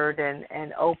word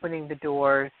and opening the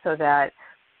doors so that,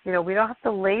 we don't have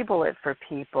to label it for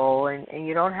people, and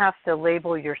you don't have to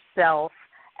label yourself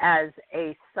as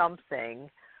a something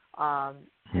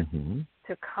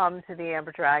to come to the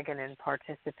Amber Dragon and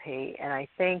participate. And I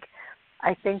think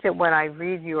that when I've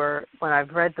read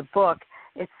the book,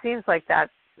 it seems like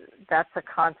that's a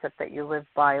concept that you live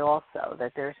by also,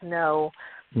 that there is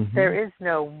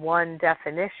no one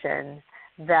definition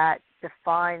that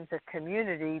defines a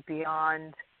community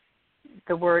beyond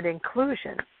the word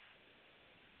inclusion.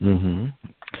 And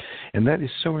that is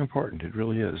so important. It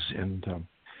really is. And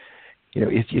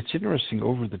it's interesting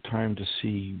over the time to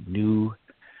see new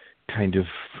kind of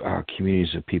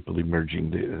communities of people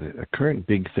emerging. The current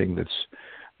big thing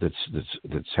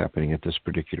that's happening at this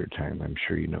particular time, I'm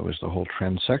sure you know, is the whole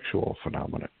transsexual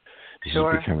phenomenon. This is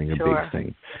becoming a big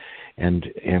thing. And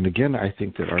again, I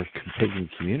think that our pagan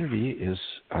community is,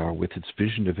 with its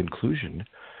vision of inclusion,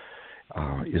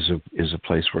 is a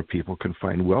place where people can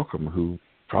find welcome who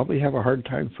probably have a hard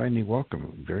time finding welcome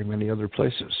in very many other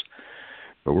places.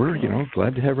 But we're,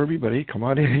 glad to have everybody come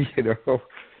on in,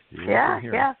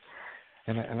 Yeah.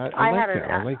 And I like that.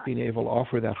 I like being able to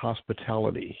offer that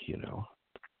hospitality,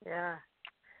 Yeah.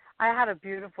 I had a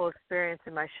beautiful experience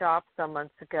in my shop some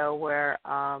months ago where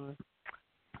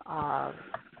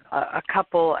a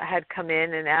couple had come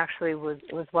in, and actually it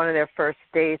was one of their first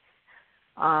dates.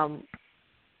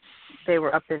 They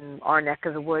were up in our neck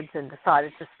of the woods and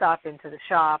decided to stop into the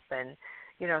shop, and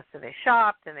so they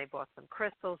shopped and they bought some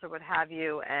crystals or what have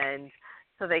you, and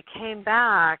so they came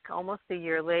back almost a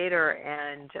year later,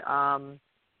 and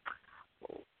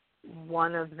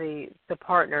one of the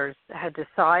partners had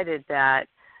decided that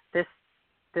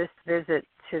this visit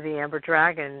to the Amber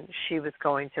Dragon, she was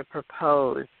going to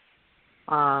propose.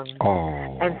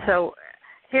 And so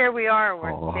here we are,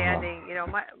 we're standing,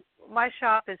 my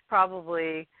shop is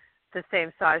probably the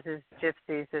same size as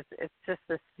Gypsy's. It's just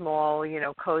a small,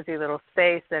 cozy little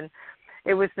space, and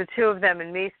it was the two of them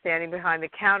and me standing behind the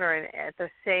counter, and at the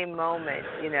same moment,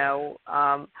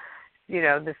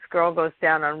 this girl goes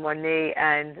down on one knee,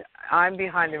 and I'm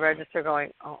behind the register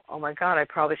going, oh my God, I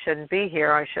probably shouldn't be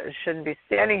here. I shouldn't be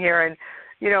standing here. And,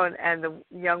 and the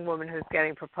young woman who's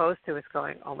getting proposed to is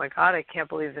going, oh my God, I can't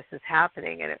believe this is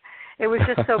happening. And it was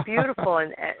just so beautiful.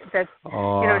 And that,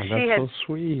 she had, so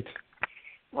sweet.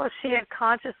 Well, she had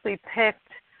consciously picked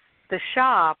the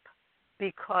shop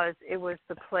because it was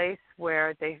the place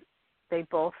where they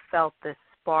both felt this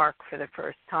spark for the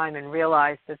first time and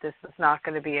realized that this was not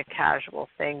going to be a casual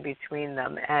thing between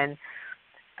them. And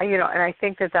and I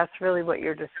think that that's really what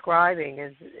you're describing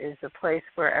is a place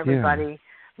where everybody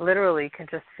literally can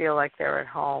just feel like they're at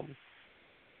home.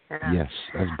 Yeah. Yes,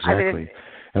 exactly.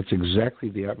 That's exactly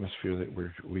the atmosphere that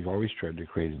we've always tried to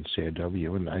create in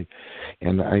CIW,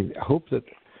 and I hope that.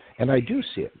 And I do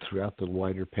see it throughout the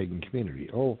wider pagan community.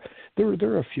 There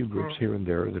are a few groups here and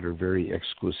there that are very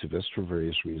exclusivist for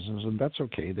various reasons, and that's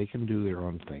okay. They can do their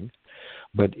own thing.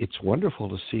 But it's wonderful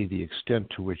to see the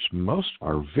extent to which most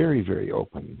are very, very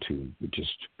open to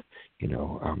just,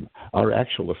 our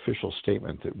actual official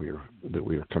statement that we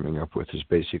are coming up with is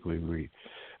basically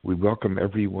we welcome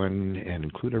everyone and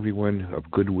include everyone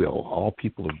of goodwill, all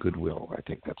people of goodwill. I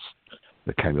think that's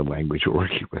the kind of language we're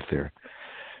working with there.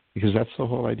 Because that's the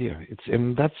whole idea.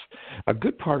 And that's a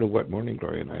good part of what Morning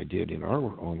Glory and I did in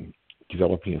our own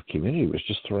developing of community was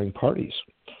just throwing parties.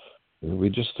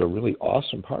 We just throw really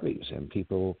awesome parties, and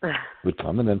people would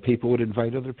come, and then people would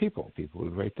invite other people. People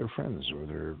would invite their friends or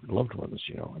their loved ones,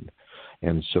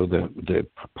 and so the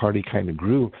party kind of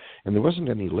grew, and there wasn't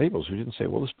any labels. We didn't say,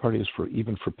 well, this party is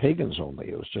even for pagans only.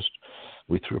 It was just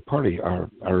we threw a party.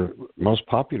 Our most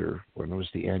popular one was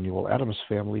the annual Addams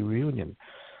Family reunion.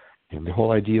 And the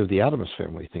whole idea of the Addams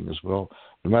Family thing is, well,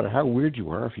 no matter how weird you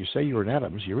are, if you say you're an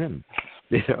Addams, you're in.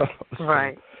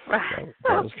 Right.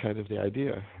 That was kind of the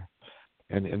idea.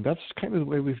 And that's kind of the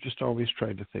way we've just always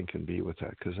tried to think and be with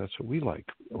that, because that's what we like.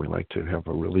 We like to have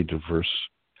a really diverse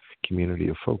community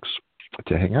of folks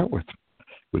to hang out with.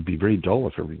 It would be very dull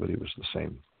if everybody was the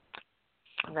same.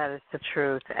 That is the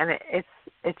truth. And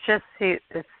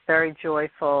it's very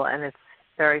joyful, and it's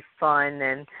very fun,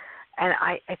 and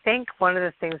I think one of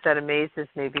the things that amazes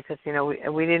me, because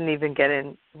we didn't even get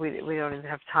in, we don't even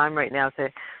have time right now to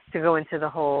go into the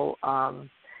whole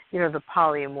the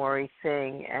polyamory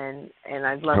thing, and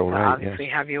I'd love to obviously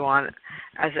have you on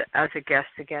as a guest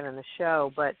again in the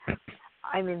show. But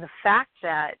I mean, the fact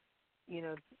that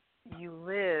you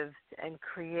lived and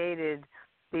created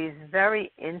these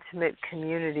very intimate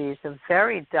communities of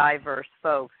very diverse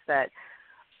folks that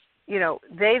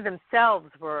they themselves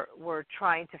were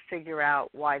trying to figure out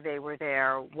why they were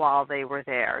there while they were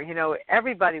there.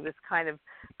 Everybody was kind of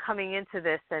coming into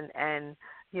this and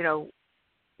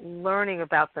learning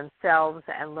about themselves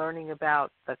and learning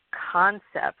about the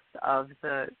concepts of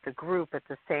the group at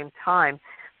the same time.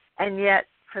 And yet,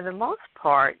 for the most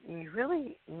part, you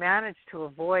really managed to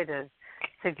avoid a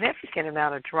significant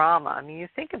amount of drama. I mean, you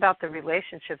think about the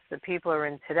relationships that people are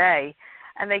in today,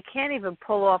 and they can't even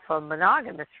pull off a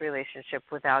monogamous relationship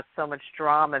without so much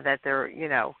drama that they're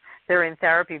in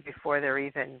therapy before they're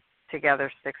even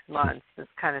together 6 months, this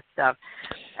kind of stuff.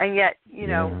 And yet,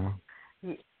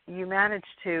 you managed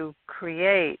to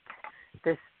create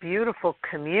this beautiful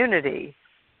community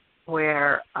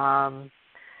where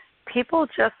people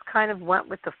just kind of went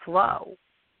with the flow.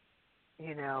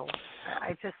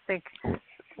 I just think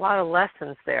a lot of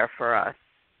lessons there for us.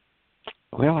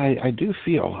 Well, I do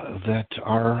feel that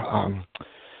our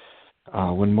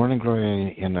when Morning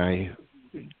Glory and I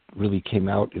really came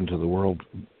out into the world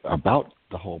about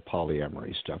the whole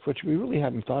polyamory stuff, which we really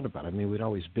hadn't thought about. I mean, we'd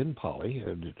always been poly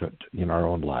in our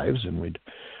own lives, and we'd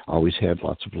always had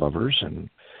lots of lovers, and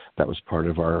that was part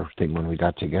of our thing when we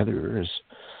got together is,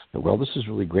 well, this is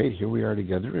really great. Here we are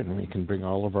together, and we can bring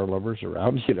all of our lovers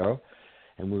around,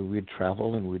 and we'd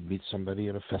travel and we'd meet somebody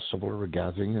at a festival or a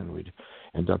gathering, and we'd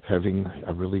end up having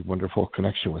a really wonderful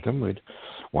connection with them. We'd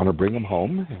want to bring them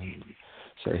home and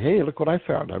say, hey, look what I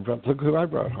found. Look who I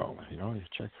brought home. You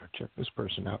check this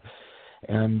person out.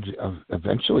 And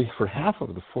eventually, for half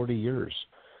of the 40 years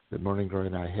that Morning Glory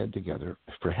and I had together,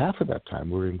 for half of that time,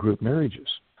 we were in group marriages.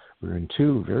 We were in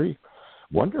 2 very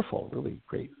wonderful, really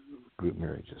great group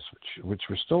marriages, which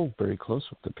were still very close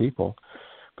with the people.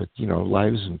 But,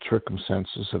 lives and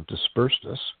circumstances have dispersed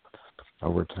us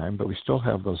over time, but we still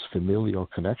have those familial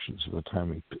connections of the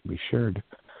time we shared.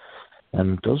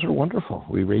 And those are wonderful.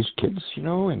 We raised kids,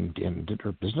 and did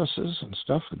our businesses and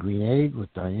stuff. The Green Egg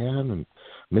with Diane, and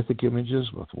Mythic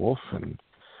Images with Wolf and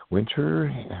Winter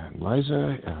and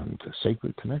Liza, and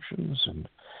Sacred Connections,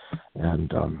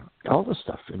 and all this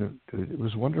stuff. And it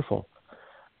was wonderful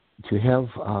to have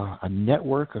a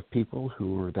network of people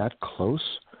who were that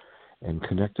close and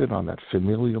connected on that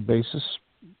familial basis.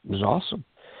 Was awesome.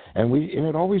 And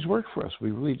it always worked for us.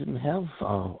 We really didn't have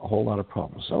a whole lot of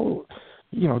problems. So,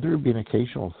 there would be an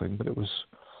occasional thing, but it was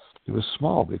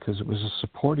small because it was a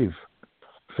supportive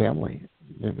family.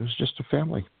 It was just a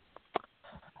family.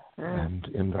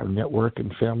 And our network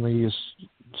and family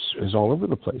is all over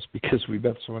the place because we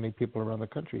met so many people around the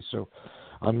country. So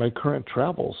on my current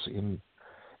travels,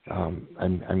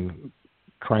 I'm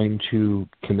trying to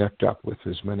connect up with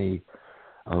as many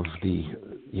of the,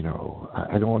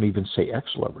 I don't want to even say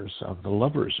ex-lovers, of the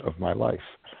lovers of my life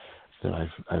that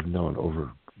I've known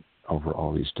over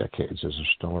all these decades as they're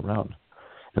still around.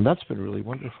 And that's been really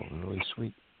wonderful and really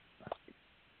sweet.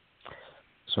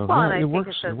 So it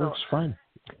works fine.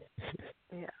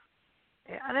 Yeah,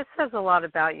 and it says a lot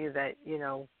about you that,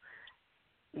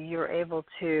 you're able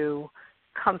to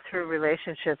come through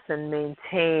relationships and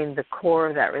maintain the core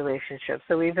of that relationship.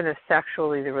 So even if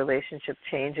sexually the relationship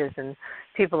changes and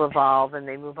people evolve and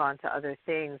they move on to other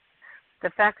things, the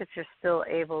fact that you're still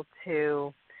able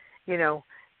to,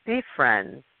 be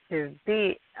friends, to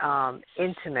be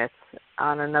intimates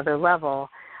on another level,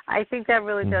 I think that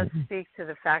really does speak to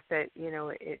the fact that,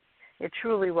 it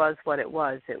truly was what it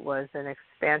was. It was an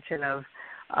expansion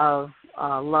of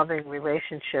loving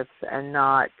relationships and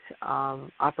not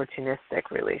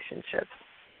opportunistic relationships.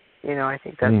 I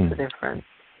think that's the difference.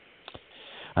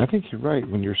 I think you're right.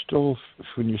 When you're still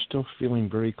feeling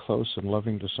very close and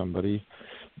loving to somebody,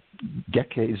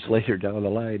 decades later down the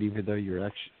line, even though you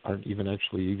aren't even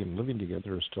living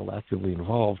together or still actively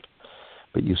involved,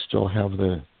 but you still have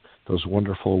those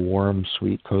wonderful, warm,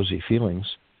 sweet, cozy feelings.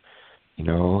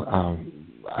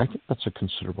 I think that's a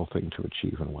considerable thing to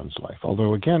achieve in one's life.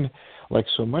 Although, again, like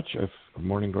so much of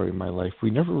Morning Glory in my life,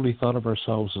 we never really thought of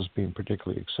ourselves as being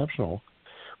particularly exceptional.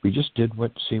 We just did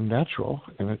what seemed natural,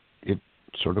 and it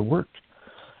sort of worked.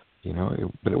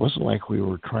 But it wasn't like we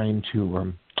were trying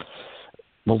to.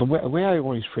 Well, the way I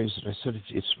always phrase it, I said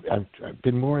I've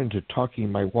been more into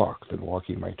talking my walk than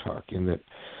walking my talk. In that,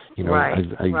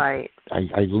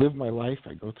 I live my life,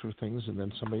 I go through things, and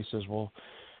then somebody says, "Well,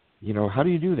 how do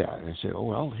you do that?" And I say, "Oh,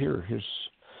 well, here's."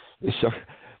 So,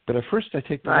 but at first, I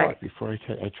take the walk before I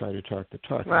try to talk the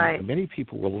talk. Right. And many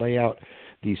people will lay out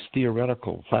these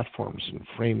theoretical platforms and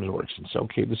frameworks and say,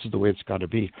 "Okay, this is the way it's got to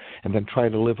be," and then try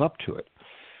to live up to it.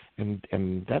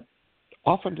 And that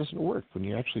often doesn't work when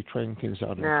you're actually trying things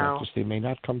out in practice. They may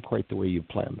not come quite the way you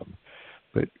planned them.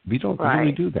 But we don't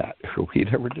really do that. We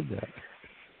never did that.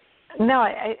 No,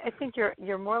 I think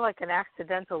you're more like an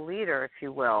accidental leader, if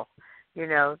you will. You're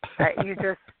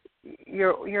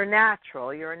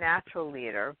natural. You're a natural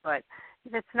leader, but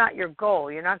that's not your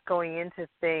goal. You're not going into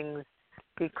things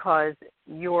because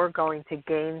you're going to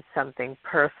gain something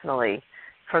personally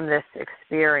from this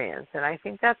experience. And I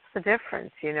think that's the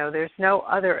difference. There's no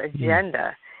other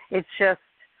agenda. It's just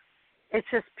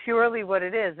purely what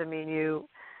it is. I mean, you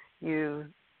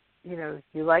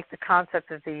like the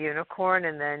concept of the unicorn,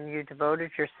 and then you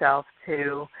devoted yourself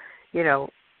to,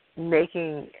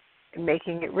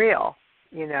 making it real,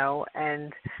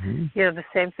 and the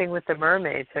same thing with the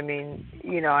mermaids. I mean,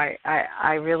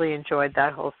 I really enjoyed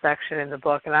that whole section in the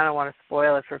book, and I don't want to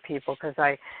spoil it for people because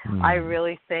I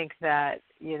really think that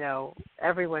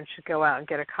everyone should go out and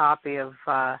get a copy of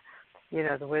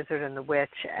The Wizard and the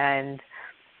Witch, and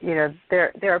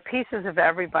there are pieces of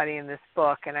everybody in this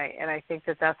book, and I think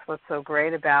that that's what's so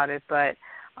great about it. But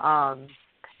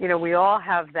we all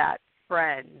have that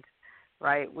friend,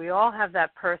 right? We all have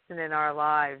that person in our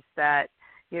lives that,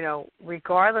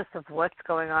 regardless of what's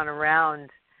going on around,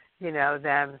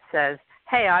 them, says,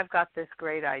 "Hey, I've got this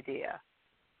great idea."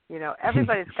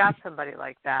 Everybody's got somebody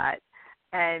like that,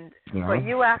 but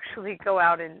you actually go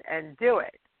out and do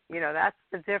it. That's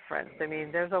the difference. I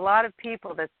mean, there's a lot of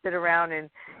people that sit around in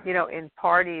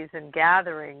parties and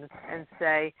gatherings and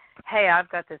say, "Hey, I've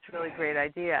got this really great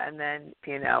idea," and then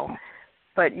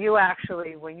but you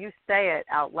actually, when you say it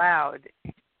out loud,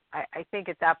 I think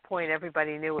at that point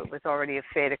everybody knew it was already a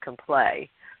fait accompli.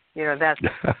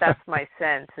 That's my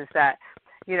sense, is that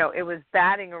it was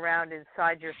batting around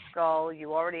inside your skull.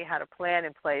 You already had a plan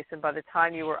in place, and by the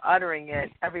time you were uttering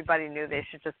it, everybody knew they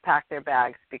should just pack their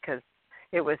bags because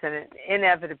it was an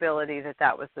inevitability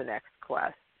that was the next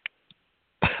quest.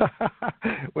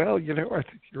 Well, I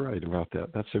think you're right about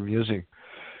that. That's amusing.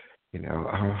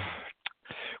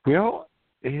 Well,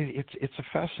 it's a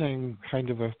fascinating kind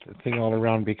of a thing all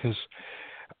around, because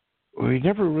we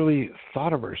never really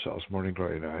thought of ourselves, Morning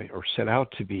Glory and I, or set out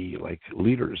to be like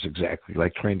leaders exactly,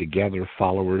 like trying to gather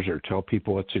followers or tell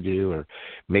people what to do or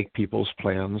make people's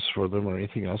plans for them or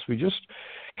anything else. We just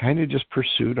kind of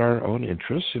pursued our own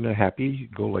interests in a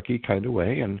happy-go-lucky kind of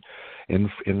way, and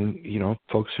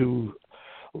folks who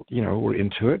were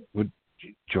into it would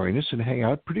join us and hang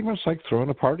out, pretty much like throwing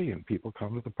a party, and people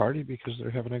come to the party because they're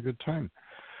having a good time.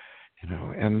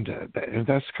 And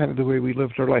that's kind of the way we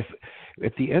lived our life.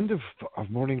 At the end of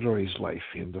Morning Glory's life,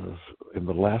 in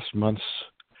the last months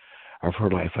of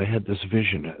her life, I had this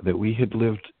vision that we had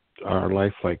lived our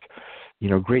life like,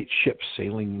 great ships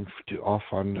sailing off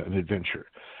on an adventure.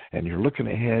 And you're looking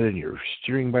ahead, and you're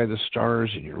steering by the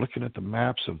stars, and you're looking at the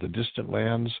maps of the distant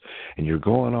lands, and you're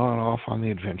going off on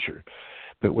the adventure.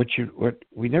 But what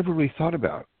we never really thought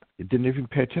about, it didn't even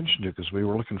pay attention to, because we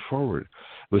were looking forward,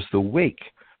 was the wake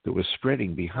that was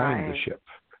spreading behind the ship.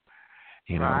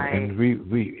 And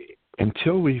we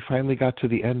until we finally got to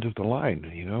the end of the line,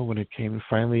 when it came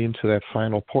finally into that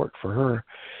final port for her,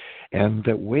 and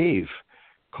that wave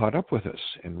caught up with us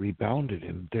and rebounded,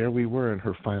 and there we were in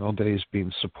her final days,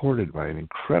 being supported by an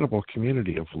incredible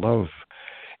community of love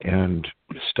and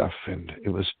stuff, and it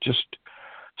was just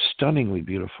stunningly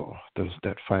beautiful,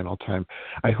 that final time.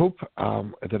 I hope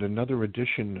that another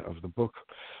edition of the book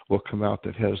will come out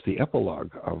that has the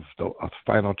epilogue of the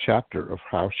final chapter of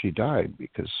how she died,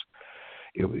 because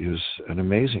it was an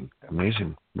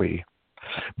amazing way.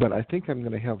 But I think I'm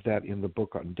going to have that in the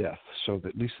book on death, so that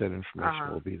at least that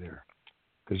information will be there,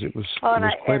 because it was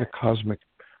quite a cosmic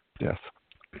death.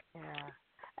 Yeah.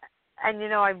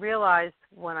 I realized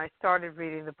when I started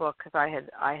reading the book, because I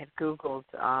had Googled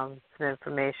some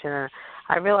information, and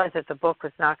I realized that the book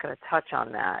was not going to touch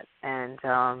on that. And,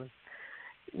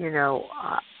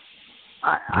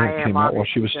 I am came out while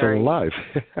she was still alive.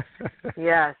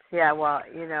 Yes, yeah, well,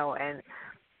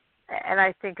 and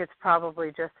I think it's probably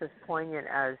just as poignant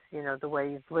as, the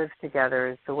way you've lived together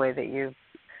is the way that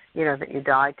that you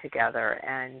died together.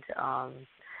 And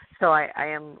so I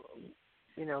am,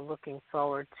 looking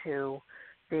forward to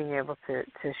being able to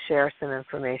share some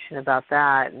information about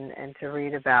that and to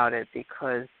read about it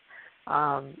because,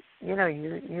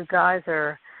 you guys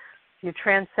you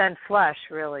transcend flesh,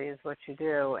 really, is what you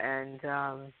do. And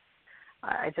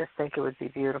I just think it would be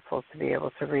beautiful to be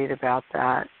able to read about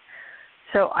that.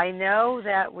 So I know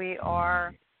that we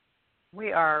are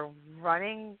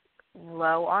running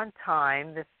low on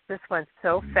time. This went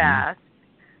so fast,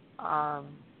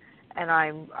 and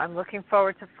I'm looking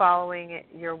forward to following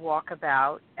your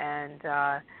walkabout and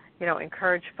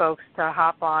encourage folks to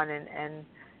hop on and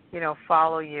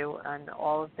follow you on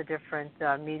all of the different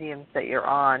mediums that you're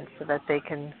on, so that they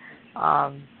can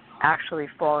actually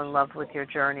fall in love with your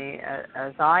journey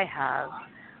as I have.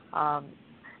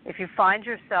 If you find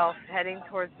yourself heading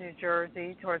towards New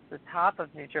Jersey, towards the top of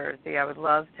New Jersey, I would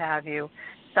love to have you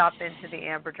stop into the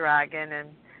Amber Dragon and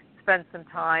spend some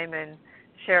time and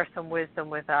share some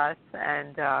wisdom with us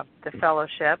and the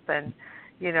fellowship. And,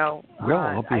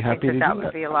 I'll be happy to do that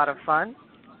would be a lot of fun.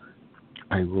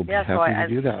 I will be happy to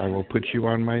do that. I will put you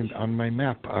on my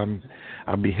map.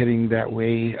 I'll be heading that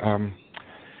way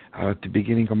at the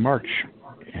beginning of March,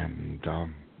 and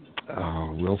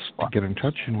we'll get in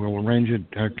touch and we'll arrange it.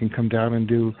 I can come down and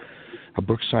do a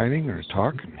book signing or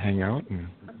talk and hang out and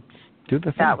do the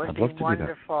thing. That would I'd be love to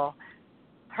wonderful.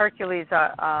 Hercules,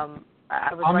 I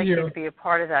would like you to be a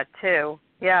part of that too.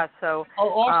 Yeah. So. Oh,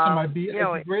 awesome! I'd be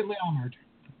greatly honored.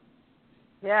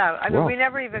 Yeah, we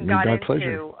never even got into.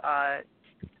 Pleasure.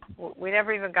 We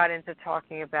never even got into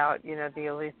talking about the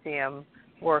Elysium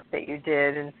work that you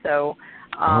did, and so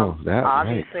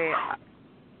obviously.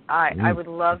 Right. I would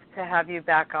love to have you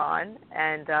back on,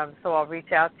 and so I'll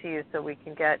reach out to you so we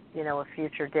can get, a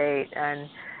future date and,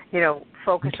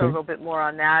 focus a little bit more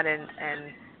on that. And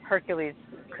Hercules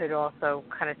could also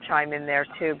kind of chime in there,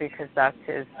 too, because that's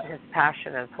his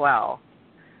passion as well.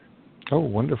 Oh,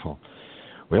 wonderful.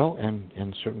 Well,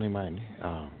 and certainly mine.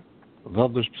 Well,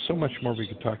 there's so much more we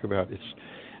could talk about.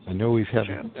 I know we've had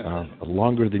a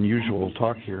longer than usual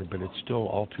talk here, but it's still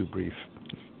all too brief.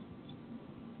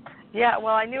 Yeah,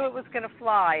 well, I knew it was going to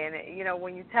fly, and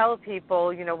when you tell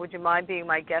people, would you mind being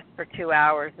my guest for 2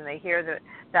 hours, and they hear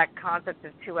that concept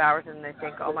of 2 hours, and they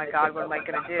think, oh my God, what am I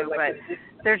going to do? But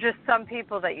there's just some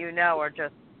people that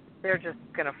they're just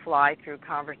going to fly through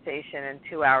conversation, and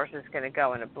 2 hours is going to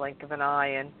go in a blink of an eye,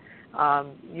 and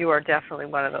you are definitely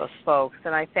one of those folks.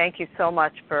 And I thank you so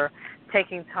much for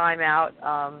taking time out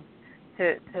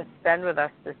to spend with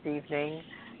us this evening,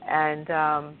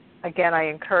 and again, I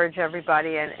encourage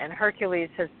everybody, and Hercules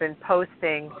has been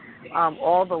posting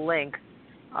all the links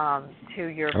to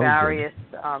your various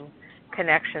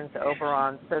connections over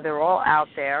on. So they're all out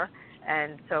there,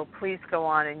 and so please go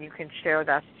on and you can share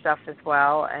that stuff as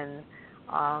well. And,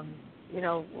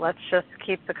 let's just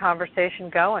keep the conversation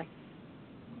going.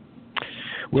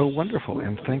 Well, wonderful,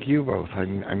 and thank you both.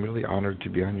 I'm really honored to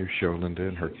be on your show, Linda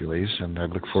and Hercules, and I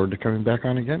look forward to coming back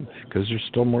on again because there's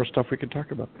still more stuff we could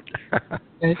talk about.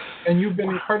 and you've been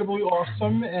incredibly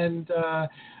awesome, and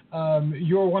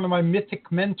you're one of my mythic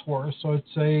mentors, so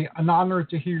it's an honor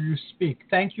to hear you speak.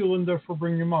 Thank you, Linda, for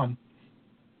bringing him on.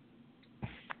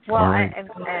 Well, and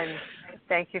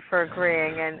thank you for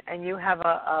agreeing, and you have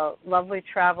a lovely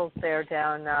travels there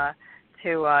down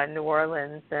to New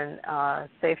Orleans, and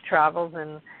safe travels,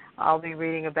 and I'll be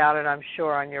reading about it, I'm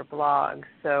sure, on your blog.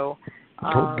 So,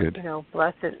 good.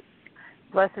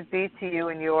 Blessed be to you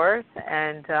and yours,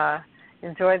 and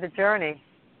enjoy the journey.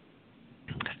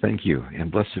 Thank you,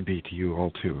 and blessed be to you all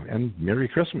too, and Merry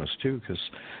Christmas too, because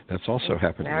that's also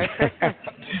happening. Merry Christmas.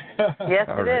 Yes,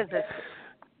 all it right. is.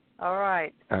 All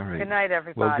right. All right. Good night,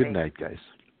 everybody. Well, good night, guys.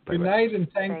 Bye-bye. Good night, and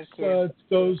thanks to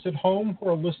those at home who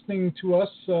are listening to us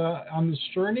on this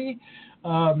journey.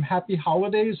 Happy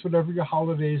holidays, whatever your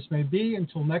holidays may be.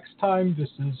 Until next time, this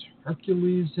is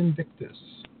Hercules Invictus.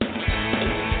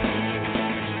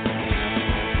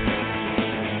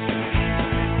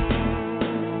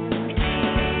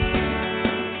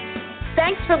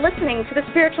 Thanks for listening to the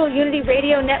Spiritual Unity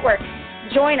Radio Network.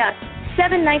 Join us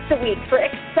 7 nights a week for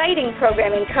exciting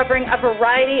programming covering a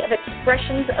variety of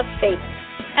expressions of faith.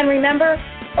 And remember,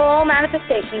 all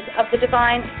manifestations of the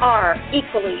divine are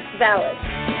equally valid.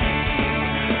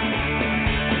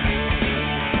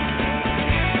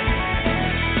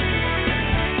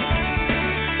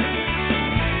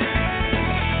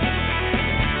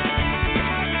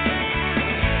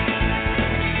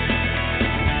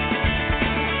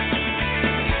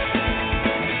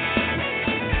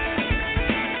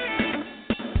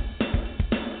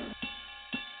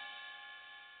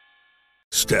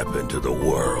 Step into the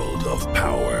world of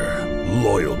power,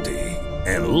 loyalty,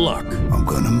 and luck. I'm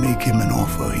gonna make him an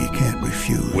offer he can't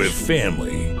refuse. With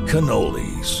family,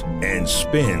 cannolis, and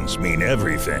spins mean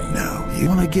everything. Now, you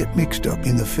wanna get mixed up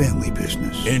in the family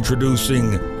business.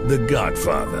 Introducing The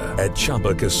Godfather at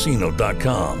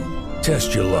ChumbaCasino.com.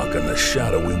 Test your luck in the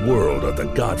shadowy world of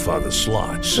The Godfather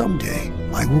slot. Someday,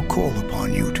 I will call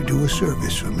upon you to do a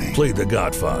service for me. Play The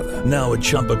Godfather, now at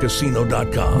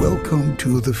ChumbaCasino.com. Welcome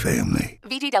to the family.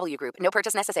 VGW Group. No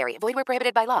purchase necessary. Void where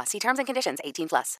prohibited by law. See terms and conditions. 18+.